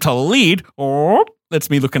my eyes up to lead. Oh,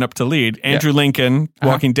 that's me looking up to lead. Andrew Lincoln,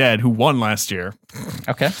 Walking Dead, who won last year.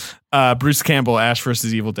 Okay. Bruce Campbell, Ash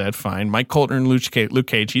vs. Evil Dead, fine. Mike Colter and Luke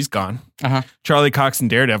Cage, he's gone. Charlie Cox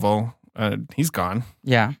and Daredevil, he's gone.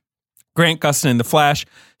 Yeah. Grant Gustin in The Flash.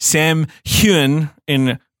 Sam Heughan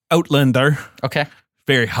in Outlander. Okay.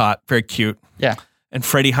 Very hot, very cute. Yeah. And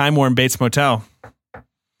Freddie Highmore in Bates Motel.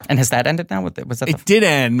 And has that ended now? Was that? It did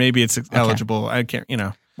end. Maybe it's eligible. I can't,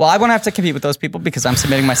 Well, I won't have to compete with those people because I'm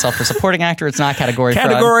submitting myself for supporting actor. It's not category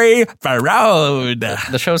fraud. Fraud.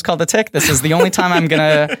 The show's called The Tick. This is the only time I'm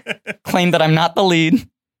going to claim that I'm not the lead.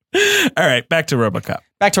 All right, back to RoboCop.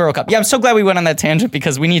 Yeah, I'm so glad we went on that tangent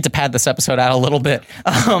because we need to pad this episode out a little bit.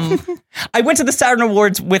 I went to the Saturn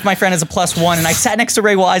Awards with my friend as a +1, and I sat next to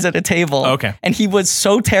Ray Wise at a table. Okay. And he was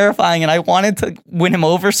so terrifying, and I wanted to win him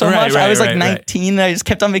over so much. I was like 19, and I just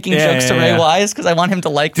kept on making jokes to Ray Wise because I want him to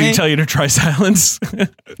like me. Did he tell you to try silence?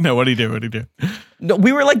 No, what did he do? No,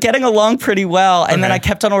 we were like getting along pretty well, and then I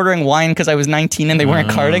kept on ordering wine because I was 19 and they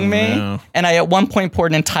weren't carding me. No. And I at one point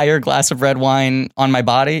poured an entire glass of red wine on my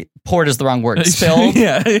body, poured is the wrong word. Spilled.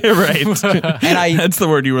 Yeah, right. And that's the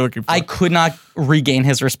word you were looking for. I could not regain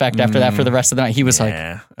his respect after that for the rest of the night. He was like,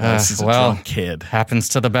 this is a drunk kid. Happens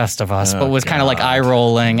to the best of us, but was kind of like eye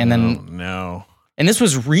rolling. And then, no. And this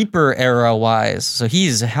was Reaper era wise. So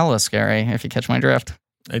he's hella scary, if you catch my drift.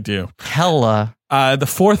 I do. Hella. The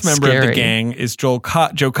fourth member of the Scary. gang is Joe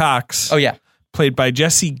Cox. Oh, yeah. Played by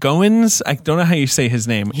Jesse Goins. I don't know how you say his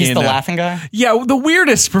name. He's the laughing guy? Yeah, the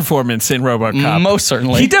weirdest performance in RoboCop. Most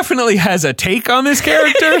certainly. He definitely has a take on this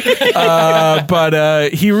character, but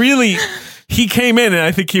he came in and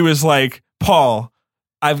I think he was like, Paul,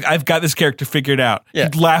 I've got this character figured out. Yeah.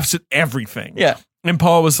 He laughs at everything. Yeah. And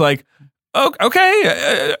Paul was like, oh,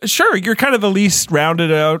 okay, sure. You're kind of the least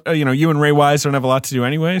rounded out. You and Ray Wise don't have a lot to do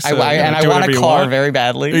anyway. So, I do want whatever a you car want. very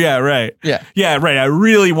badly. Yeah, right. Yeah. Yeah, right. I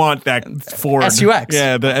really want that Ford. SUX.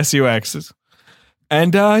 Yeah, the SUX.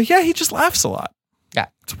 And he just laughs a lot. Yeah.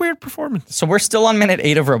 It's a weird performance. So we're still on minute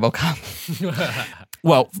 8 of RoboCop.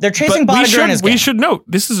 Well, They're chasing but Bodiger and his gang. we should note,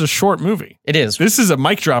 this is a short movie. It is. This is a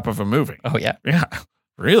mic drop of a movie. Oh, yeah. Yeah,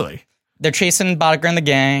 really. They're chasing Bodiger and the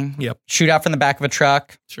gang. Yep. Shoot out from the back of a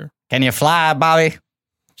truck. Sure. Can you fly, Bobby?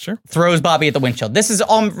 Sure. Throws Bobby at the windshield. This is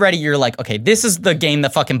already, you're like, okay, this is the game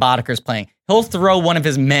that fucking Bodiger's playing. He'll throw one of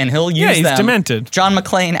his men. He'll use he's them. demented. John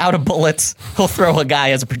McClane out of bullets. He'll throw a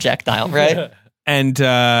guy as a projectile, right? And,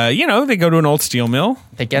 they go to an old steel mill.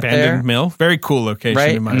 They get abandoned there. mill. Very cool location,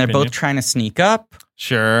 Right? in my And they're opinion. both trying to sneak up.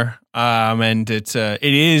 Sure. And it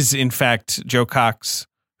is, in fact, Joe Cox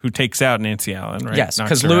who takes out Nancy Allen, right? Yes, Knocks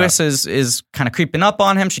because her Lewis out. is kind of creeping up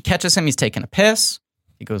on him. She catches him. He's taking a piss.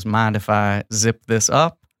 He goes, mind if I zip this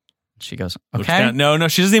up? She goes, Looks okay. down. No,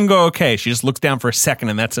 she doesn't even go okay. She just looks down for a second,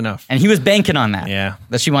 and that's enough. And he was banking on that. Yeah.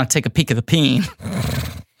 That she wanted to take a peek at the peen.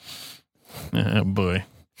 Oh, boy.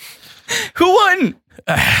 Who wouldn't?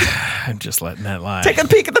 I'm just letting that lie. Take a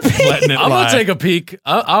peek at the peen. Letting it I'm lie. gonna take a peek.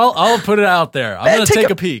 I'll put it out there. I'm gonna take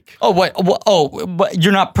a peek. Oh, what?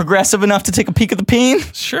 You're not progressive enough to take a peek at the peen?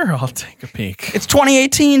 Sure, I'll take a peek. It's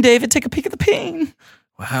 2018, David. Take a peek at the peen.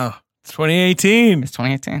 Wow. It's 2018. It's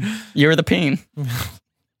 2018. Year of the peen.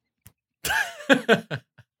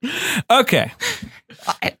 Okay.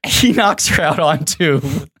 He knocks her out onto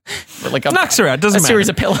like a Knocks her out. Doesn't a matter. series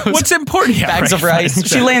of pillows. What's important? Yeah, bags right, of rice. fine,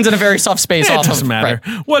 She lands in a very soft space It off doesn't of matter.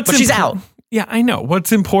 right. But she's out. Yeah, I know.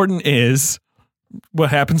 What's important is what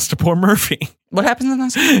happens to poor Murphy. What happens in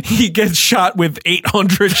this? He gets shot with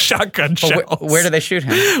 800 shotgun shells. Where do they shoot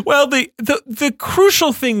him? Well, the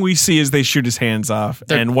crucial thing we see is they shoot his hands off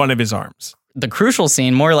and one of his arms. The crucial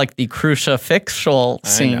scene, more like the crucifixal I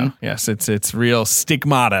scene. know. Yes, it's real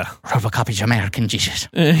stigmata. RoboCop is American Jesus.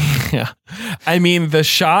 Yeah. I mean, the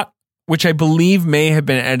shot, which I believe may have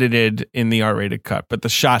been edited in the R-rated cut, but the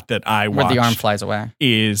shot that I Where watched the arm flies away.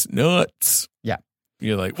 is nuts. Yeah.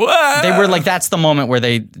 You're like, what? They were like, that's the moment where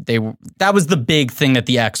they that was the big thing that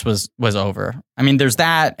the X was over. I mean, there's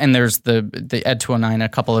that, and there's the Ed 209 and a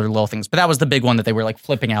couple other little things, but that was the big one that they were like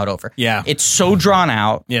flipping out over. Yeah. It's so drawn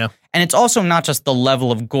out. Yeah. And it's also not just the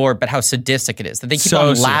level of gore, but how sadistic it is. That they keep So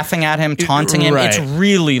on sad. laughing at him, taunting him. Right. It's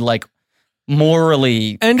really like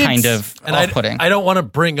morally And kind it's- of And off-putting. I don't want to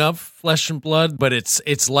bring up Flesh and Blood, but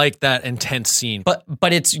it's like that intense scene. But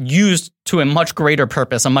it's used to a much greater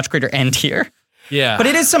purpose, a much greater end here. Yeah. But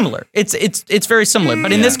it is similar. It's very similar.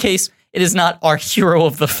 But in this case, it is not our hero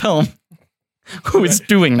of the film who is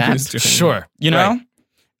doing that. Who's doing Sure. You know?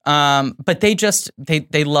 But they just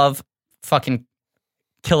they love fucking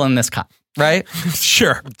killing this cop, right?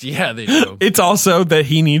 Sure. Yeah, they do. It's also that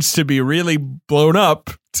he needs to be really blown up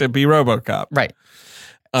to be RoboCop. Right.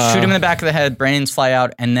 Shoot him in the back of the head, brains fly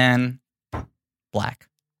out, and then black.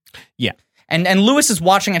 Yeah. And Lewis is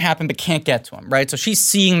watching it happen but can't get to him, right? So she's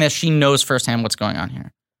seeing this. She knows firsthand what's going on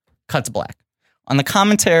here. Cuts black. On the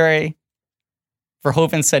commentary,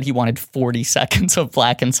 Verhoeven said he wanted 40 seconds of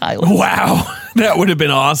black and silence. Wow. That would have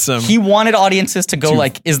been awesome. He wanted audiences to go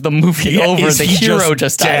like, is the movie over? Is The he hero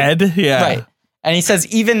just died. dead? Yeah. Right. And he says,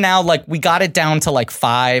 even now, like, we got it down to like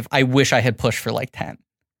 5. I wish I had pushed for like 10.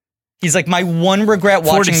 He's like, my one regret 40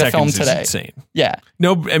 watching the film seconds is today. insane. Yeah.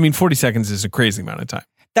 No, I mean, 40 seconds is a crazy amount of time.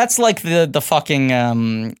 That's like the fucking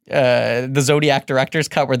the Zodiac director's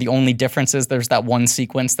cut, where the only difference is there's that one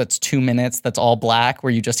sequence that's 2 minutes that's all black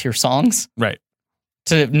where you just hear songs Right.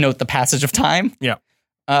 to note the passage of time. Yeah.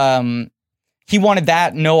 He wanted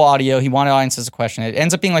that, no audio. He wanted audiences to question it. It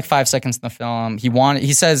ends up being like 5 seconds in the film.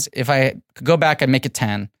 He says, if I could go back, I'd make it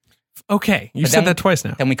 10. Okay. You But said then- that twice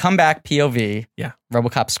now. Then we come back, POV. Yeah.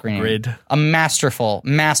 RoboCop scream. Grid. A masterful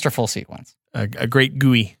sequence. A great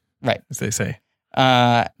GUI, Right. as they say.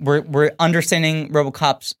 We're understanding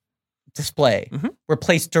RoboCop's display. Mhm. We're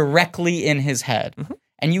placed directly in his head. Mhm.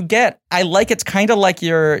 And I like it's kind of like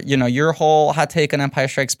your whole hot take on Empire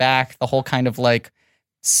Strikes Back, the whole kind of like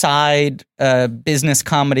side business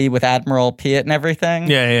comedy with Admiral Piet and everything.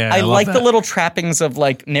 Yeah. I like the little trappings of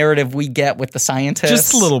like narrative we get with the scientists.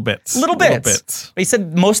 Just little bits. But he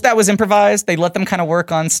said most of that was improvised. They let them kind of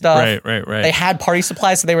work on stuff. Right. They had party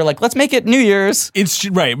supplies, so they were like, let's make it New Year's. It's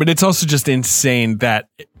right, but it's also just insane that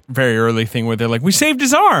very early thing where they're like, we saved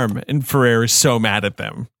his arm. And Ferrer is so mad at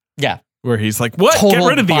them. Yeah. Where he's like, what? Total Get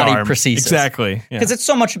rid of the body arm. prosthesis. Exactly. Because it's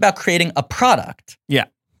so much about creating a product. Yeah.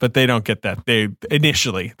 But they don't get that. They're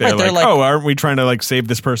they're like, oh, aren't we trying to like save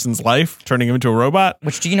this person's life, turning him into a robot?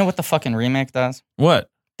 Which, do you know what the fucking remake does? What?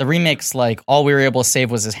 The remake's like, all we were able to save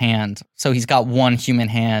was his hand. So he's got one human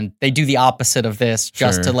hand. They do the opposite of this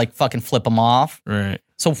just to like fucking flip him off. Right.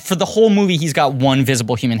 So for the whole movie, he's got one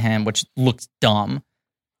visible human hand, which looks dumb.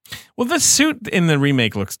 Well, the suit in the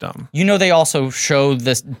remake looks dumb. You know, they also show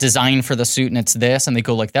this design for the suit and it's this, and they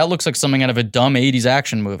go like, that looks like something out of a dumb 80s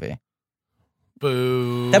action movie.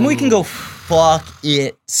 Boo. That movie can go fuck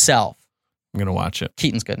itself. I'm going to watch it.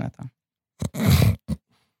 Keaton's good in it, though. How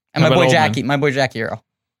And about Oldman? my boy Jackie Earl.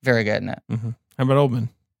 Very good in it. Mm-hmm. How about Oldman?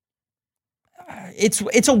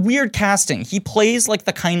 It's a weird casting. He plays like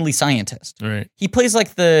the kindly scientist. Right. He plays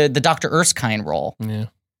like the Dr. Erskine role.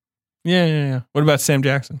 Yeah. What about Sam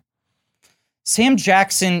Jackson? Sam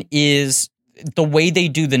Jackson is the way they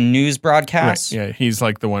do the news broadcasts. Right. Yeah, he's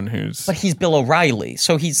like the one who's... But he's Bill O'Reilly.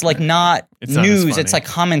 So he's like not It's not as news. funny. It's like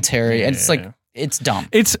commentary. And it's like, Yeah. it's dumb.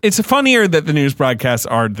 It's funnier that the news broadcasts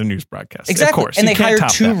are the news broadcasts. Exactly. Of course. And You they can't hire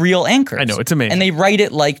top 2 that. real anchors. I know, it's amazing. And they write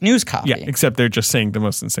it like news copy. Yeah, except they're just saying the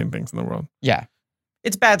most insane things in the world. Yeah.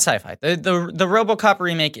 It's bad sci-fi. The RoboCop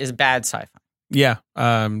remake is bad sci-fi. Yeah,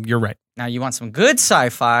 you're right. Now you want some good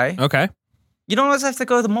sci-fi. Okay. You don't always have to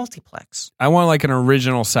go to the multiplex. I want like an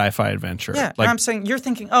original sci-fi adventure. Yeah, like I'm saying you're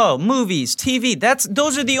thinking, oh, movies, TV.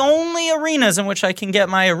 Those are the only arenas in which I can get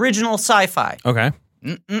my original sci-fi. okay.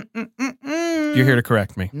 You're here to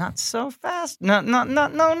correct me. Not so fast.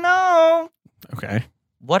 No. Okay.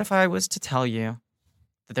 What if I was to tell you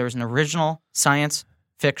that there was an original science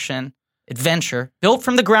fiction adventure built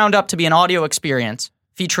from the ground up to be an audio experience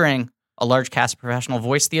featuring a large cast of professional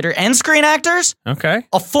voice theater and screen actors, Okay.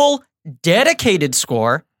 a full dedicated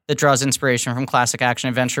score that draws inspiration from classic action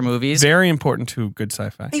adventure movies, Very important to good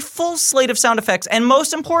sci-fi. a full slate of sound effects, and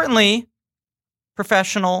most importantly,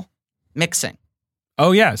 professional mixing.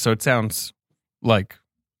 Oh yeah, so it sounds like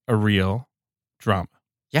a real drama.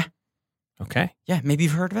 Yeah. Okay. Yeah, maybe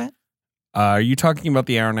you've heard of it? Are you talking about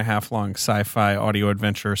the hour-and-a-half long sci-fi audio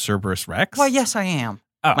adventure Cerberus Rex? Well, yes, I am.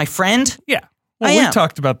 Oh. My friend? Yeah. Well, I we've am.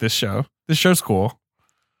 talked about this show. This show's cool.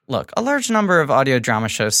 Look, a large number of audio drama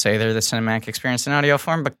shows say they're the cinematic experience in audio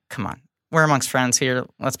form, but come on. We're amongst friends here.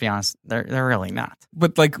 Let's be honest. They're really not.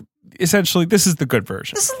 But like, essentially, this is the good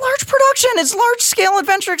version. This is large production. It's large-scale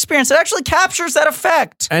adventure experience. It actually captures that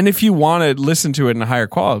effect. And if you want to listen to it in a higher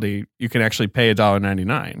quality, you can actually pay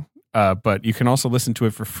 $1.99. But you can also listen to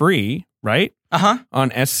it for free, right? Uh-huh.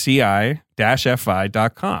 On sci-fi.com.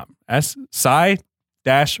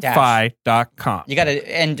 sci-fi.com. You got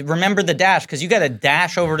to, and remember the dash, because you got to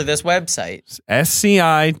dash over to this website.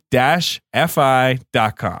 sci-fi.com.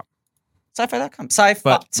 Sci-fi.com.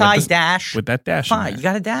 Sci-fi dash. With that dash in Fi. there. You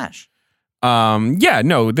got to dash. Yeah,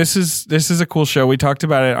 no, this is a cool show. We talked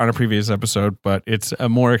about it on a previous episode, but it's a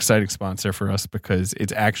more exciting sponsor for us because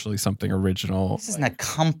it's actually something original. This isn't a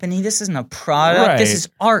company. This isn't a product. Right. This is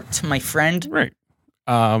art, my friend. Right.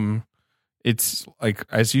 It's like,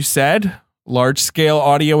 as you said, large scale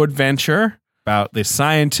audio adventure about this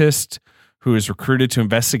scientist who is recruited to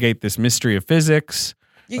investigate this mystery of physics.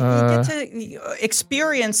 You get to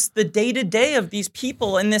experience the day-to-day of these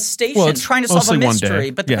people in this station Well, it's trying to solve a mostly one day. mystery.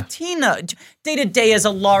 But the Yeah. patina, day-to-day is a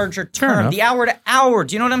larger term. enough. The hour to hour.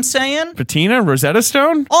 Do you know what I'm saying? Patina, Rosetta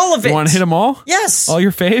Stone? All of it. You want to hit them all? Yes. All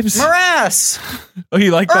your faves? Morass. Oh,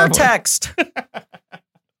 you like that one? Urtext.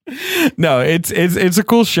 No, it's a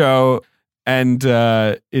cool show, and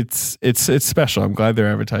it's special. I'm glad they're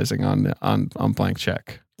advertising on Blank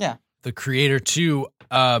Check. Yeah. The creator too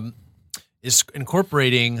is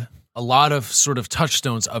incorporating a lot of sort of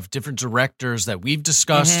touchstones of different directors that we've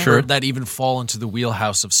discussed Sure. that even fall into the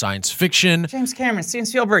wheelhouse of science fiction. James Cameron, Steven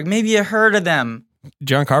Spielberg. Maybe you heard of them.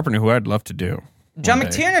 John Carpenter, who I'd love to do. John one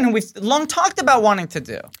day. McTiernan, who we've long talked about wanting to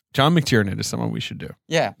do. John McTiernan is someone we should do.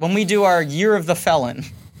 Yeah. When we do our Year of the Felon.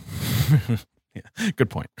 Yeah, good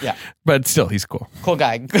point. Yeah. But still, he's cool. Cool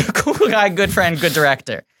guy. Cool guy, good friend, good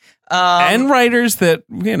director. And writers that,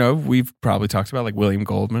 we've probably talked about, like William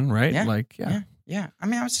Goldman, right? Yeah. Like, yeah. Yeah. I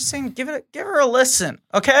mean, I was just saying, give her a listen,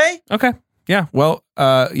 okay? Okay. Yeah, well,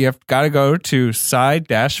 you've got to go to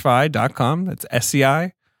sci-fi.com. That's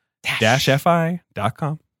SCI-FI.com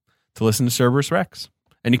to listen to Cerberus Rex.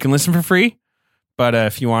 And you can listen for free, but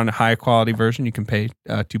if you want a high quality version, you can pay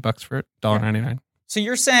 $2 for it, $1.99. So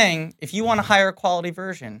you're saying if you want a higher quality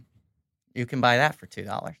version, you can buy that for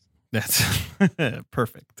 $2. That's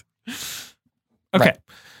perfect. Okay. Right.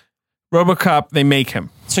 RoboCop, they make him.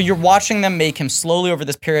 So you're watching them make him slowly over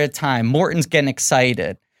this period of time. Morton's getting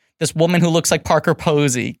excited. This woman who looks like Parker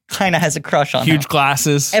Posey kind of has a crush on him. Huge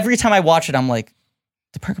glasses. Every time I watch it, I'm like,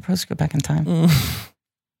 did Parker Posey go back in time?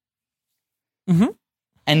 Mm-hmm.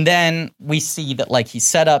 And then we see that like he's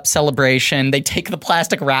set up celebration. They take the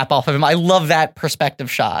plastic wrap off of him. I love that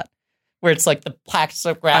perspective shot where it's like the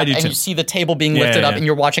plastic wrap and you see the table being lifted up and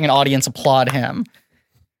you're watching an audience applaud him.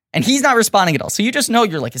 And he's not responding at all. So you just know,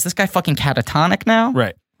 you're like, is this guy fucking catatonic now?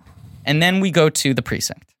 Right. And then we go to the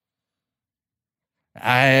precinct.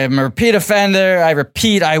 I'm a repeat offender. I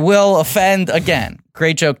repeat, I will offend again.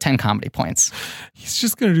 Great joke, 10 comedy points. He's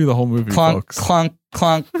just going to do the whole movie, clunk, folks. clunk,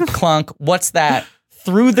 clunk, clunk. What's that?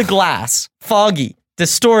 Through the glass, foggy,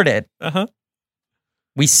 distorted. Uh-huh.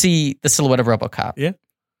 We see the silhouette of RoboCop. Yeah.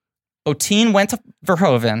 Bottin went to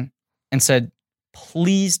Verhoeven and said,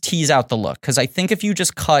 please tease out the look. Because I think if you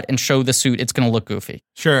just cut and show the suit, it's going to look goofy.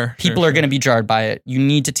 Sure. People are going to be jarred by it. You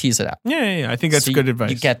need to tease it out. Yeah. I think that's good advice.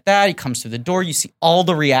 You get that. He comes through the door. You see all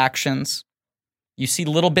the reactions. You see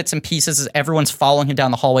little bits and pieces as everyone's following him down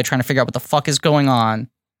the hallway trying to figure out what the fuck is going on.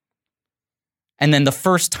 And then the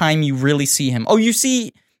first time you really see him, you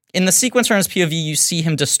see in the sequence from his POV, you see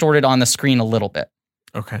him distorted on the screen a little bit.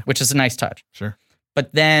 Okay. Which is a nice touch. Sure.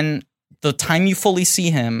 But then the time you fully see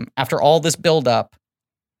him after all this buildup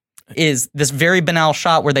is this very banal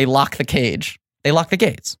shot where they lock the cage. They lock the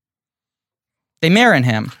gates. They marry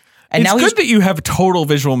him. And it's now good that you have total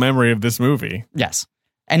visual memory of this movie. Yes.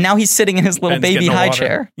 And now he's sitting in his little baby high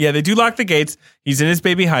chair. Yeah, they do lock the gates. He's in his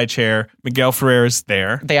baby high chair. Miguel Ferrer's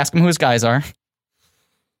there. They ask him who his guys are.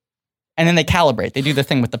 And then they calibrate. They do the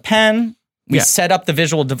thing with the pen. We set up the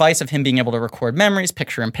visual device of him being able to record memories,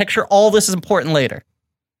 picture in picture. All this is important later.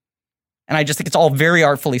 And I just think it's all very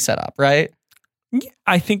artfully set up, right? Yeah,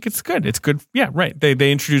 I think it's good. It's good. Yeah, right.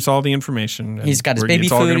 They introduce all the information. He's got his baby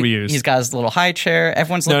food. He's got his little high chair.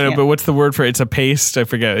 Everyone's looking No, but what's the word for it? It's a paste. I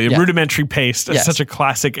forget. Rudimentary paste. That's such a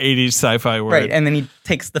classic 80s sci-fi word. Right, and then he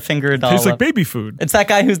takes the finger doll. Tastes like baby food. It's that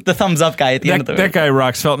guy who's the thumbs up guy at the end of the movie. That guy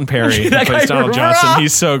rocks. Felton Perry. That plays Donald Johnson.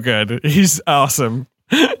 He's so good. He's awesome.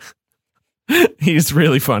 He's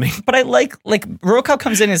really funny. But I like RoboCop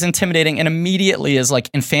comes in as intimidating and immediately is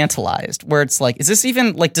like infantilized, where it's like, is this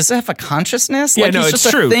even like, does it have a consciousness? Yeah, like, no,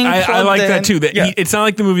 it's true. I like that too. That it's not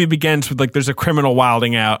like the movie begins with like there's a criminal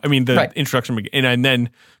wilding out. I mean, the introduction and then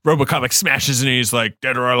RoboCop like smashes and he's like,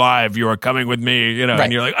 dead or alive, you are coming with me,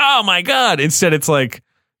 and you're like, oh my God. Instead, it's like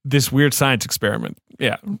this weird science experiment.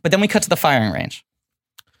 Yeah. But then we cut to the firing range.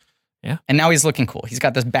 Yeah. And now he's looking cool. He's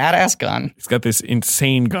got this badass gun. He's got this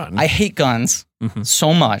insane gun. I hate guns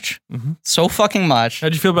so much. So fucking much.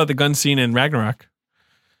 How'd you feel about the gun scene in Ragnarok?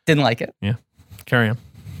 Didn't like it. Yeah. Carry on.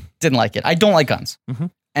 Didn't like it. I don't like guns.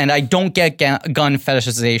 And I don't get gun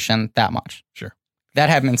fetishization that much. Sure. That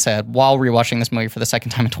having been said, while rewatching this movie for the second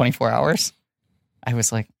time in 24 hours, I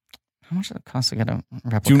was like, how much does it cost to get a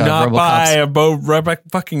replica Do not of buy RoboCop's? a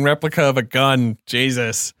fucking replica of a gun.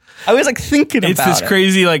 Jesus. I was like thinking about it. It's this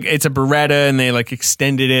crazy, like, it's a Beretta and they like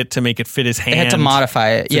extended it to make it fit his hand. They had to modify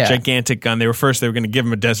it. It's a gigantic gun. They were going to give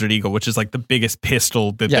him a Desert Eagle, which is like the biggest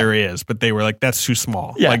pistol that there is. But they were like, that's too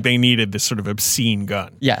small. Yeah. Like they needed this sort of obscene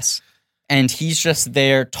gun. Yes. And he's just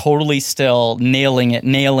there totally still nailing it.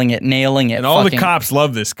 And all the cops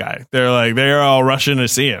love this guy. They're all rushing to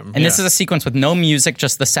see him. And this is a sequence with no music,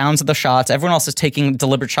 just the sounds of the shots. Everyone else is taking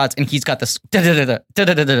deliberate shots, and he's got this kind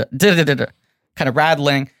of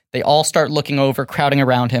rattling. They all start looking over, crowding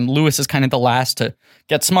around him. Lewis is kind of the last to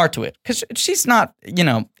get smart to it because she's not,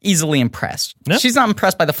 easily impressed. Yep. She's not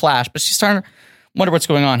impressed by the flash, but she's starting to wonder what's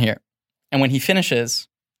going on here. And when he finishes,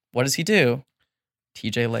 what does he do?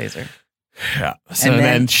 TJ Laser. Yeah. So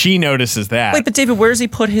then she notices that. Wait, but David, where does he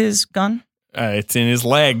put his gun? It's in his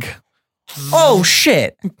leg. Oh,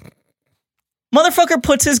 shit. Motherfucker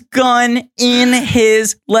puts his gun in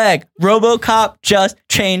his leg. RoboCop just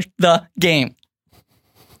changed the game.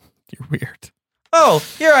 You're weird. Oh,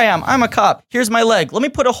 here I am. I'm a cop. Here's my leg. Let me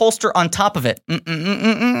put a holster on top of it.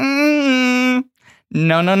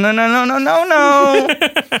 No.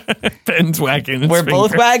 Ben's wagging his We're finger.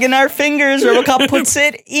 both wagging our fingers. RoboCop puts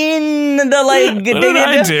it in the leg. What did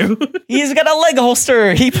I do? He's got a leg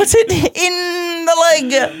holster. He puts it in the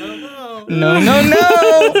leg.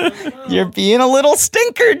 No. You're being a little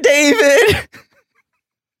stinker, David.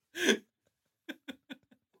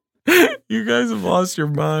 You guys have lost your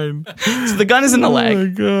mind. So the gun is in the leg. Oh my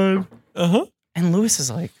god. Uh-huh. And Lewis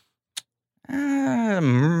is like,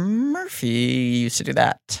 Murphy used to do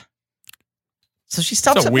that. So she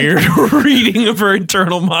stops. It's a weird reading of her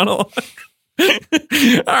internal monologue.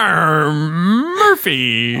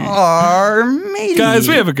 Murphy. Our matey. Guys,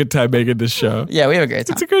 we have a good time making this show. Yeah, we have a great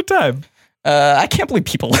time. It's a good time. I can't believe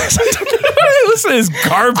people listen. Listen to this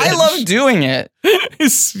garbage. I love doing it.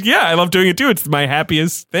 I love doing it too. It's my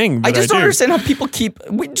happiest thing. I just don't understand how people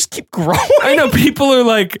we just keep growing. I know people are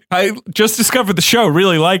like, I just discovered the show,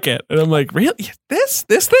 really like it. And I'm like, really? This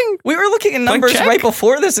thing? We were looking at numbers right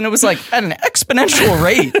before this, and it was like at an exponential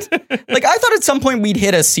rate. Like, I thought at some point we'd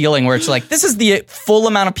hit a ceiling where it's like, this is the full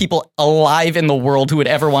amount of people alive in the world who would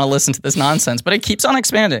ever want to listen to this nonsense, but it keeps on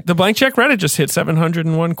expanding. The Blank Check Reddit just hit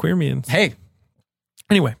 701 queermians. Hey.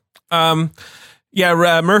 Anyway,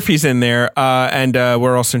 Murphy's in there, and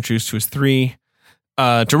we're also introduced to his 3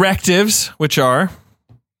 directives, which are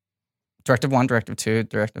Directive 1, Directive 2,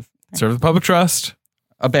 Directive... serve the public trust,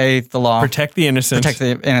 obey the law, protect the innocent,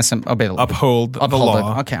 obey the law, uphold the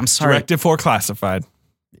law. Okay, I'm sorry. Directive 4 classified.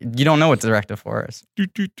 You don't know what Directive 4 is.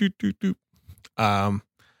 I'm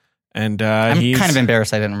I'm kind of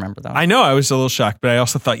embarrassed I didn't remember that. I know, I was a little shocked, but I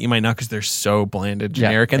also thought you might not because they're so bland and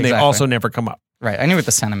generic, and they also never come up. Right, I knew what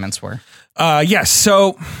the sentiments were. Yes,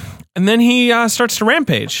 so, and then he starts to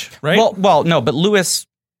rampage, right? Well, no, but Lewis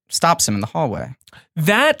stops him in the hallway.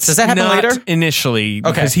 Does that happen later? Initially,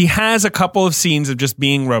 because he has a couple of scenes of just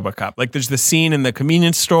being RoboCop. Like there's the scene in the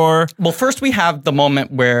convenience store. Well, first we have the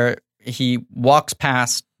moment where he walks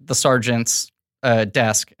past the sergeant's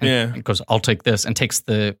desk and goes, "I'll take this," and takes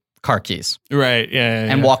the car keys. Right,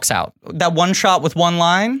 and walks out. That one shot with one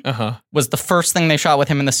line was the first thing they shot with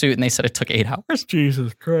him in the suit, and they said it took 8 hours.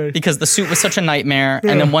 Jesus Christ. Because the suit was such a nightmare,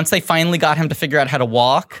 and then once they finally got him to figure out how to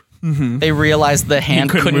walk, they realized the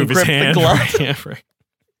hand couldn't grip the glove. Right.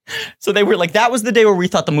 So they were like, that was the day where we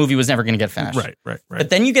thought the movie was never going to get finished. Right.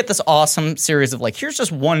 But then you get this awesome series of like, here's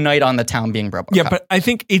just one night on the town being RoboCop. Yeah, but I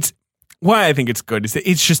think why I think it's good is that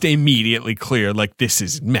it's just immediately clear, like, this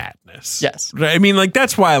is madness. Yes. Right? I mean, like,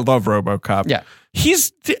 that's why I love RoboCop. Yeah.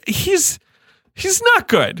 He's not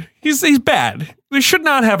good. He's bad. We should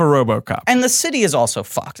not have a RoboCop. And the city is also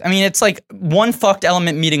fucked. I mean, it's like one fucked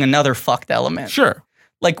element meeting another fucked element. Sure.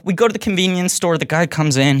 Like, we go to the convenience store, the guy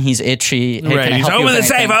comes in, he's itchy. Hey, right, he's open the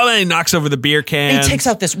safe, and he knocks over the beer can. And he takes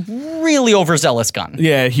out this really overzealous gun.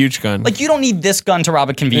 Yeah, huge gun. Like, you don't need this gun to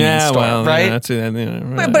rob a convenience store, right? Yeah, that's it.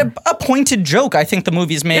 Right. But a pointed joke I think the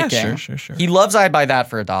movie's making. Yeah, sure. He loves I'd Buy That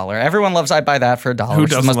for $1. Everyone loves I'd Buy That for $1. Who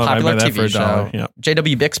which doesn't is the most love popular I'd Buy That TV for $1? show. Yep.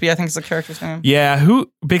 J.W. Bixby, I think is the character's name. Yeah,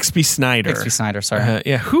 who? Bixby Snyder. Bixby Snyder, sorry.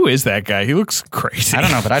 Yeah, who is that guy? He looks crazy. I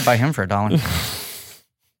don't know, but I'd buy him for $1.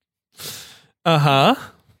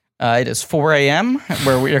 It is 4 a.m.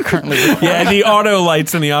 where we are currently recording. Yeah, the auto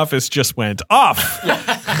lights in the office just went off.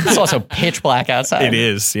 It's also pitch black outside. It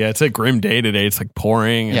is. Yeah, it's a grim day today. It's like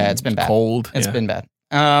pouring. Yeah, it's been bad. Cold. It's been bad.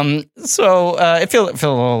 So it feel a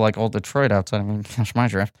little like old Detroit outside. I mean, catch my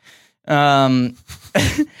drift.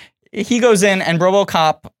 He goes in and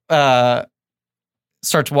RoboCop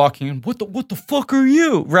starts walking in. What the fuck are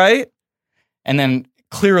you? Right? And then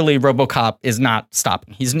clearly RoboCop is not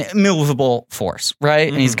stopping. He's an immovable force,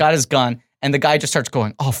 right? And he's got his gun, and the guy just starts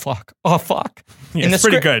going, oh fuck. Yeah, it's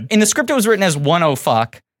pretty good. In the script, it was written as 1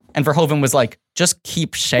 fuck, and Verhoeven was like, just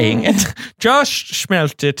keep saying it. Just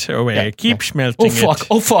smelt it away. Yeah, Keep smelting it.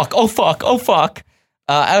 Oh fuck.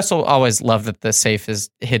 I also always love that the safe is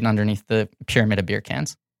hidden underneath the pyramid of beer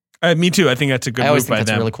cans. Me too. I think that's a good move by them. I always think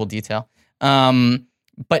that's a really cool detail.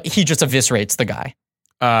 But he just eviscerates the guy.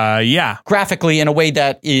 Yeah. Graphically in a way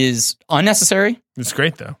that is unnecessary. It's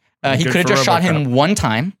great though. He could have just shot him one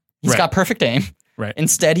time. He's got perfect aim. Right.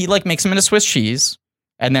 Instead, he like makes him into Swiss cheese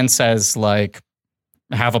and then says like,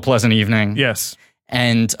 have a pleasant evening. Yes.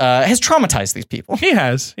 And has traumatized these people. He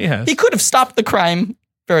has. He could have stopped the crime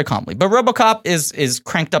very calmly. But RoboCop is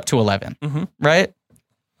cranked up to 11. Right?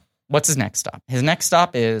 What's his next stop? His next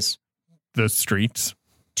stop is the streets.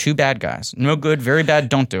 2 bad guys. No good, very bad,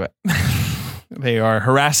 don't do it. They are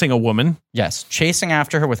harassing a woman. Yes, chasing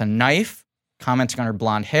after her with a knife, commenting on her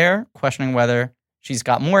blonde hair, questioning whether she's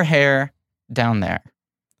got more hair down there.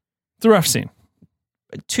 It's a rough scene.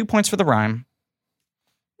 2 points for the rhyme.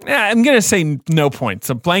 Yeah, I'm going to say no points.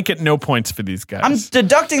 A blanket no points for these guys. I'm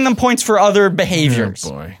deducting them points for other behaviors.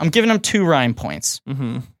 Oh, boy. I'm giving them 2 rhyme points.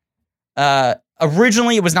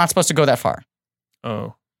 Originally, it was not supposed to go that far.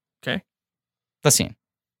 Oh, okay. The scene.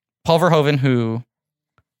 Paul Verhoeven, who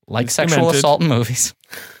likes sexual assault in movies,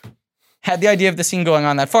 had the idea of the scene going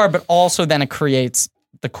on that far, but also then it creates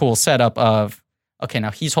the cool setup of Okay,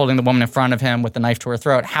 now he's holding the woman in front of him with the knife to her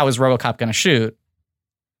throat. How is RoboCop going to shoot?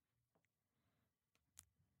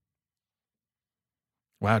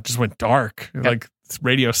 Wow, it just went dark. Like it's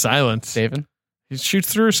radio silence. David? He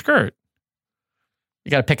shoots through her skirt.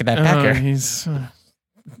 You got to pick at that pecker.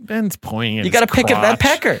 Ben's pointing at You got to pick at that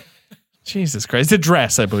crotch. pecker. Jesus Christ. It's a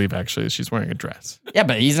dress, I believe, actually. She's wearing a dress. Yeah,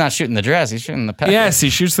 but he's not shooting the dress. He's shooting the pecker. Yes,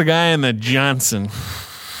 he shoots the guy in the Johnson.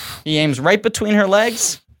 He aims right between her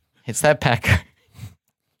legs, hits that pecker.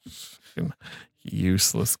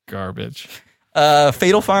 Useless garbage.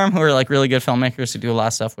 Fatal Farm, who are like really good filmmakers who do a lot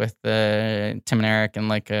of stuff with Tim and Eric and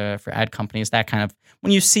like for ad companies, that kind of,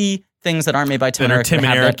 when you see things that aren't made by Tim and Eric. Tim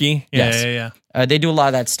and Eric-y? Yes. Yeah. They do a lot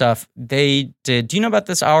of that stuff. They did, do you know about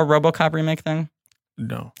this Our RoboCop remake thing?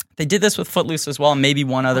 No. They did this with Footloose as well, and maybe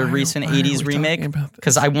one other recent 80s remake.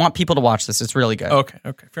 Because I want people to watch this. It's really good. Okay,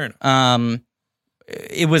 fair enough.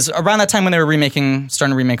 It was around that time when they were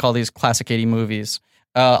starting to remake all these classic 80 movies.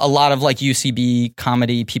 A lot of like UCB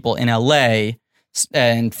comedy people in LA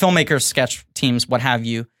and filmmakers, sketch teams, what have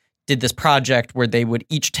you, did this project where they would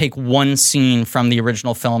each take one scene from the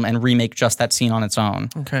original film and remake just that scene on its own.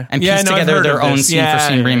 Okay. And piece together their own scene for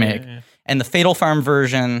scene remake. Yeah. And the Fatal Farm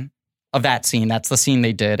version of that scene, that's the scene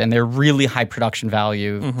they did, and they're really high production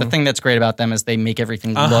value. Mm-hmm. The thing that's great about them is they make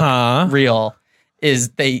everything look real. Is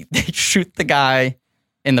they shoot the guy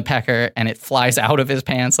in the pecker and it flies out of his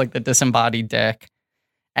pants like the disembodied dick.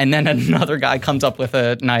 And then another guy comes up with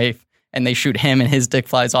a knife and they shoot him and his dick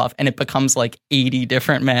flies off, and it becomes like 80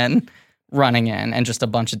 different men running in and just a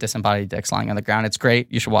bunch of disembodied dicks lying on the ground. It's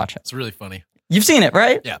great. You should watch it. It's really funny. You've seen it,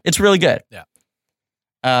 right? Yeah. It's really good. Yeah.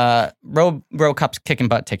 RoboCop's kicking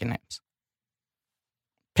butt, taking names.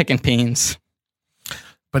 Picking beans.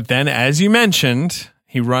 But then, as you mentioned,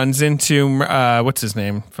 he runs into, what's his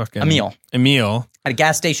name? Fucking Emil. At a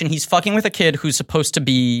gas station, he's fucking with a kid who's supposed to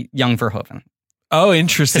be young Verhoeven. Oh,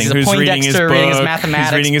 interesting. He's a Who's reading his Poindexter, book? reading his mathematics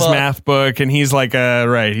He's reading his book. math book, and he's like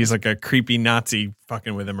a creepy Nazi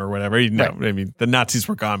fucking with him or whatever. No, Right. I mean, the Nazis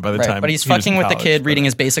were gone by the time. But he's he was fucking in with the college, kid, but- reading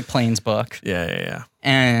his Basic Planes book. Yeah.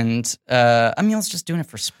 And Emil's just doing it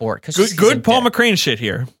for sport. Good Paul McCrane shit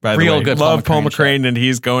here, by the way. Real good Love Paul Paul McCrane McCrane, and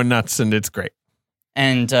he's going nuts, and it's great.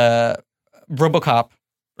 And RoboCop.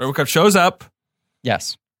 RoboCop shows up,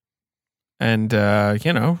 Yes. and,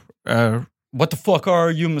 What the fuck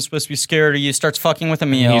are you? I'm supposed to be scared of you. Starts fucking with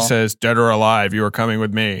Emil. he says, "Dead or alive, you are coming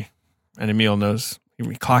with me." And Emil knows.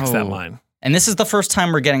 He clocks that line. And this is the first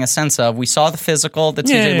time we're getting a sense of, we saw the physical, the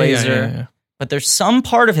TJ Laser, Yeah. but there's some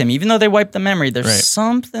part of him, even though they wiped the memory, there's Right.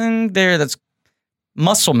 something there that's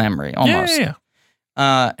muscle memory almost. Yeah.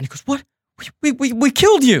 And he goes, "What? We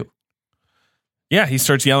killed you." Yeah, he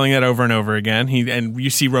starts yelling it over and over again. And you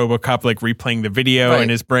see RoboCop like replaying the video in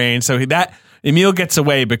his brain. So Emil gets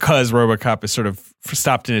away because RoboCop is sort of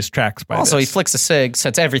stopped in his tracks by Also, this. he flicks a cig,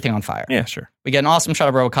 sets everything on fire. Yeah, sure. We get an awesome shot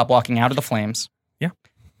of RoboCop walking out of the flames. Yeah.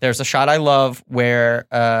 There's a shot I love where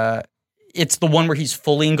it's the one where he's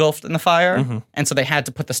fully engulfed in the fire. Mm-hmm. And so they had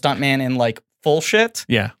to put the stuntman in like full shit.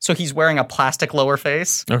 Yeah. So So he's wearing a plastic lower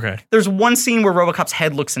face. Okay. There's one scene where RoboCop's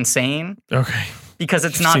head looks insane Okay. because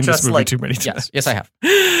it's You've not seen this just movie like too many times. Yes, I have.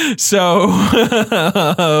 So,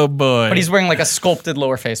 oh boy. But he's wearing like a sculpted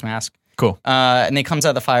lower face mask. cool. And he comes out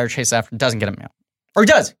of the fire, chases after, doesn't get him out. Or he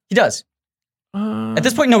does. He does. At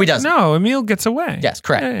this point, no, he doesn't. No, Emil gets away. Yes,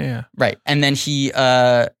 correct. Yeah. Right. And then he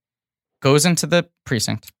goes into the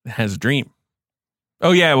precinct. Has a dream.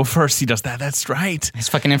 Oh yeah. Well, first he does that. That's right. His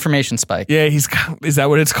fucking information spike. Yeah. Is that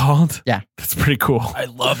what it's called? Yeah. That's pretty cool. I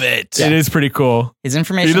love it. It is pretty cool. His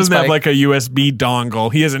information He doesn't spike. have like a USB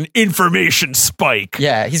dongle. He has an information spike.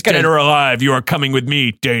 Yeah, he's got Dead a or alive, you are coming with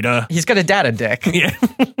me, Data. he's got a data dick. Yeah.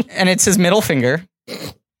 And it's his middle finger.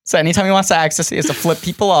 So anytime he wants to access it, he has to flip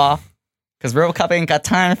people off. Because RoboCop ain't got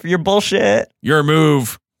time for your bullshit. Your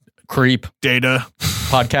move, Creep. Data.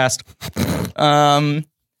 Podcast.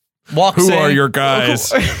 Walks Who in. are your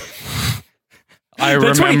guys? I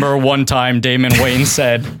That's what remember one time Damon Wayne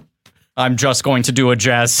said, "I'm just going to do a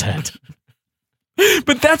jazz set."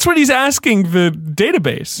 But that's what he's asking the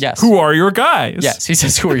database. Yes. Who are your guys? Yes, he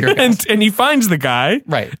says, "Who are your guys?" And he finds the guy,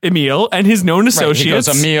 Right. Emil, and his known Right. associates.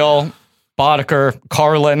 He goes, Emil, Boddicker,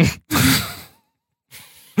 Carlin.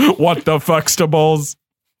 What the fuckstables?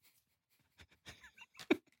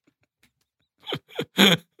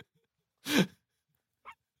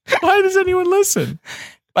 Why does anyone listen?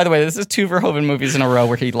 By the way, this is 2 Verhoeven movies in a row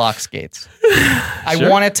where he locks gates. I Sure.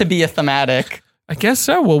 want it to be a thematic, I guess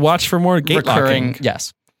so. We'll watch for more gate recurring. locking.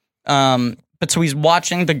 Yes. But so he's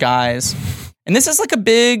watching the guys. And this is like a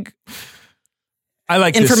big I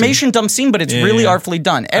like this information dump scene, but it's Yeah, really yeah. artfully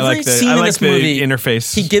done. I Every like the, scene I in like this the movie,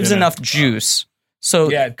 interface. he gives you know. enough juice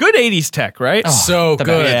So Yeah, good 80s tech, right? So the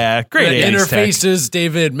good. best. Yeah, great The 80s tech. interfaces,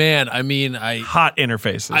 David, man. I mean, Hot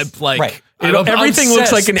interfaces. I'm like, Right. I'm Everything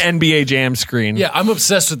looks like obsessed. an NBA Jam screen. Yeah, I'm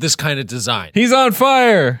obsessed with this kind of design. He's on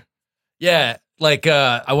fire. Yeah, like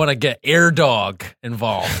I want to get Air Dog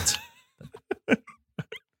involved.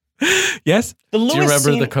 Yes. the Do Lewis you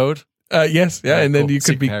remember scene, the code? Yes. Yeah. Yeah, And then cool. you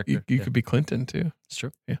could be Secret character. you Yeah. could be Clinton too. It's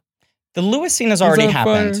true. the Lewis scene has already He's on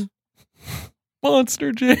happened. fire.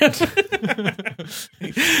 Monster Jam.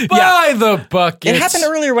 By the bucket. It happened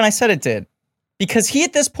earlier when I said it did, because he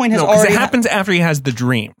at this point has No, because already it happens after he has the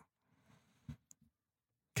dream.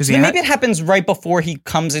 Because Maybe it happens right before he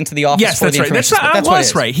comes into the office. Yes, for that's the right. That's information. not, what it was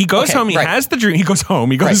is. right. He goes Okay, home. He right. has the dream. He goes home.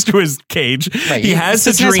 He goes to his cage. Right. He has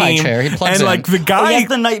the sits in his high dream. chair. He plugs and in. like the Oh, guy, he has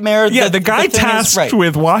the nightmare. yeah, the guy thing is- tasked right.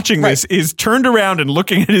 with watching Right. this is turned around and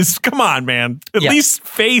looking at his. Come on, man. At Yeah. least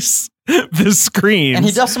face the screen. And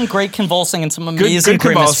he does some great convulsing and some Good amazing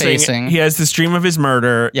grimace convulsing. facing. He has this dream of his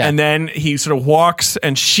murder, Yeah. and then he sort of walks,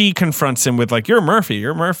 and she confronts him with like, "You're Murphy.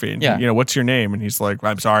 You're Murphy. And Yeah. you know, what's your name?" And he's like,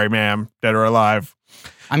 "I'm sorry, ma'am. Dead or alive."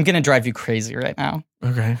 I'm gonna drive you crazy right now.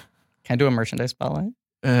 Okay. Can I do a merchandise spotlight?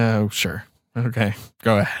 Oh, sure. Okay.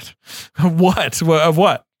 Go ahead. What? Of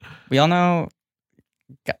what? We all know.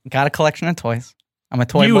 Got a collection of toys. I'm a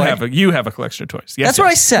toy you boy. have a collection of toys. Yes, That's what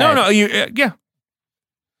I yes. said. No, you yeah.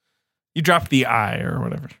 You dropped the I or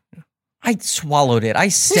whatever. I swallowed it. I You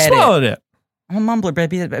said swallowed it. I'm a mumbler,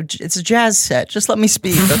 baby. It's a jazz set. Just let me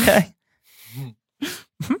speak, okay?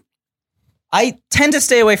 I tend to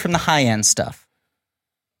stay away from the high end stuff.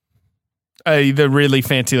 The really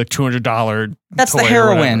fancy, like $200. That's the toy or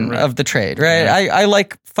heroine whatever, right? of the trade, right? Yeah. I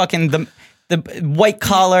like fucking the white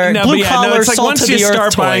collar, No, blue but collar, it's like salt once to you the earth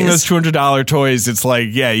start buying toys. those $200 toys, it's like,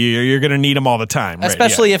 yeah, you're going to need them all the time. Right?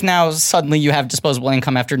 Especially if now suddenly you have disposable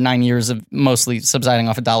income after 9 years of mostly subsiding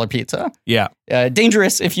off a dollar pizza. Yeah.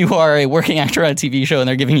 Dangerous if you are a working actor on a TV show and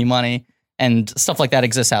they're giving you money and stuff like that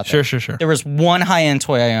exists out there. Sure. There was one high-end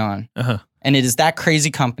toy I own, Uh-huh. and it is that crazy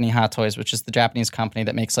company, Hot Toys, which is the Japanese company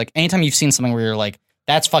that makes, like, anytime you've seen something where you're like,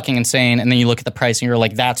 that's fucking insane, and then you look at the price and you're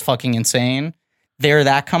like, that's fucking insane. They're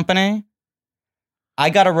that company. I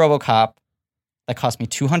got a RoboCop that cost me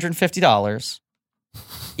 $250.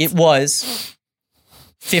 It was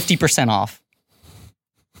 50% off.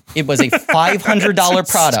 It was a $500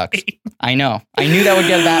 product. I know. I knew that would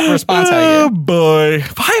get that response out Oh of you. boy,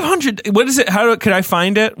 500. What is it? Could I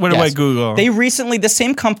find it? What do I Yes. Google? They recently, the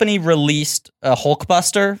same company released a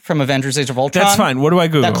Hulkbuster from Avengers Age of Ultron. That's fine. What do I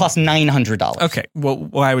Google? That cost $900. Okay. Well,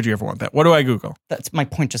 why would you ever want that? What do I Google? That's my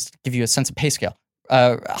point, just to give you a sense of pay scale.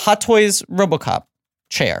 Hot Toys RoboCop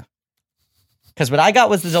chair. Because what I got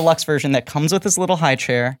was the deluxe version that comes with this little high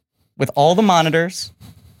chair with all the monitors.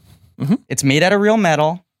 Mhm. It's made out of real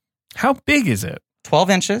metal, How big is it? 12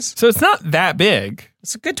 inches. So it's not that big.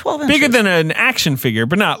 It's a good 12 inches. Bigger than an action figure,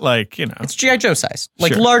 but not like, you know. It's G.I. Joe size.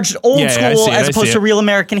 Like Sure. large, old Yeah, I school, see it, as I opposed see to it. Real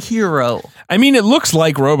American Hero. I mean, it looks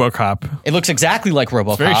like RoboCop. It looks exactly like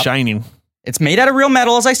RoboCop. It's very shiny. It's made out of real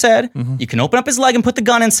metal, as I said. Mm-hmm. You can open up his leg and put the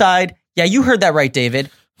gun inside. Yeah, you heard that right, David.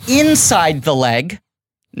 Inside the leg.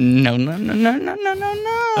 No.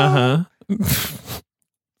 Uh-huh.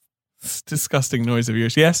 It's disgusting noise of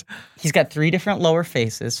yours. Yes? He's got 3 different lower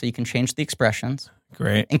faces, so you can change the expressions,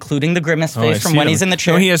 Great. including the grimace Oh, I face from see when them. he's in the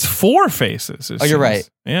chair. No, he has 4 faces. Oh, you're right.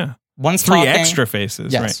 Yeah. One's 3 talking. extra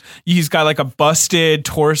faces. Yes. Right. He's got like a busted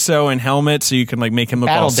torso and helmet, so you can like make him look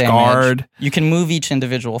Battle all damage. scarred. You can move each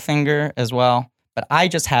individual finger as well. But I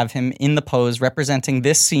just have him in the pose representing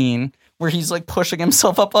this scene where he's like pushing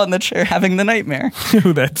himself up on the chair having the nightmare.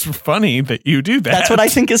 That's funny that you do that. That's what I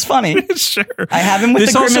think is funny. Sure. I have him with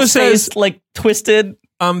This the also grimace says- face, like twisted.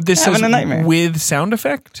 This having is a nightmare. with sound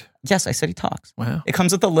effect. Yes, I said he talks. Wow. It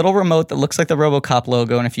comes with a little remote that looks like the RoboCop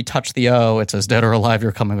logo, and if you touch the O, it says "Dead or alive,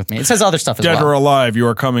 you're coming with me." It says other stuff as Dead well. or alive, you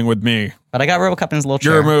are coming with me. But I got RoboCop in his little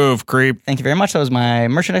chair. Your move, creep. Thank you very much. That was my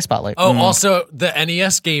merchandise spotlight. Oh, also the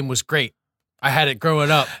NES game was great. I had it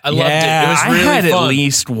growing up. I loved it. It Yeah, was really I had fun. at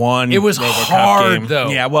least one. It was RoboCop hard, game. though.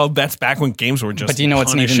 Yeah, well, that's back when games were just. But do you know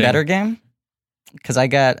what's an even punishing. better game? Because I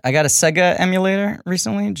got a Sega emulator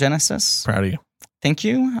recently, Genesis. Proud of you. Thank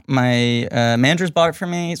you. My managers bought it for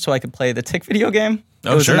me so I could play the Tick video game.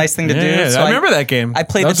 Oh, it was sure. a nice thing to do. Yeah, So I remember that game. I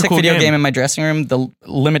played That the was a Tick cool video game in my dressing room the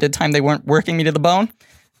limited time they weren't working me to the bone.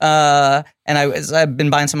 And I've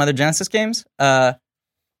been buying some other Genesis games.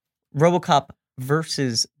 RoboCop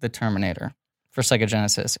versus the Terminator for Sega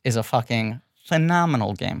Genesis is a fucking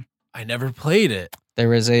phenomenal game. I never played it.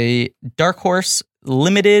 There is a Dark Horse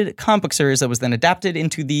limited comic book series that was then adapted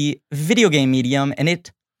into the video game medium, and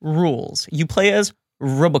it rules. You play as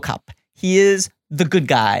RoboCop. He is the good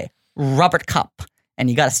guy, Robert Cop, and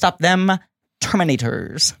you got to stop them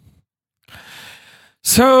Terminators.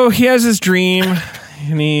 So he has his dream,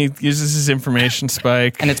 and he uses his information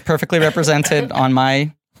spike. And it's perfectly represented on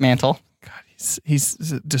my mantle. God, he's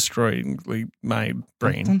destroying my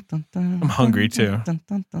brain. I'm hungry too.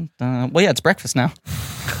 Well, yeah, it's breakfast now.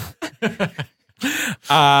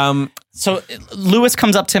 So Lewis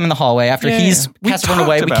comes up to him in the hallway after he's has to run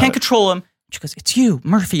away. We can't control him. She goes, "It's you,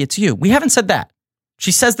 Murphy. It's you." We haven't said that.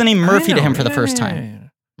 She says the name Murphy to him for the first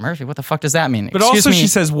time. Murphy, what the fuck does that mean? But Excuse also me. she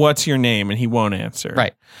says, "What's your name?" and he won't answer.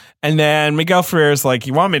 Right. And then Miguel Ferrer's like,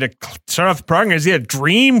 "You want me to turn off the program? Is he a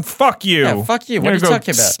dream? Fuck you. Yeah, fuck you. What are you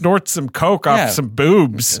talking about? Snort some coke off some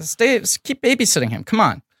boobs. Keep babysitting him. Come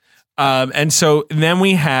on." And so then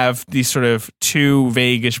we have these sort of two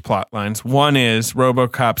vague-ish plot lines. One is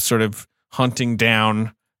RoboCop sort of hunting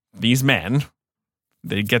down these men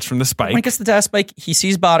that he gets from the spike. When he gets the death spike, he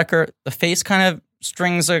sees Boddicker. The face kind of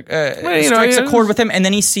strikes a chord with him, and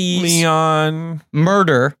then he sees Leon.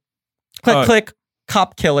 Murder. Click, click,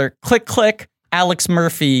 cop killer. Click, click, Alex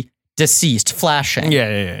Murphy, deceased, flashing.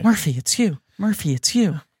 Yeah. Murphy, it's you. Murphy, it's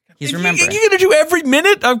you. He's remembering. You're going to do every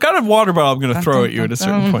minute? I've got a water bottle I'm going to throw at you at a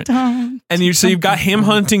certain point. And you've got him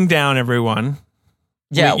hunting down everyone.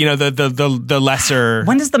 Yeah. You know, the lesser...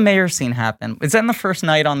 When does the mayor scene happen? Is that in the first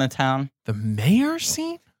night on the town? The mayor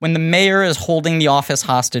scene? When the mayor is holding the office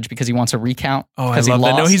hostage because he wants a recount. Oh, I love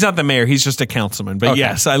that. No, he's not the mayor. He's just a councilman. But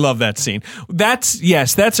yes, I love that scene. That's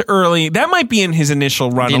early. That might be in his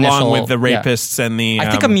initial run along with the rapists and the...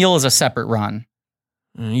 I think Emil is a separate run.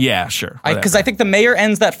 Yeah, sure. Because I think the mayor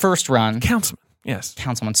ends that first run. Councilman. Yes.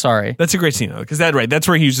 Councilman, sorry. That's a great scene, though, because that's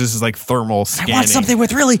where he uses his, thermal scanning. I want something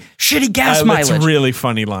with really shitty gas mileage. That's a really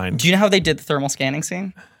funny line. Do you know how they did the thermal scanning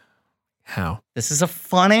scene? How? This is a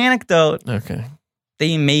fun anecdote. Okay.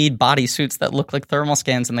 They made bodysuits that look like thermal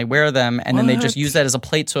scans, and they wear them, and then they just use that as a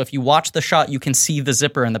plate, so if you watch the shot, you can see the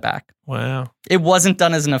zipper in the back. Wow. It wasn't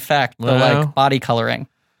done as an effect, but body coloring.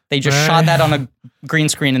 They just shot that on a green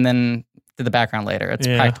screen and then did the background later. It's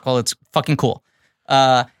practical. It's fucking cool.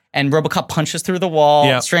 And RoboCop punches through the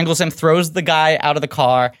wall, strangles him, throws the guy out of the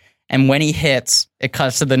car, and when he hits, it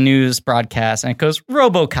cuts to the news broadcast, and it goes,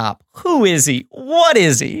 RoboCop, who is he? What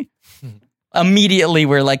is he? Immediately,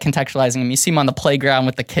 we're contextualizing him. You see him on the playground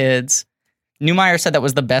with the kids. Neumeier said that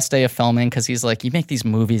was the best day of filming because he's like, you make these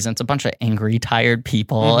movies and it's a bunch of angry, tired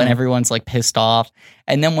people and everyone's pissed off.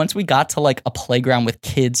 And then once we got to a playground with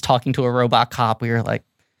kids talking to a robot cop, we were like,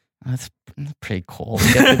 oh, that's pretty cool.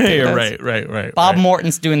 Right. Bob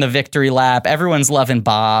Morton's doing the victory lap. Everyone's loving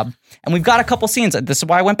Bob. And we've got a couple scenes. This is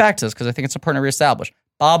why I went back to this because I think it's important to reestablish.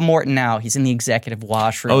 Bob Morton now, he's in the executive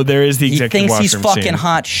washroom. Oh, there is the executive washroom. He thinks he's fucking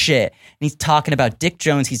hot shit. And he's talking about Dick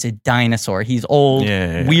Jones. He's a dinosaur. He's old.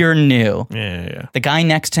 We're new. Yeah. The guy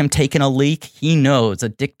next to him taking a leak, he knows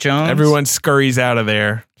that Dick Jones. Everyone scurries out of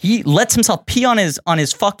there. He lets himself pee on his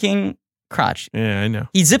fucking crotch. Yeah, I know.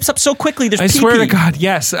 He zips up so quickly, there's pee-pee. I swear to God,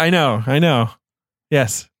 yes, I know.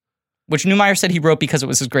 Yes. Which Neumeier said he wrote because it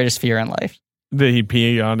was his greatest fear in life. Did he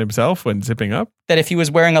pee on himself when zipping up? That if he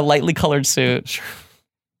was wearing a lightly colored suit...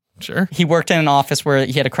 Sure. He worked in an office where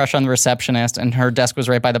he had a crush on the receptionist and her desk was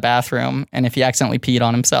right by the bathroom. And if he accidentally peed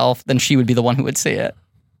on himself, then she would be the one who would see it.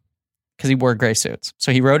 Because he wore gray suits.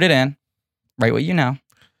 So he wrote it in. Write what you know.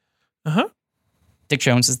 Dick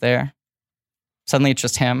Jones is there. Suddenly it's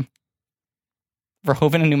just him.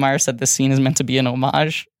 Verhoeven and Neumeier said this scene is meant to be an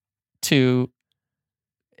homage to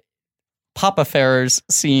Papa Ferrer's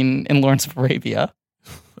scene in Lawrence of Arabia.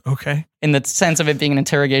 Okay. In the sense of it being an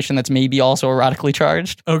interrogation that's maybe also erotically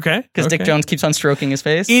charged. Okay. Because Dick Jones keeps on stroking his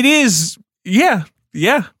face. It is. Yeah.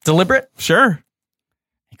 Deliberate? Sure.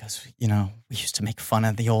 He goes, we used to make fun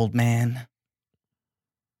of the old man.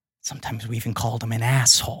 Sometimes we even called him an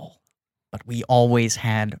asshole. But we always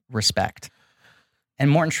had respect. And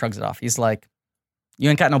Morton shrugs it off. He's like, you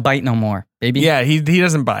ain't got no bite no more, baby. Yeah, he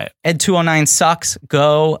doesn't buy it. Ed 209 sucks.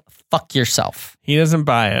 Go fuck yourself. He doesn't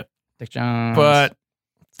buy it. Dick Jones. But...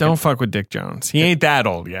 don't fuck with Dick Jones. He ain't that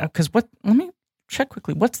old yet. Because let me check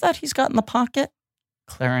quickly. What's that he's got in the pocket?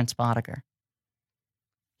 Clarence Boddicker.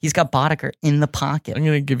 He's got Boddicker in the pocket. I'm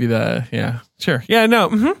going to give you sure. Yeah, no.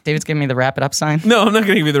 Mm-hmm. David's giving me the wrap it up sign. No, I'm not going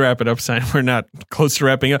to give you the wrap it up sign. We're not close to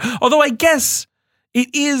wrapping up. Although I guess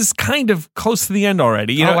it is kind of close to the end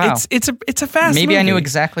already. Wow. It's a fast Maybe movie. I knew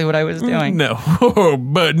exactly what I was doing. No,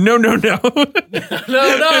 but no. No.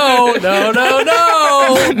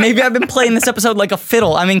 Maybe I've been playing this episode like a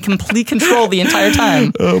fiddle. I'm in complete control the entire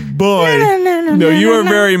time. Oh, boy. No, you are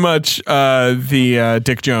very much the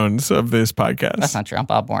Dick Jones of this podcast. That's not true. I'm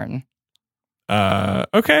Bob Morton.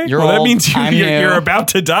 Okay. You're well, old, that means I'm you're new. about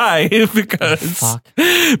to die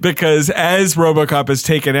because as RoboCop has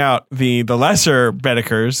taken out the lesser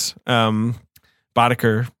Boddickers,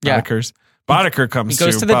 Boddicker comes He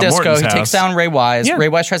goes to the Bob disco. Morton's He house. takes down Ray Wise. Yeah. Ray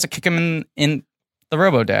Wise tries to kick him in the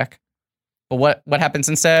robo deck. But what happens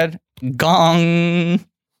instead? Gong.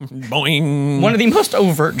 Boing. One of the most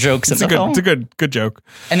overt jokes in the film. It's a good joke.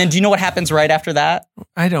 And then do you know what happens right after that?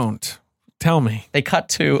 I don't. Tell me. They cut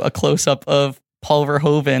to a close-up of Paul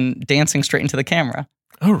Verhoeven dancing straight into the camera.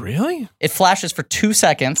 Oh, really? It flashes for 2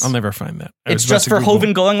 seconds. I'll never find that. It's just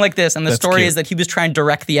Verhoeven going like this, and the That's story cute. is that he was trying to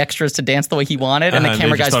direct the extras to dance the way he wanted, and the They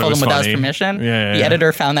camera just guys thought it told him was without his funny. permission. Yeah, The yeah.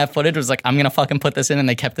 editor found that footage, was like, I'm going to fucking put this in, and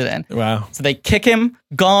they kept it in. Wow. So they kick him,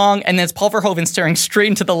 gong, and then it's Paul Verhoeven staring straight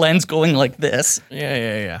into the lens going like this.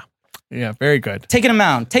 Yeah. Yeah, very good. Taking him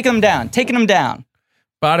down, taking him down, taking him down.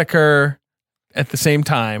 Boddicker, at the same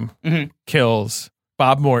time, kills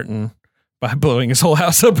Bob Morton by blowing his whole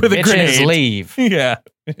house up with a Bitches grenade. leave. Yeah.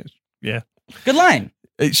 Yeah. Good line.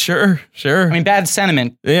 Sure. I mean, bad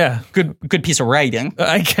sentiment. Yeah. Good piece of writing.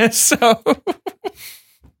 I guess so.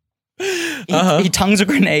 He tongues a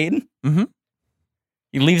grenade. Mhm.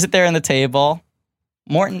 He leaves it there on the table.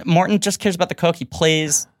 Morton just cares about the coke. He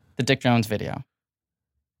plays the Dick Jones video.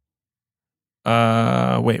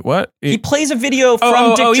 Wait, what? He plays a video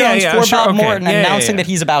from Dick Jones for sure, Bob okay. Morton Yeah, announcing yeah. that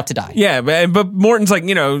he's about to die. Yeah, but Morton's like,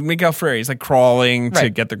 Miguel Ferrer, he's like crawling to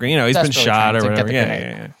Right. get the green. He's been Desperately shot or trying to get whatever. the Yeah,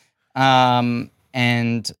 grenade. yeah.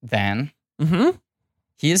 And then Mm-hmm.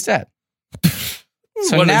 he is dead.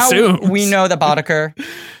 So One now assumes. we know that Boddicker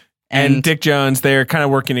And Dick Jones, they're kind of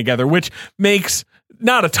working together, which makes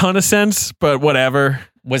not a ton of sense, but whatever.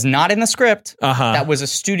 was not in the script. Uh-huh. That was a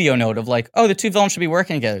studio note of like, oh, the two villains should be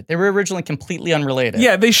working together. They were originally completely unrelated.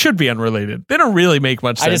 Yeah, they should be unrelated. They don't really make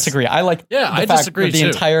much sense. I disagree. I like Yeah, the I fact disagree that the too.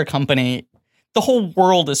 entire company, the whole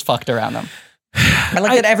world is fucked around them. I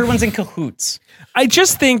like that everyone's in cahoots. I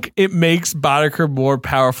just think it makes Boddicker more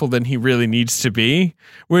powerful than he really needs to be.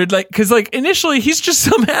 Where because initially he's just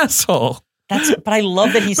some asshole. But I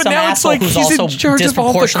love that he's But some now it's asshole like who's he's in also charge of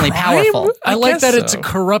all the disproportionately crime? powerful. I like guess that it's a so.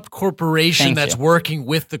 corrupt corporation Thank that's you. working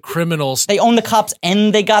with the criminals. They own the cops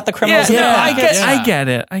and they got the criminals in their I pockets.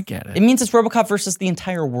 get it. It means it's RoboCop versus the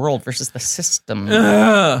entire world versus the system.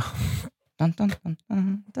 Ugh. Dun, dun, dun,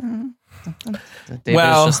 dun, dun, dun, dun. David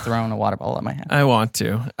Well- is just throwing a water bottle at my head. I want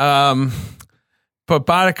to. But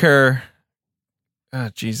Boddicker, oh,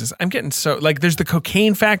 Jesus. I'm getting so, there's the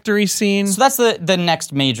cocaine factory scene. So that's the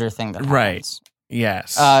next major thing that happens. Right.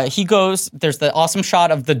 Yes. He goes, there's the awesome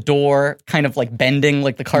shot of the door kind of like bending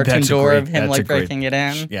like the cartoon That's a door great- of him that's a like great- breaking it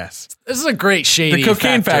in. Yes. This is a great shady The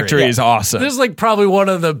cocaine factory is awesome. This is like probably one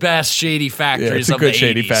of the best shady factories Yeah, it's a of good the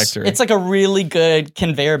shady 80s. factory. It's like a really good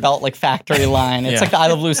conveyor belt like factory line. It's Yeah. like the I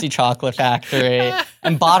Love Lucy chocolate factory.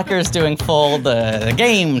 And Boddicker's doing full the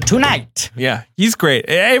game tonight. Yeah, he's great.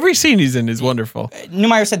 Every scene he's in is wonderful.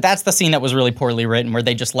 Neumeyer said that's the scene that was really poorly written where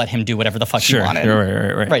they just let him do whatever the fuck he wanted.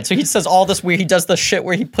 Right. Right, so he says all this weird, he does the shit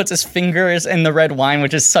where he puts his fingers in the red wine,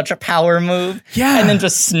 which is such a power move. Yeah. And then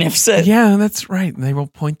just sniffs it. Yeah, that's right. And they will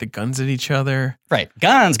point the guns at each other. Right.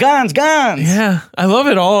 Guns. Yeah, I love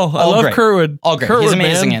it all. I love great. Kurtwood. All great. Kurtwood, He's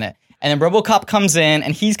amazing man. in it. And then RoboCop comes in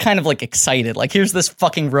and he's kind of like excited. Like, here's this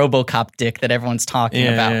fucking RoboCop dick that everyone's talking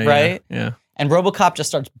about, right? Yeah. And RoboCop just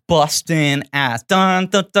starts busting ass. Dun,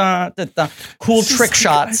 dun, dun, dun, dun. Cool trick I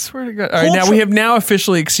shots. swear to God. All right, now we have now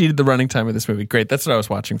officially exceeded the running time of this movie. Great. That's what I was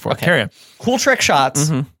watching for. Okay. Carry on. Cool trick shots.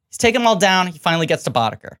 He's taking them all down. He finally gets to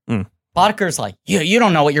Boddicker. Boddicker's like, you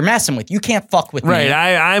don't know what you're messing with. You can't fuck with Right. me.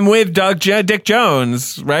 I'm with Dick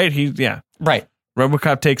Jones. Right. Right.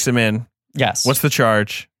 RoboCop takes him in. Yes. What's the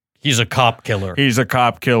charge? He's a cop killer. He's a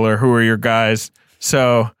cop killer. Who are your guys?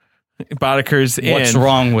 So Boddicker's in. What's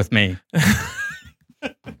wrong with me?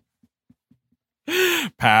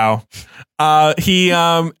 Pow.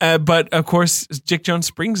 But of course, Dick Jones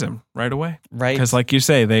springs him right away. Right. Because, like you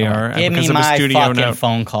say, they are Give because me of a my studio fucking note.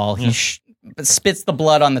 phone call. He spits the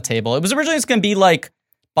blood on the table. It was originally just going to be like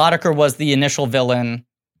Boddicker was the initial villain.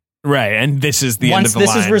 Right, and this is the end Once of the this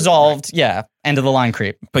line. is resolved, end of the line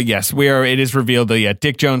creep. But yes, it is revealed that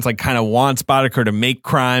Dick Jones kind of wants Boddicker to make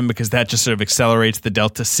crime because that just sort of accelerates the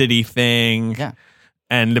Delta City thing. Yeah.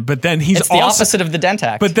 But then he's It's the opposite of the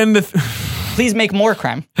Dentac. But then please make more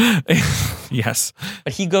crime. yes.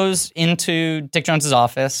 But he goes into Dick Jones's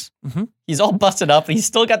office. He's all busted up. He's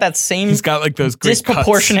still got that same He's got those great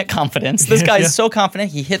disproportionate confidence. This guy is so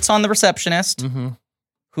confident. He hits on the receptionist,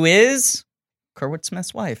 who is Kurtwood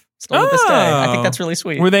Smith's wife. Still to this day. I think that's really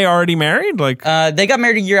sweet. Were they already married? They got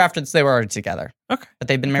married a year after they were already together. Okay. But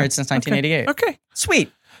they've been married since 1988. Okay.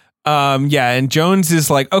 Sweet. And Jones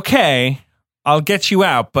is like, okay, I'll get you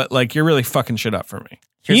out, but you're really fucking shit up for me.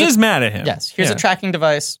 He is mad at him. Yes. Here's a tracking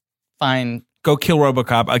device. Fine. Go kill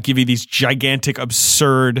RoboCop. I'll give you these gigantic,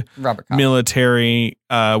 absurd RoboCop. military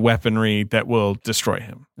weaponry that will destroy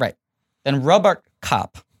him. Right. Then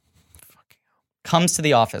RoboCop comes to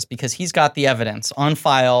the office because he's got the evidence on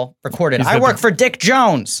file, recorded. I work for Dick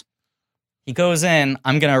Jones. He goes in.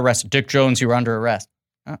 I'm going to arrest Dick Jones. You're under arrest.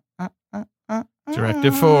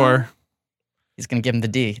 Directive 4. He's going to give him the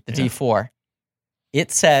D4.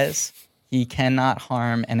 It says he cannot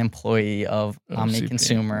harm an employee of Omni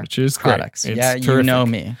Consumer which is products. Great. Yeah, terrific. you know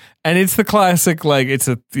me. And it's the classic, like, it's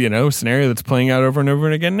a scenario that's playing out over and over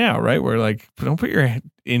again now, right? Where, like, don't put your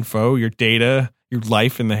info, your data, your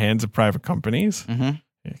life in the hands of private companies. Mm-hmm.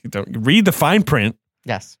 You don't read the fine print.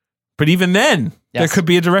 Yes. But even then, there could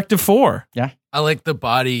be a Directive 4. Yeah. I like the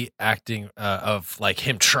body acting of like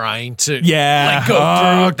him trying to Yeah. go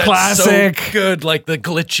through. That's Classic. so good, like the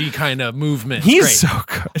glitchy kind of movement. He's Great. so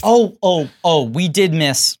good. Oh, we did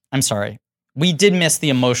miss, I'm sorry. We did miss the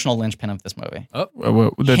emotional linchpin of this movie.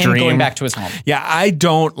 The him dream. going back to his home. Yeah, I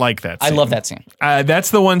don't like that scene. I love that scene. That's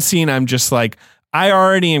the one scene I'm just like, I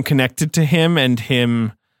already am connected to him and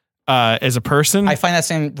him as a person. I find that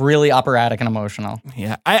scene really operatic and emotional.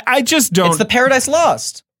 Yeah, I just don't. It's the Paradise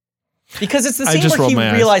Lost. Because it's the scene where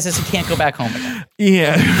he realizes he can't go back home again.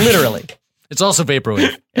 Yeah. Literally. It's also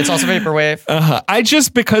Vaporwave. It's also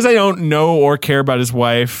Vaporwave. Because I don't know or care about his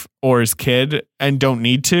wife or his kid and don't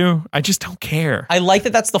need to, I just don't care. I like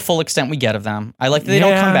that that's the full extent we get of them. I like that they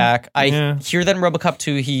don't come back. I hear that in RoboCop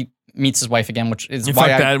 2 he meets his wife again, which is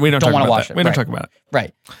why I we don't want to watch that. it. We don't talk about it.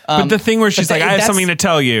 Right. But the thing where she's like, I have something to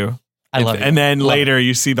tell you. I love it. And then later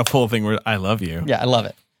you see the full thing where I love you. Yeah, I love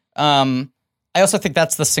it. I also think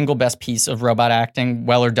that's the single best piece of robot acting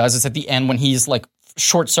Weller does is at the end when he's like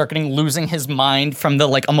short-circuiting, losing his mind from the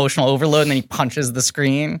like emotional overload and then he punches the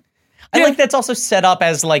screen. I like that's also set up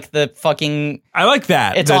as like the fucking... I like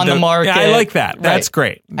that. It's on the market. Yeah, I like that. Right. That's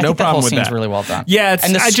great. No problem with that. That whole scene's really well done. Yeah,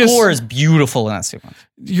 and the score is beautiful in that sequence.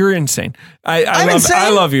 You're insane. I'm insane.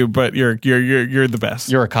 I love you, but you're the best.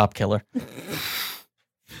 You're a cop killer.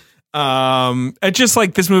 It's just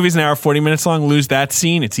like this movie's an hour 40 minutes long. Lose that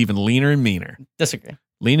scene, it's even leaner and meaner. Disagree.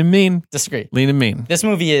 Lean and mean. Disagree. Lean and mean. This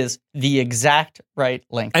movie is the exact right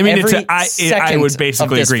length. I mean, I would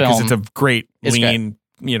basically agree because it's a great lean,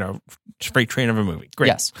 freight train of a movie. Great.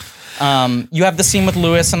 Yes. You have the scene with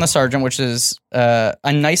Lewis and the sergeant, which is a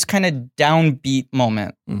nice kind of downbeat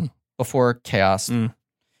moment before chaos,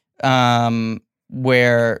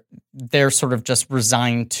 where they're sort of just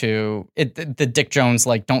resigned to it. The Dick Jones,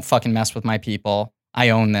 like, don't fucking mess with my people. I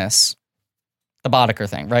own this. The Boddicker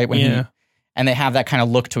thing, right? And they have that kind of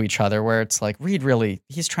look to each other where it's like, Reed really,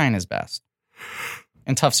 he's trying his best.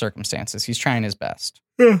 In tough circumstances, he's trying his best.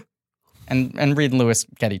 Yeah. And Reed and Lewis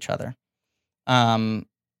get each other. But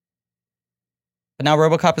now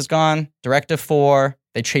RoboCop is gone. Directive 4,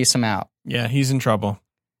 they chase him out. Yeah, he's in trouble.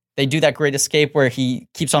 They do that great escape where he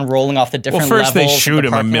keeps on rolling off the different levels. Well, first they shoot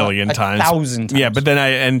him a million times. 1,000 times. Yeah, but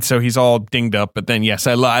then so he's all dinged up. But then, yes,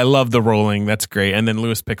 I love the rolling. That's great. And then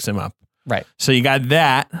Lewis picks him up. Right. So you got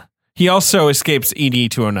that. He also escapes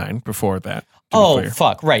ED 209 before that. Oh,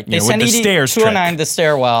 fuck. Right. They send ED 209 the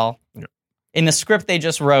stairwell. Yeah. In the script they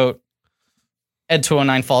just wrote, Ed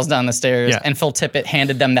 209 falls down the stairs, and Phil Tippett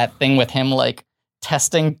handed them that thing with him, like,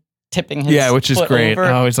 tipping his which is foot great. over.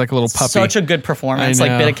 Oh, he's like a little puppy. Such a good performance,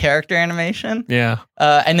 like bit of character animation. Yeah.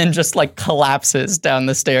 And then just like collapses down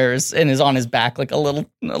the stairs and is on his back like a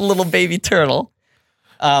little baby turtle.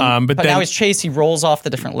 But now he's chased. He rolls off the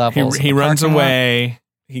different levels. He runs away.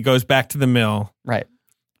 He goes back to the mill. Right.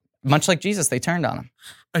 Much like Jesus, they turned on him.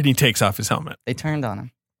 And he takes off his helmet. They turned on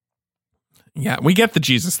him. Yeah, we get the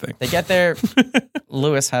Jesus thing. They get there.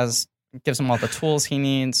 Lewis gives him all the tools he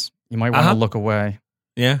needs. You might want to look away.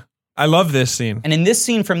 Yeah. I love this scene. And in this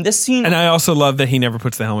scene, and I also love that he never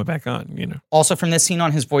puts the helmet back on, Also from this scene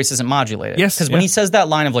on, his voice isn't modulated. Yes. Because when he says that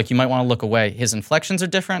line of like, you might want to look away, his inflections are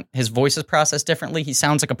different. His voice is processed differently. He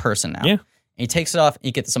sounds like a person now. Yeah. And he takes it off. And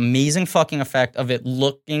you get this amazing fucking effect of it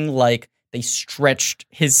looking like they stretched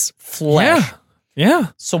his flesh. Yeah.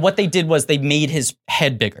 So what they did was they made his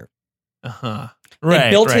head bigger. Uh-huh.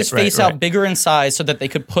 They built his face out bigger in size so that they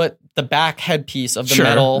could put the back headpiece of the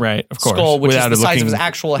metal skull, which is the size of his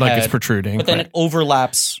actual head. Like it's protruding. But then it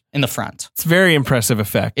overlaps in the front. It's a very impressive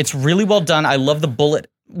effect. It's really well done. I love the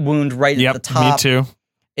bullet wound right at the top. Me too.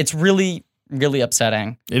 It's really, really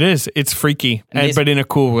upsetting. It is. It's freaky, but in a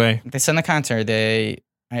cool way. They send the commentary.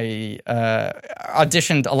 I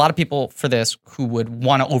auditioned a lot of people for this who would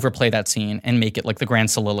want to overplay that scene and make it like the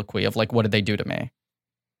grand soliloquy of like, what did they do to me?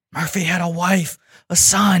 Murphy had a wife, a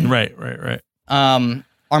son. Right.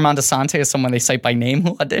 Armand Asante is someone they cite by name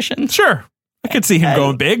who auditioned. Sure. I could see him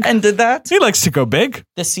going big. And did that. He likes to go big.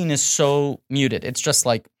 This scene is so muted. It's just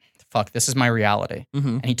like fuck, this is my reality.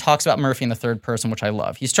 And he talks about Murphy in the third person, which I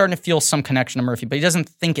love. He's starting to feel some connection to Murphy, but he doesn't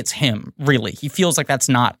think it's him, really. He feels like that's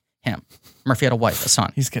not him. Murphy had a wife, a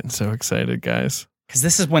son. He's getting so excited, guys. Because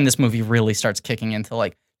this is when this movie really starts kicking into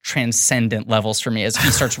like transcendent levels for me as he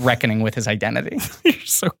starts reckoning with his identity. You're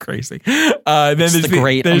so crazy. Then there's the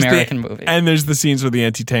great American movie. And there's the scenes with the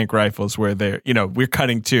anti-tank rifles where they're, we're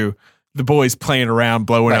cutting to the boys playing around,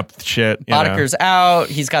 blowing up the shit. Boddicker's out.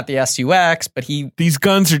 He's got the SUX, but these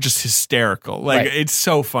guns are just hysterical. Like, it's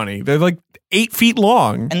so funny. They're like 8 feet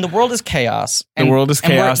long. And the world is chaos. The world is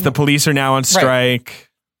chaos. The police are now on strike.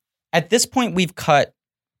 At this point, we've cut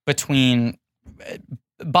between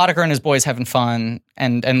Boddicker and his boys having fun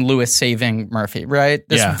and Lewis saving Murphy, right?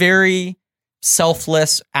 This very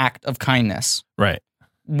selfless act of kindness. Right.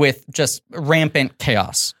 With just rampant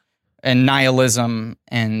chaos and nihilism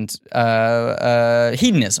and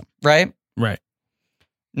hedonism, right? Right.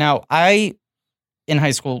 Now, I, in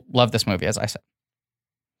high school, loved this movie, as I said.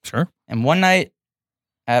 Sure. And one night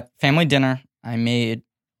at family dinner, I made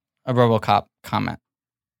a RoboCop comment.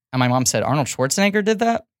 And my mom said, Arnold Schwarzenegger did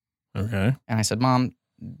that? Okay. And I said, Mom,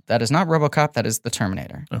 that is not RoboCop, that is the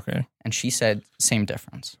Terminator. Okay. And she said, same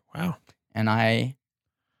difference. Wow. And I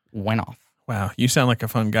went off. Wow. You sound like a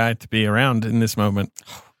fun guy to be around in this moment.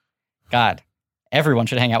 God, everyone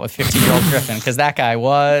should hang out with 15-year-old Griffin because that guy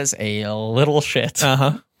was a little shit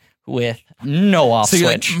with no off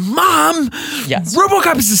switch. Like, Mom, yes.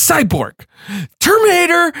 RoboCop is a cyborg.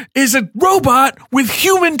 Terminator is a robot with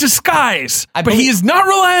human disguise, but he is not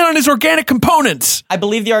relying on his organic components. I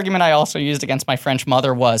believe the argument I also used against my French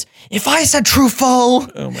mother was, if I said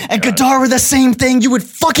Truffaut and Godard were the same thing, you would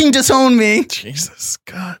fucking disown me. Jesus,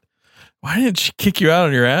 God. Why didn't she kick you out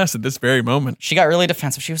on your ass at this very moment? She got really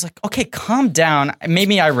defensive. She was like, okay, calm down. It made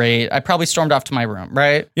me irate. I probably stormed off to my room,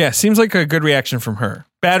 right? Yeah, seems like a good reaction from her.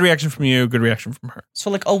 Bad reaction from you, good reaction from her.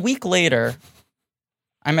 So like a week later,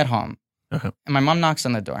 I'm at home. And my mom knocks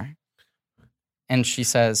on the door. And she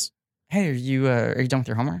says, hey, are you done with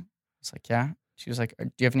your homework? I was like, yeah. She was like,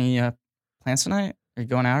 do you have any plans tonight? Are you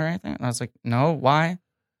going out or anything? And I was like, no, why?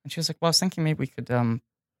 And she was like, well, I was thinking maybe we could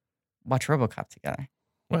watch RoboCop together.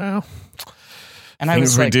 Wow. And I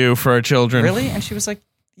was we like, do for our children. Really? And she was like,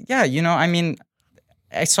 yeah, I mean,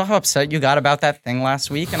 I saw how upset you got about that thing last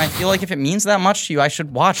week, and I feel like if it means that much to you, I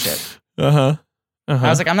should watch it. I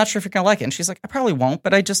was like, I'm not sure if you're going to like it. And she's like, I probably won't,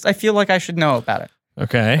 but I feel like I should know about it.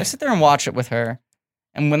 Okay. I sit there and watch it with her.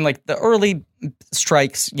 And when like the early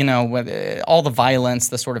strikes, with all the violence,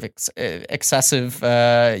 the sort of excessive, sort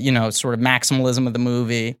of maximalism of the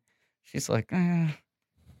movie, she's like, At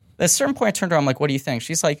a certain point, I turned to her, I'm like, what do you think?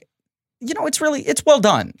 She's like, it's well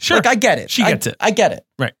done. Sure. Like, I get it. She gets it. I get it.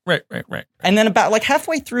 Right. And then about like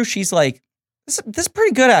halfway through, she's like, this is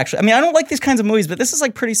pretty good, actually. I mean, I don't like these kinds of movies, but this is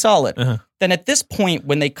like pretty solid. Then at this point,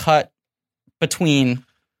 when they cut between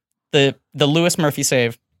the Lewis Murphy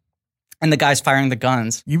save and the guys firing the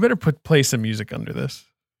guns. You better play some music under this.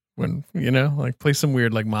 When, play some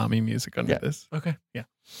weird like mommy music under this. Okay. Yeah.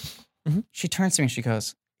 She turns to me and she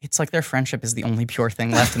goes, it's like their friendship is the only pure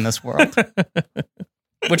thing left in this world.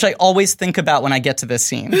 Which I always think about when I get to this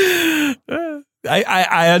scene.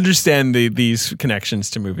 I understand these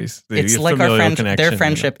connections to movies. It's like their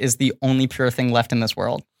friendship is the only pure thing left in this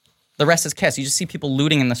world. The rest is chaos. You just see people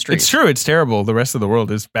looting in the streets. It's true. It's terrible. The rest of the world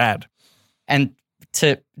is bad. And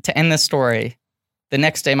to end this story, the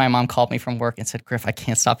next day my mom called me from work and said, Griff, I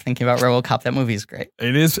can't stop thinking about RoboCop. That movie is great.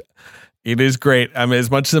 It is great. I mean,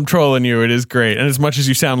 as much as I'm trolling you, it is great. And as much as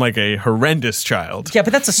you sound like a horrendous child. Yeah,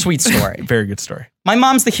 but that's a sweet story. Very good story. My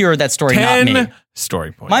mom's the hero of that story, not me. 10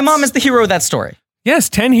 story points. My mom is the hero of that story. Yes,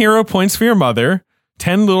 10 hero points for your mother.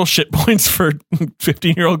 10 little shit points for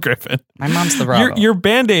 15-year-old Griffin. My mom's the Robo. Your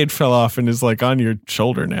Band-Aid fell off and is like on your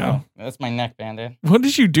shoulder now. Oh, that's my neck Band-Aid. What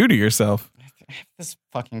did you do to yourself? I have this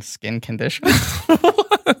fucking skin condition.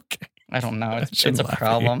 Okay. I don't know. It's a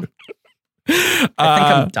problem. I think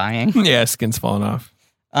I'm dying. Yeah, skin's falling off.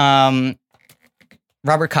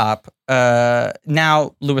 Robert Kopp.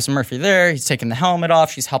 Now Lewis and Murphy there. He's taking the helmet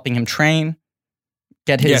off. She's helping him train.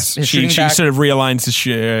 Get his shooting back. She sort of realigns his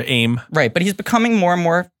aim. Right, but he's becoming more and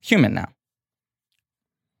more human now.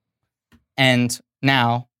 And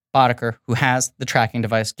now Boddicker, who has the tracking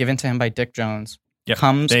device given to him by Dick Jones,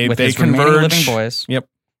 comes with his remaining living boys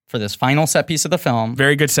for this final set piece of the film.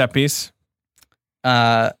 Very good set piece.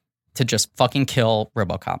 To just fucking kill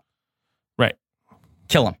RoboCop. Right.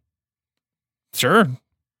 Kill him. Sure.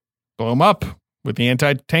 Blow him up with the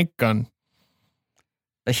anti-tank gun.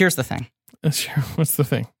 But here's the thing. Sure. What's the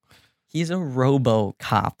thing? He's a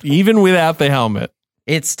RoboCop. Even without the helmet.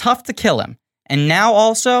 It's tough to kill him. And now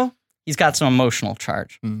also, he's got some emotional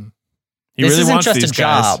charge. He This really isn't wants just these a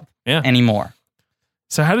job. guys. anymore.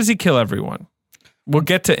 So how does he kill everyone? We'll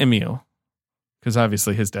get to Emil, because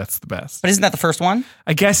obviously his death's the best. But isn't that the first one?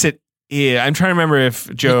 I guess it. Yeah, I'm trying to remember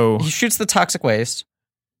if Joe. He shoots the toxic waste.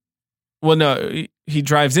 Well, no, he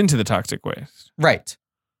drives into the toxic waste, Right.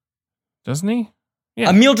 doesn't he? Yeah.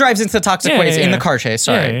 Emil drives into the toxic waste in yeah. the car chase.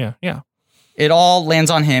 Sorry. Yeah. It all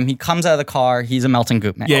lands on him. He comes out of the car. He's a melting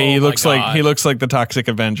goop man. Yeah, he Oh my looks God. like the Toxic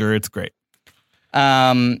Avenger. It's great.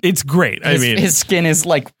 Um, It's great. his skin is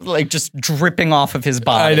like just dripping off of his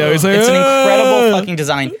body. I know. He's like, it's an incredible "Ah!" fucking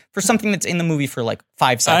design for something that's in the movie for like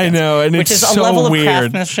 5 seconds. I know, and which it's is a so level of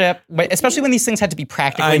weird. craftsmanship, especially when these things had to be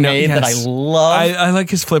practically I know, made. That I yes. love. I like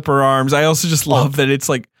his flipper arms. I also just love that it's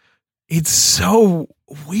like, it's so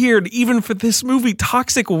weird. Even for this movie,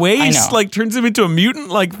 toxic waste like turns him into a mutant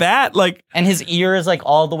like that. Like, and his ear is like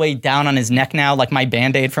all the way down on his neck now, like my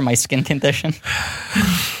Band-Aid for my skin condition.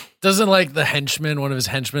 Doesn't like the henchman, one of his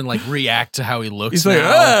henchmen, like react to how he looks he's now? like,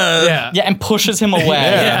 "Ah!" Yeah. Yeah, and pushes him away.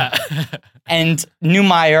 Yeah. And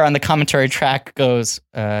Neumeier on the commentary track goes,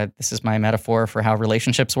 this is my metaphor for how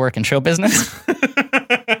relationships work in show business.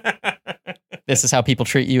 This is how people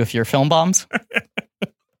treat you if you're film bombs.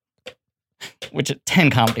 Which at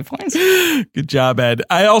 10 comedy points. Good job, Ed.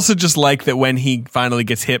 I also just like that when he finally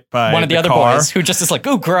gets hit by One of the other car, boys who just is like,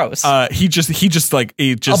 ooh, gross. he's just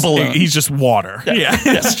water. Yeah.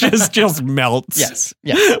 It's just melts. Yes.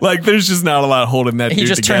 Yes. Like there's just not a lot holding that He dude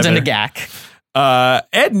just together. turns into Gak.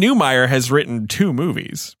 Ed Neumeier has written 2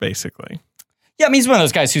 movies, basically. Yeah, I mean, he's one of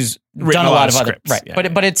those guys who's Written done a a lot lot of of other scripts, right. yeah.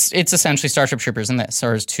 But it's essentially Starship Troopers and this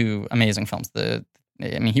are his 2 amazing films.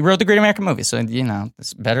 He wrote the Great American Movie, so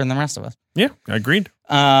it's better than the rest of us. Yeah, agreed.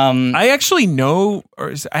 Um, I actually know,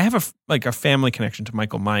 I have a family connection to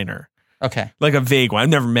Michael Miner, okay, like a vague one. I've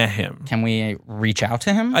never met him. can we reach out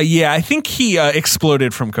to him? Yeah, I think he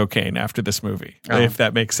exploded from cocaine after this movie, Oh. if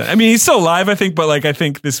that makes sense. I mean, he's still alive, I think, but like I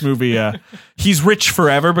think this movie, he's rich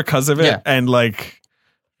forever because of it, Yeah. and like,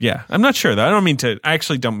 yeah, I'm not sure though. I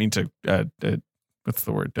actually don't mean to. What's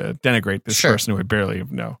the word? Denigrate this Sure. person who I barely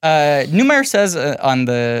know. Neumeier says on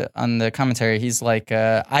the commentary, he's like,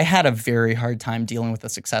 I had a very hard time dealing with the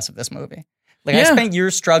success of this movie. Like I Yeah. spent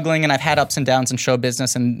years struggling, and I've had ups and downs in show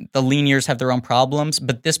business, and the lean years have their own problems.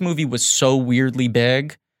 But this movie was so weirdly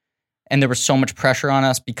big, and there was so much pressure on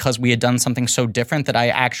us because we had done something so different that I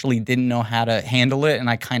actually didn't know how to handle it, and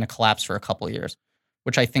I kind of collapsed for a couple of years.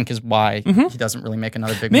 Which I think is why he doesn't really make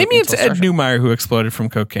another big movie. Maybe it's until Ed Starship. Neumeier who exploded from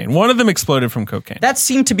cocaine. One of them exploded from cocaine. That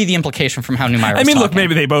seemed to be the implication from how Neumeier was I mean, look, talking.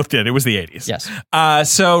 maybe they both did. It was the 80s. Yes.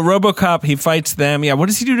 So RoboCop, he fights them. Yeah, what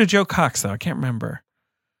does he do to Joe Cox, though? I can't remember.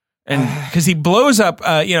 And because he blows up,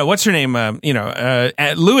 what's her name?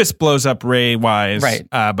 Lewis blows up Ray Wise Right.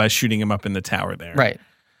 By shooting him up in the tower there. Right.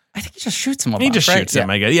 I think he just shoots him. He just shoots him,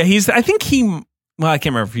 I guess. Yeah, I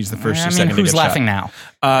can't remember if he's the first or second. who's to get laughing shot.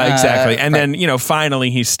 now? Exactly. And right. then,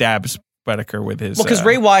 finally he stabs Whitaker with his. Well, because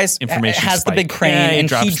Ray Wise information has the spike. big crane,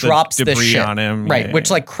 Yeah, and he drops the this debris shit on him. right? Yeah, which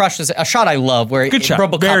yeah. like crushes a shot I love, where Good shot.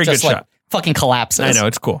 RoboCop Very just good like shot. fucking collapses. I know,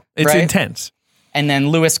 it's cool. It's Right? intense. And then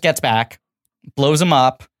Lewis gets back, blows him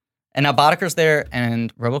up, and now Boddicker's there,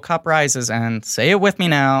 and RoboCop rises and say it with me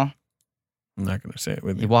now. I'm not going to say it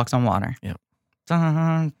with He you. walks on water. Yeah.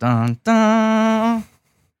 Dun, dun, dun.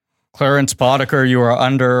 Clarence Boddicker, you are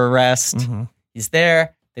under arrest. Mm-hmm. He's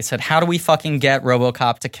there. They said, how do we fucking get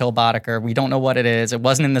RoboCop to kill Boddicker? We don't know what it is. It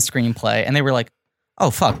wasn't in the screenplay. And they were like,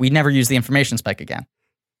 oh, fuck, we never use the information spike again.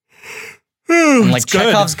 And like It's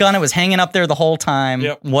good. Chekhov's gun, it was hanging up there the whole time.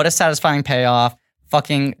 Yep. What a satisfying payoff.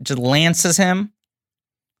 Fucking just lances him.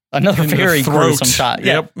 Another In the very throat. gruesome shot.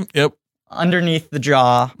 Yeah. Yep. Underneath the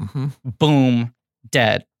jaw. Mm-hmm. Boom.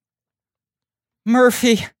 Dead.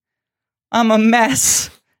 Murphy, I'm a mess.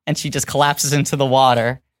 And she just collapses into the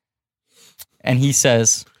water. And he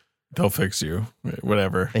says, They'll fix you.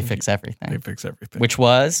 Whatever. they fix everything. They fix everything. Which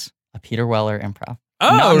was a Peter Weller improv.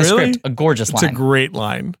 Oh, Not in the really? script. A gorgeous It's line. a great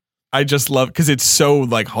line. I just love because it's so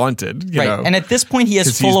like haunted. You Right. know? And at this point, he has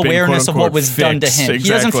 'Cause he's full been, awareness of what quote-unquote, was done to him. fixed. He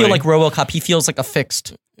doesn't feel Exactly. like RoboCop. He feels like a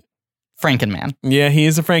fixed Frankenman. Yeah, he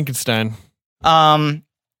is a Frankenstein.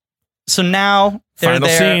 So now they're Final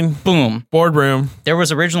there. scene. Boom. Boardroom. There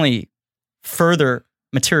was originally further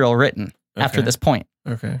material written after Okay. this point.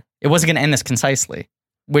 Okay. It wasn't going to end this concisely.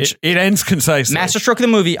 Which it ends concisely. masterstroke of the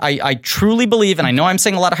movie, I truly believe, and I know I'm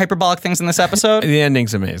saying a lot of hyperbolic things in this episode. The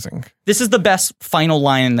ending's amazing. This is the best final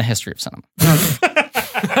line in the history of cinema.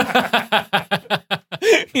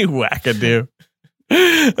 You wackadoo.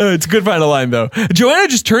 It's a good final line, though. Joanna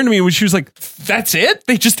just turned to me when she was like, that's it?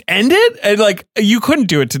 They just end it? And like, you couldn't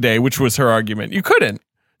do it today, which was her argument. You couldn't.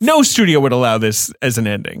 No studio would allow this as an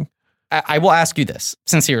ending. I will ask you this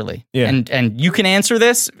sincerely. Yeah. And you can answer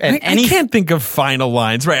this at I can't think of final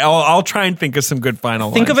lines. Right. I'll try and think of some good final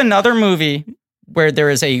lines. Think of another movie where there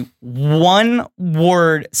is a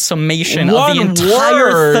one-word summation of the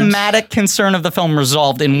entire thematic concern of the film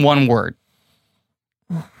resolved in one word.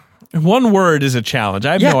 One word is a challenge.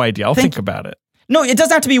 I have no idea. I'll think about it. No, it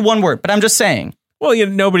doesn't have to be one word, but I'm just saying. Well,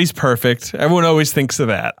 nobody's perfect. Everyone always thinks of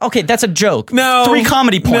that. Okay, that's a joke. No. 3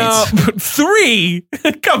 comedy points. No, 3?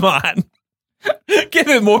 Come on. Give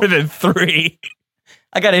it more than 3.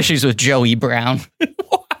 I got issues with Joey Brown.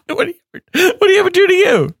 What do you ever do to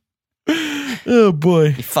you? Oh, boy.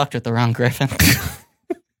 You fucked with the wrong Griffin.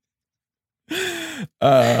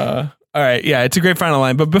 All right. Yeah, it's a great final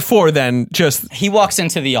line. But before then, just... He walks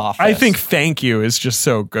into the office. I think thank you is just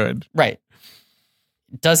so good. Right.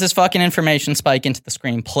 Does his fucking information spike into the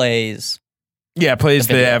screen, plays. Yeah, plays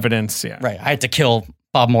the evidence. Yeah. Right. I had to kill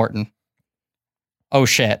Bob Morton. Oh,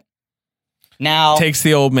 shit. Now. Takes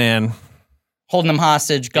the old man. Holding him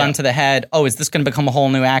hostage, gun to the head. Oh, is this going to become a whole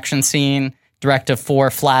new action scene? Directive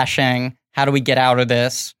 4 flashing. How do we get out of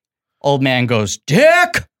this? Old man goes,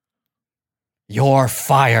 Dick, you're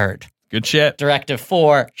fired. Good shit. Directive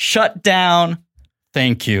 4, shut down.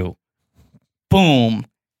 Thank you. Boom.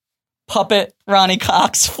 Puppet Ronnie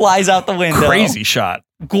Cox flies out the window. Crazy shot.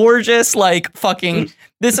 Gorgeous, like fucking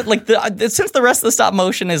this. Like since the rest of the stop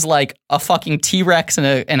motion is like a fucking T-Rex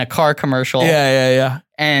in a car commercial. Yeah.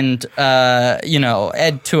 And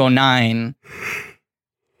Ed 209.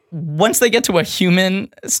 Once they get to a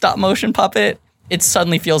human stop motion puppet, it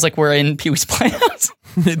suddenly feels like we're in Pee-wee's Playhouse.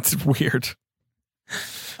 It's weird.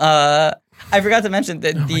 I forgot to mention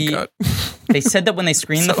that they said that when they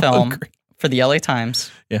screened the film for the LA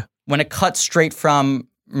Times, when it cut straight from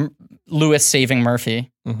Lewis saving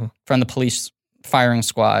Murphy from the police firing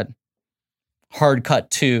squad, hard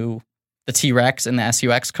cut to the T-Rex in the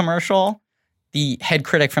SUX commercial, the head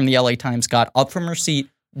critic from the LA Times got up from her seat,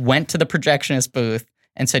 went to the projectionist booth,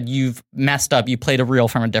 and said, "You've messed up. You played a reel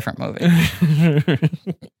from a different movie."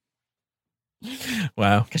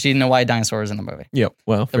 Wow. Because she didn't know why a dinosaur was in the movie. Yep.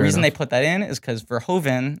 Well, the reason they put that in is because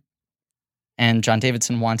Verhoeven and John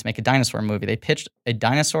Davidson wanted to make a dinosaur movie. They pitched an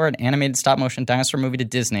animated stop-motion dinosaur movie to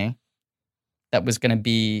Disney that was going to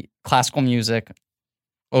be classical music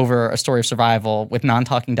over a story of survival with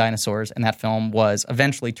non-talking dinosaurs, and that film was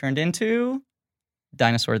eventually turned into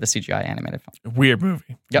Dinosaur, the CGI animated film. Weird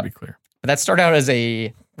movie, to be clear. But that started out as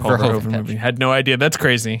a Verhoeven movie. Had no idea. That's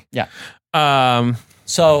crazy. Yeah.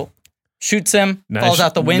 So shoots him, falls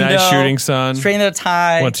out the window. Nice shooting, son. Straight into the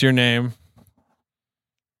tie. What's your name?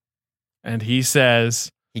 And he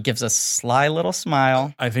says... He gives a sly little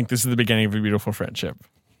smile. I think this is the beginning of a beautiful friendship.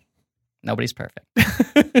 Nobody's perfect.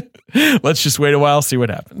 Let's just wait a while, see what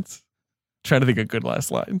happens. Trying to think of good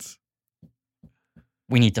last lines.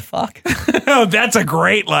 We need to fuck. Oh, that's a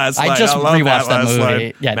great last line. I just rewatched that movie.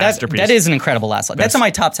 Line. Yeah, that is an incredible last line. That's in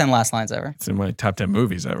my top 10 last lines ever. It's in my top 10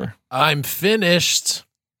 movies ever. I'm finished.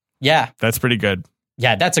 Yeah. That's pretty good.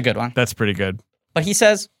 Yeah, that's a good one. That's pretty good. But he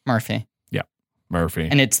says Murphy. Yeah, Murphy.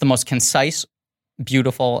 And it's the most concise,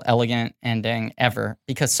 beautiful, elegant ending ever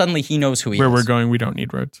because suddenly he knows who he is. Where we're going, we don't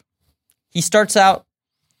need roads. He starts out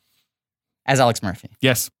as Alex Murphy.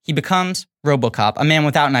 Yes. He becomes RoboCop, a man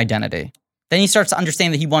without an identity. Then he starts to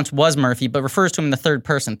understand that he once was Murphy, but refers to him in the third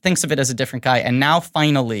person, thinks of it as a different guy, and now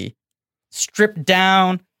finally, stripped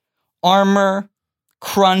down, armor,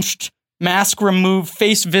 crunched, mask removed,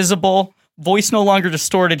 face visible, voice no longer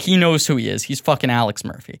distorted, he knows who he is. He's fucking Alex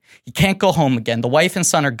Murphy. He can't go home again. The wife and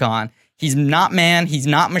son are gone. He's not man. He's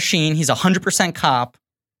not machine. He's 100% cop,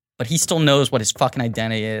 but he still knows what his fucking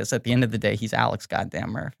identity is. At the end of the day, he's Alex goddamn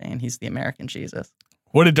Murphy, and he's the American Jesus.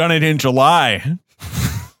 Would have done it in July.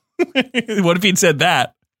 What if he'd said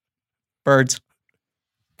that? Birds.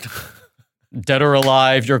 Dead or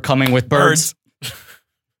alive, you're coming with birds.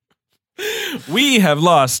 We have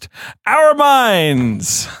lost our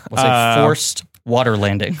minds. Was a forced water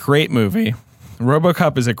landing. Great movie.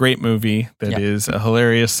 RoboCop is a great movie that is a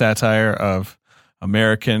hilarious satire of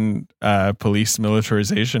American police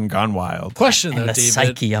militarization gone wild. Question, though, And the David.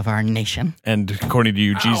 psyche of our nation. And according to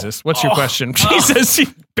you, Jesus, what's your question? Jesus,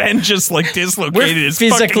 Ben just like dislocated his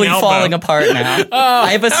Physically fucking elbow. falling apart now.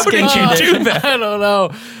 I have a skin did you condition. do that? I don't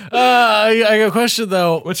know. I got a question,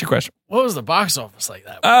 though. What's your question? What was the box office like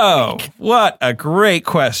that Oh, what a great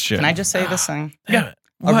question. Can I just say this thing? Damn it.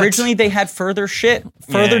 What? Originally, they had further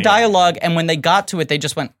Yeah. dialogue, and when they got to it, they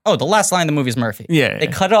just went, "Oh, the last line of the movie is Murphy." Yeah. They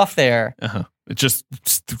cut it off there, It just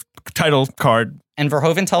title card. and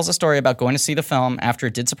Verhoeven tells a story about going to see the film after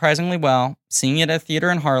it did surprisingly well, seeing it at a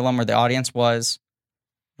theater in Harlem where the audience was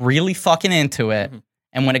really fucking into it,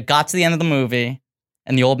 and when it got to the end of the movie,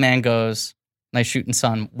 And the old man goes, "Nice shooting,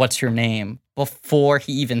 son. What's your name?" Before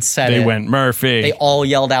he even said it, They went Murphy. they all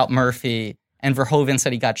yelled out Murphy. And Verhoeven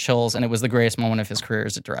said he got chills, and it was the greatest moment of his career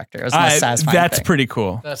as a director. It was the most satisfying That's thing. pretty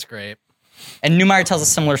cool. That's great. And Neumeier tells a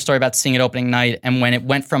similar story about seeing it opening night, and when it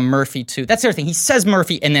went from Murphy to... That's the other thing. He says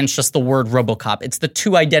Murphy, and then it's just the word RoboCop. It's the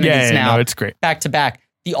two identities now. No, it's great. Back to back.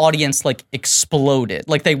 The audience, like, exploded.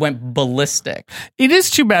 Like, they went ballistic. It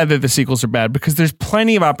is too bad that the sequels are bad because there's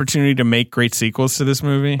plenty of opportunity to make great sequels to this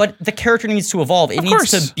movie. But the character needs to evolve. It needs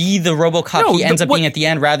course. to be the RoboCop No, he ends up being at the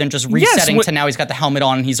end, rather than just resetting to now he's got the helmet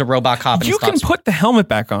on and he's a RoboCop. And you he can stops. put the helmet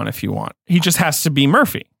back on if you want. He just has to be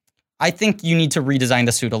Murphy. I think you need to redesign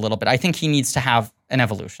the suit a little bit. I think he needs to have an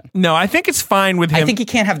evolution. No, I think it's fine with him. I think he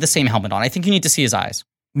can't have the same helmet on. I think you need to see his eyes.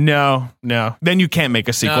 No. Then you can't make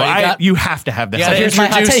a sequel. No, You have to have the you So gotta helmet. here's my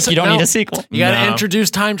hot introduce- take. You don't no. need a sequel. You got to No. introduce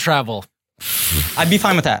time travel. I'd be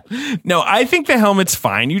fine with that. No, I think the helmet's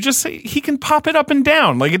fine. You just say he can pop it up and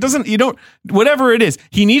down. Like whatever it is.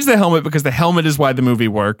 He needs the helmet because the helmet is why the movie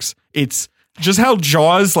works. It's just how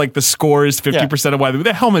Jaws, like the score is 50% of why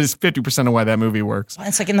the helmet is 50% of why that movie works.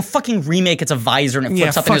 It's like in the fucking remake, it's a visor and it Yeah,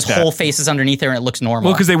 flips up fuck and his that. whole face is underneath there and it looks normal.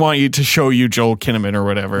 Well, because they want you to show you Joel Kinnaman or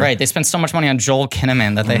whatever. Right. They spend so much money on Joel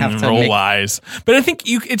Kinnaman that they have to Roll make... eyes. But I think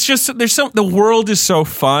it's just the world is so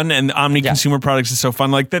fun and Omni Consumer Products is so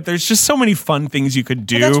fun like that. There's just so many fun things you could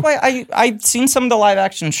do. That's why I've seen some of the live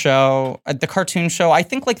action show, the cartoon show. I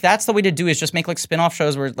think like that's the way to do is just make like spin-off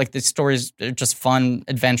shows where like the stories are just fun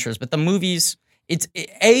adventures. But the movies,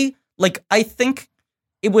 I think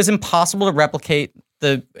it was impossible to replicate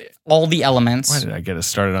all the elements. Why did I get us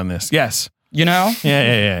started on this? Yes. You know?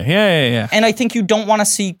 Yeah. And I think you don't want to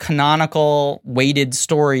see canonical weighted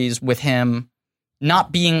stories with him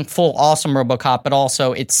not being full awesome RoboCop, but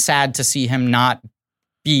also it's sad to see him not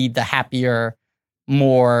be the happier,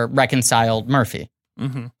 more reconciled Murphy.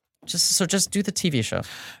 Mm-hmm. Just do the TV show.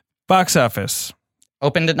 Box office.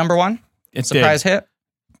 Opened at number one. It Surprise hit.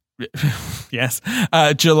 Yes.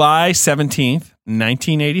 July 17th,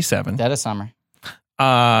 1987. Dead of Summer.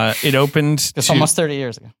 It opened Just almost 30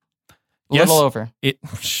 years ago. A Yes. little over.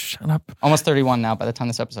 Shut up. Almost 31 now by the time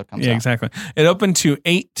this episode comes Yeah, out. exactly. It opened to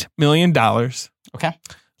 $8 million, Okay.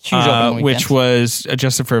 Huge opening weekend. which was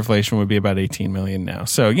adjusted for inflation would be about 18 million now.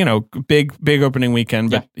 So, big opening weekend,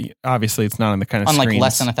 but obviously it's not on the kind of on like screens.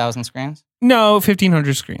 less than 1,000 screens. No,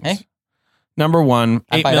 1,500 screens. Hey. Number one,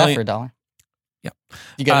 I'd 8 buy million. that for $1. Yep.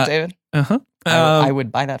 You get it, David? Uh-huh. I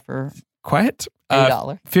would buy that for Quiet.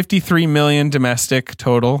 $1. 53 million domestic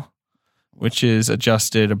total, which is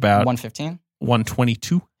adjusted about 115.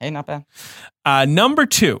 122. Hey, not bad. Number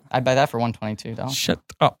two. I'd buy that for $122. Shut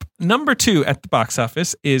up. Number two at the box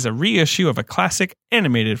office is a reissue of a classic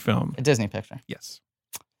animated film. A Disney picture. Yes.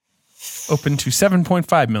 Open to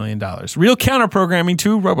 $7.5 million. Real counter programming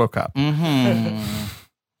to RoboCop. Mm-hmm.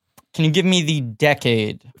 Can you give me the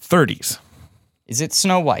decade? 30s. Is it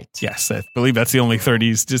Snow White? Yes, I believe that's the only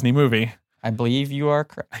 30s Disney movie. I believe you are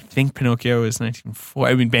correct. I think Pinocchio is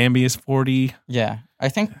 1940. I mean, Bambi is 40. Yeah. I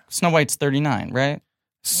think Snow White's 39, right?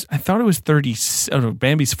 I thought it was 30. Oh, no,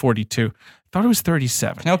 Bambi's 42. I thought it was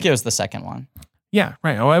 37. Pinocchio's the second one. Yeah,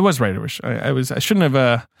 right. Oh, I was right. I shouldn't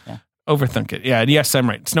have overthunk it. Yeah, yes, I'm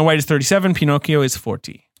right. Snow White is 37. Pinocchio is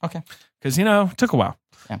 40. Okay. Because, it took a while.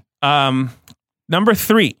 Yeah. Number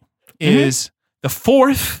three is the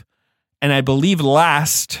fourth and I believe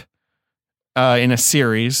last in a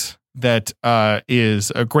series that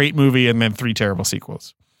is a great movie and then three terrible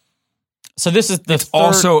sequels. So this is the It's third,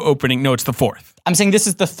 also opening. No, it's the fourth. I'm saying this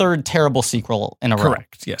is the third terrible sequel in a row.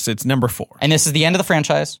 Correct. Yes, it's number 4. And this is the end of the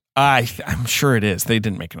franchise. I'm sure it is. They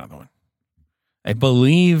didn't make another one. I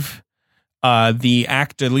believe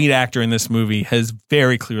the lead actor in this movie has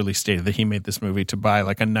very clearly stated that he made this movie to buy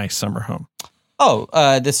like a nice summer home.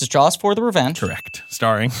 Oh, this is Jaws for the Revenge. Correct.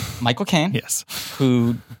 Starring. Michael Caine, Yes.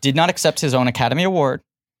 who did not accept his own Academy Award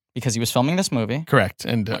because he was filming this movie. Correct.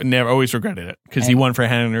 And never always regretted it because he won for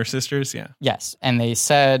Hannah and Her Sisters. Yeah. Yes. And they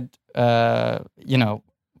said, do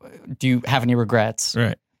you have any regrets?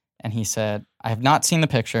 Right. And he said, I have not seen the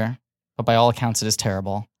picture, but by all accounts, it is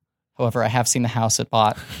terrible. However, I have seen the house it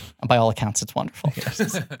bought, and by all accounts, it's wonderful.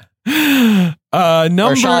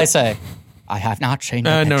 Or shall I say, I have not seen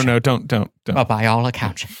the picture. No, don't. But by all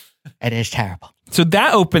accounts, it is terrible. So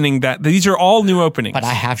that opening, these are all new openings. But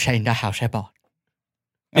I have seen the house I bought.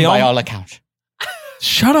 They And by all- all accounts,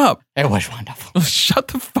 Shut up. it was wonderful. Shut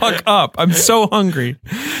the fuck up. I'm so hungry.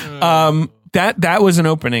 That was an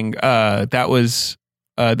opening. That was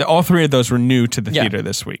all three of those were new to the theater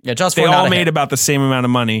this week. Yeah, Jaws they 4 not all a made hit. about the same amount of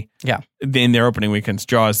money. Yeah. In their opening weekends.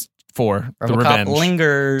 Jaws 4, The RoboCop Revenge,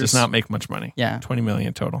 lingers. does not make much money. Yeah. 20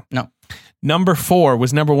 million total. No. Number 4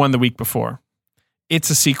 was number 1 the week before. it's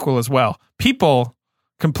a sequel as well. People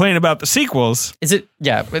complain about the sequels. Is it?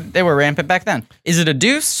 Yeah, but they were rampant back then. Is it a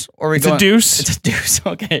deuce or are we It's going? a deuce. It's a deuce.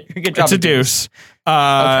 Okay, good job. It's a deuce.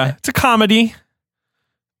 It's a comedy.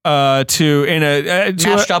 Mashed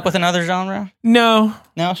up with another genre? No,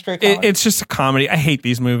 Straight comedy. it's just a comedy. I hate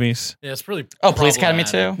these movies. Yeah, it's really. Police Academy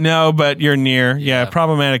too. No, but you're near. Yeah,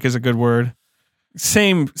 problematic is a good word.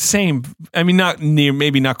 Same. I mean, not near.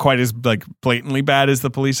 Maybe not quite as like blatantly bad as the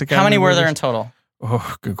Police Academy. How many were movies. there in total?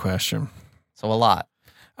 Oh, good question. So a lot.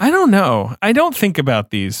 I don't know. I don't think about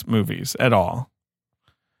these movies at all.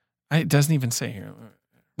 It doesn't even say here.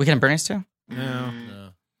 Weekend at Bernie's too. No.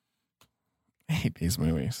 I hate these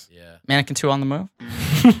movies. Yeah. Mannequin 2 on the Move.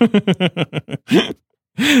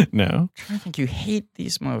 No. I'm trying to think. You hate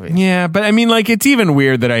these movies. Yeah, but I mean, like, it's even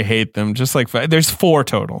weird that I hate them. Just like there's 4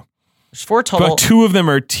 total. There's 4 total. But 2 of them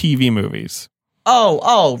are TV movies.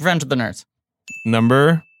 Oh, Revenge of the Nerds.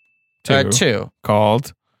 Number 2. 2.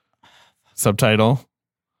 Called subtitle.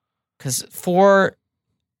 Because 3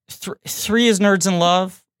 is Nerds in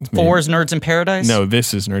Love. 4 is Nerds in Paradise. No,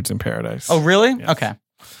 this is Nerds in Paradise. Oh, really? Yes. Okay.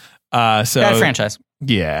 So Bad franchise.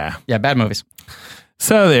 Yeah. Yeah, bad movies.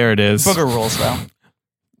 So there it is. Booger rules, though.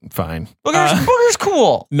 Fine. Booger's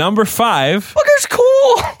cool. Number 5 Booger's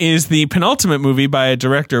cool. is the penultimate movie by a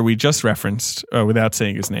director we just referenced without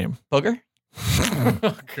saying his name. Booger?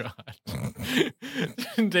 Oh, God.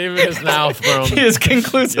 David is now thrown. He is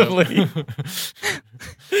conclusively.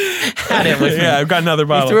 Had it with me. Yeah, I've got another You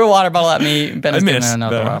bottle. threw a water bottle at me. Ben is I getting missed,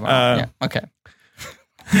 another though. water bottle. Yeah. Okay.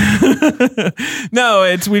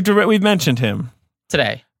 No, we've mentioned him.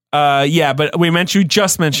 Today. Yeah, but we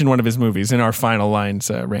just mentioned one of his movies in our Final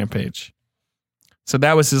Lines Rampage. So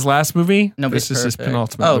that was his last movie. Nobody's This is his Perfect.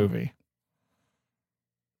 penultimate movie.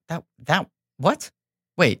 That what?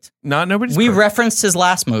 Wait. Not Nobody's We Perfect. referenced his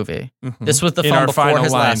last movie. Mhm. This was the In film our before Final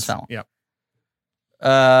his Lines. last film. Yep.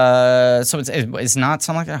 So it's not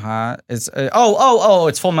something like that hot. It's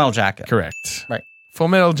it's Full Metal Jacket. Correct. Right. Full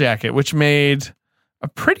Metal Jacket, which made a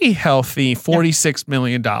pretty healthy $46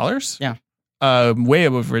 million. Yeah. Way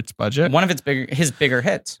above its budget. One of his bigger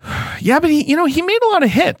hits. Yeah, but he made a lot of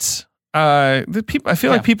hits. I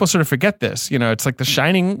feel like people sort of forget this. It's like The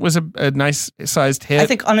Shining was a nice sized hit. I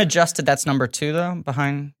think unadjusted, that's number 2 though,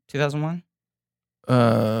 behind 2001.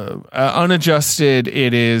 Unadjusted,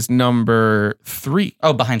 it is number 3.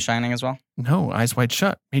 Oh, behind Shining as well. No, Eyes Wide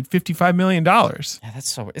Shut made $55 million. Yeah,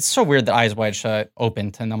 it's so weird that Eyes Wide Shut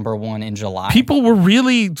opened to number 1 in July. People were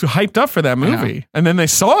really hyped up for that movie, and then they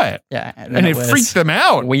saw it. Yeah, and it was freaked them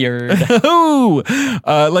out. Weird.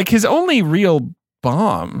 Like his only real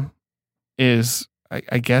bomb is,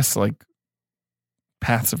 I guess, like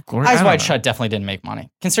Paths of Glory. Eyes Wide Shut definitely didn't make money,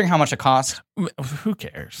 considering how much it cost. Who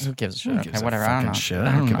cares? Who gives a shit? Who Okay, gives a whatever. I fucking don't know. shit?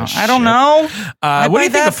 I don't give a know. shit. I don't know. What do you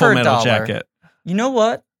think that of Full for Metal $1. Jacket? You know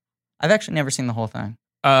what? I've actually never seen the whole thing.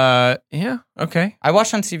 Yeah, okay. I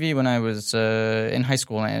watched on TV when I was in high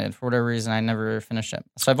school, and for whatever reason, I never finished it.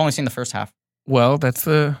 So I've only seen the first half. Well, that's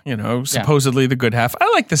the, supposedly the good half. I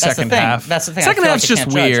like the second half. That's the thing. Second I feel half's like I just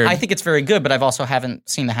can't judge. weird. I think it's very good, but I've also haven't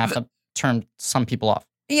seen the half that turned some people off.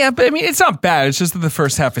 Yeah, but I mean, it's not bad. It's just that the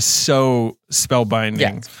first half is so spellbinding.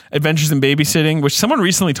 Yeah. Adventures in Babysitting, which someone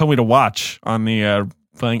recently told me to watch on the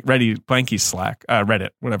Blanky Slack, Reddit,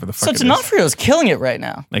 whatever the fuck So it is. D'Onofrio's killing it right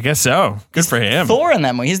now. I guess so. Good for him. Thor in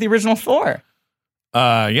that movie. He's the original Thor.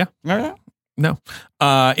 Yeah. Remember that?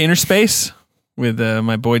 No. Inner Space with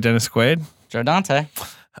my boy Dennis Quaid. Joe Dante.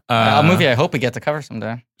 A movie I hope we get to cover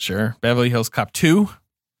someday. Sure. Beverly Hills Cop 2.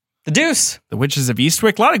 The Deuce. The Witches of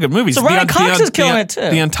Eastwick. A lot of good movies. So Ryan Cox is killing it too.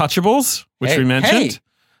 The Untouchables, which Hey, we mentioned. hey.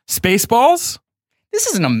 Spaceballs. This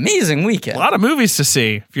is an amazing weekend. A lot of movies to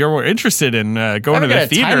see. If you're interested in going to I've the got a time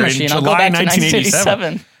theater in machine. I'll go July back to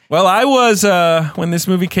 1987. Well, I was, when this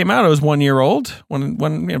movie came out, I was 1 year old,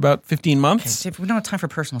 about 15 months. Okay, we don't have time for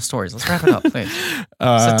personal stories. Let's wrap it up, please. It's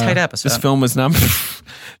a tight episode. This film was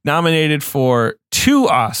nominated for 2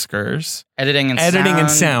 Oscars. Editing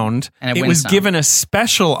and sound. And it was given a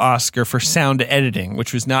special Oscar for sound editing,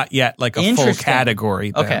 which was not yet like a full Interesting.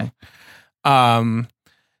 category then. Okay.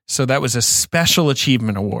 So that was a special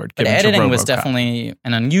achievement award But given editing to was RoboCop. definitely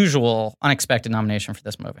an unusual, unexpected nomination for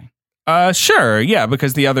this movie. Sure, yeah,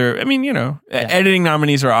 because the other, editing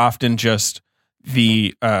nominees are often just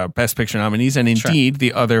the Best Picture nominees, and indeed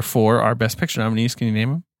the other 4 are Best Picture nominees. Can you name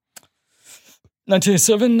them?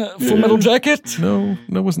 1987, Full Metal Jacket. No,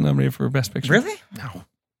 wasn't nominated for Best Picture. Really? No,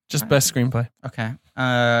 just Best Screenplay. Okay.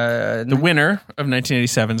 The winner of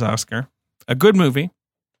 1987's Oscar, a good movie,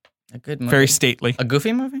 A good movie. very stately. A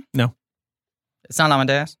goofy movie? No. It's not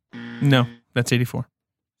Amadeus? No, that's 84.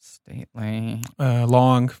 Stately.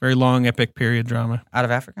 Very long, epic period drama. Out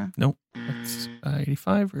of Africa? Nope. It's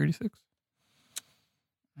 85 or 86.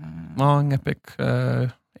 Long, epic,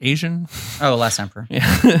 Asian. Oh, Last Emperor.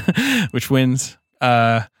 Yeah. Which wins.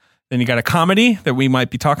 Then you got a comedy that we might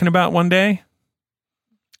be talking about one day.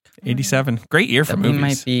 87. Great year for movies.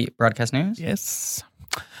 Might be Broadcast News? Yes.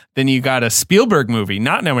 Then you got a Spielberg movie,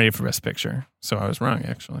 not nominated for Best Picture. So I was wrong,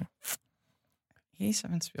 actually.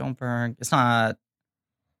 87 Spielberg. It's not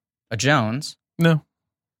a Jones. No.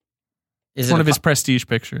 Is It's it one of his prestige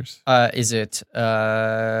pictures. Is it? Why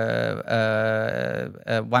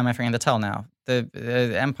am I forgetting the tell now?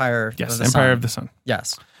 The Empire. Yes, of the Empire Sun. of the Sun.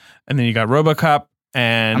 Yes. And then you got RoboCop.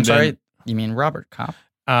 And I'm sorry. You mean Robert Cop?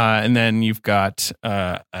 And then you've got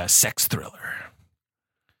a sex thriller.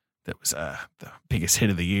 That was the biggest hit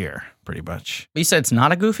of the year, pretty much. But you said it's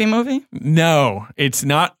not a goofy movie? No, it's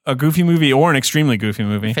not a goofy movie or an extremely goofy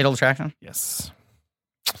movie. Fatal Attraction? Yes.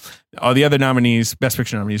 All the other nominees, Best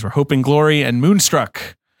Picture nominees, were Hope and Glory and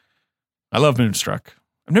Moonstruck. I love Moonstruck.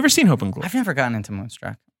 I've never seen Hope and Glory. I've never gotten into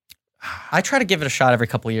Moonstruck. I try to give it a shot every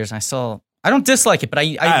couple of years, and I don't dislike it, but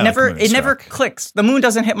I never, like it never Moonstruck. clicks. The moon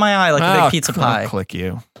doesn't hit my eye like a big pizza pie. I'll click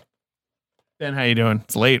you. Ben, how you doing?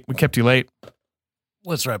 It's late. We kept you late.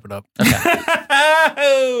 Let's wrap it up.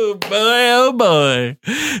 Oh boy, oh boy.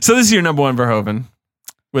 So this is your number one Verhoeven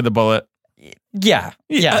with a bullet. Yeah.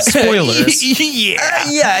 Spoilers.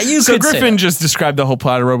 Yeah. You So could say Griffin that. just described the whole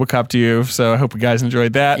plot of RoboCop to you, so I hope you guys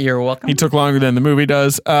enjoyed that. You're welcome. He took longer than the movie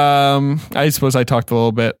does. I suppose I talked a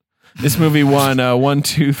little bit. This movie won 5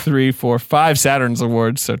 Saturns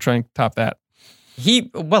awards, so try and top that.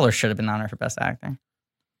 Weller should have been honored for Best Acting.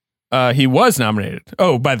 He was nominated.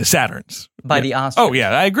 Oh, by the Saturns. By the Oscars. Oh,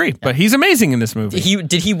 yeah, I agree. But he's amazing in this movie.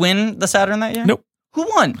 Did he win the Saturn that year? Nope. Who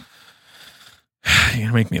won? You're going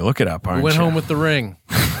to make me look it up, aren't We went you? home with the ring.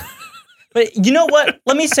 But you know what?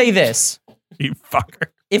 Let me say this. You fucker.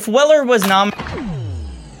 If Weller was nominated...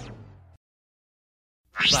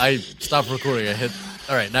 I stopped recording. I hit.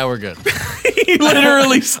 All right, now we're good. He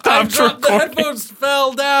literally stopped The recording. headphones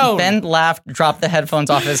fell down. Ben laughed, dropped the headphones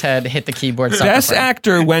off his head, hit the keyboard. stopped Best recording.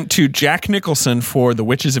 actor went to Jack Nicholson for The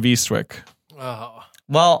Witches of Eastwick. Oh.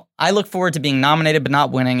 Well, I look forward to being nominated but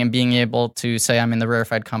not winning and being able to say I'm in the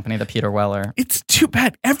rarefied company of Peter Weller. It's too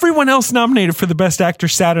bad. Everyone else nominated for the Best Actor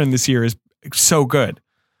Saturn this year is so good.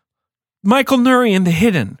 Michael Nuri in The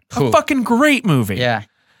Hidden. Who? A fucking great movie. Yeah.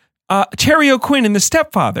 Terry O'Quinn in The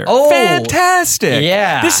Stepfather. Oh, fantastic.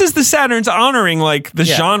 yeah. This is the Saturns honoring like the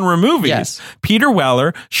Yeah. genre movies. Yes. Peter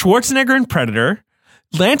Weller, Schwarzenegger in Predator,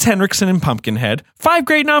 Lance Henriksen in Pumpkinhead. 5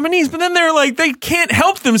 great nominees, but then they're like, they can't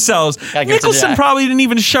help themselves. Gotta give it to Nicholson Jack. probably didn't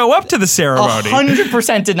even show up to the ceremony.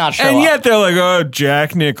 100% did not show And up. yet they're like, oh,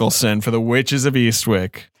 Jack Nicholson for The Witches of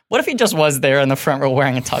Eastwick. What if he just was there in the front row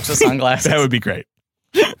wearing a tux with sunglasses? That would be great.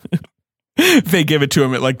 They give it to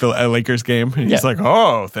him at like the Lakers game. And he's Yeah. like,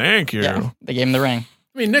 oh, thank you. Yeah, they gave him the ring.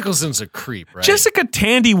 I mean, Nicholson's a creep, right? Jessica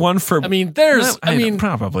Tandy won for. I mean, there's. I mean,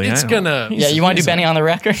 probably. It's I don't- gonna. Yeah, you want to do Benny on the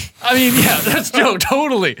record? I mean, yeah, that's no,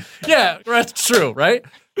 totally. Yeah, that's true, right?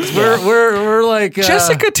 We're like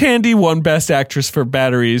Jessica Tandy won Best Actress for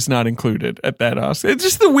Batteries Not Included at that Oscar. It's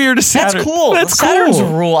just the weirdest That's Saturn. cool. That's Saturn's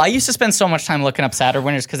cool. rule. I used to spend so much time looking up Saturn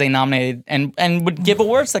winners because they nominated and would give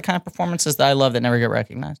awards to the kind of performances that I love that never get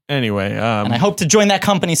recognized. Anyway, And I hope to join that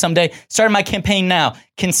company someday. Starting my campaign now.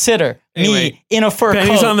 Consider Anyway, me in a fur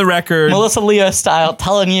Benny's coat, on the record. Melissa Leo style,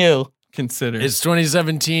 telling you. Consider. It's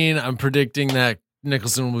 2017. I'm predicting that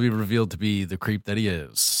Nicholson will be revealed to be the creep that he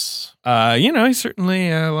is. He's certainly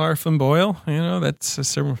Lara Flynn Boyle.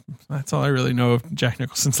 That's all I really know of Jack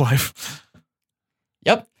Nicholson's life.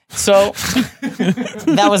 Yep. So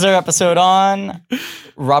that was our episode on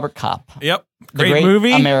Robert Cop. Yep. The great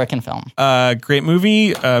movie. American film. Great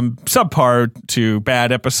movie. Subpar to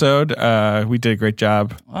bad episode. We did a great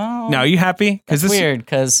job. Oh, Now, are you happy? that's weird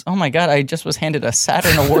because, oh my God, I just was handed a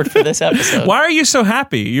Saturn Award for this episode. Why are you so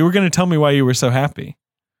happy? You were going to tell me why you were so happy.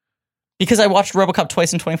 Because I watched RoboCop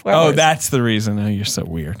twice in 24 hours. Oh, that's the reason. Oh, you're so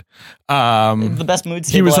weird. The best mood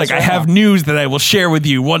He was like, stabilizer I have now. news that I will share with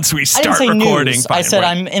you once we I start didn't say recording. news. I said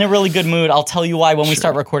I'm in a really good mood. I'll tell you why when we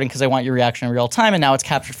start recording because I want your reaction in real time. And now it's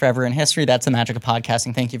captured forever in history. That's the magic of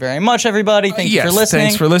podcasting. Thank you very much, everybody. Thank you for listening.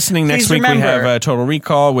 Thanks for listening. Next Please week we remember- have Total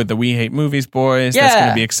Recall with the We Hate Movies boys. That's Yeah. going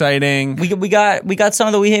to be exciting. We got some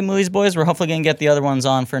of the We Hate Movies boys. We're hopefully going to get the other ones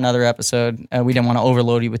on for another episode. We didn't want to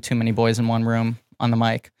overload you with too many boys in one room on the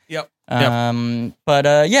mic. Yep. But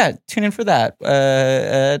tune in for that.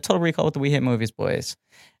 Total Recall with the We Hate Movies boys.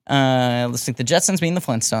 Listening to the Jetsons being the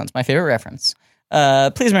Flintstones, my favorite reference.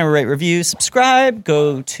 Please remember, rate, review, subscribe.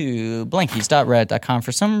 Go to blankies.reddit.com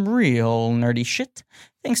for some real nerdy shit.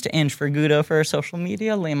 Thanks to Ange Fergudo for our social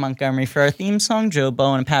media, Lane Montgomery for our theme song, Joe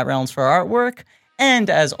Bowen and Pat Reynolds for our artwork.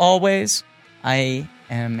 And as always, I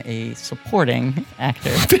am a supporting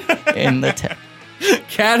actor in the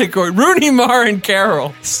category. Rooney Mara and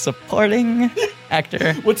Carol. Supporting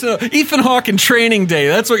actor. What's Ethan Hawke in Training Day?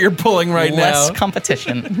 That's what you're pulling right now. Less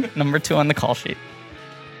competition. Number 2 on the call sheet.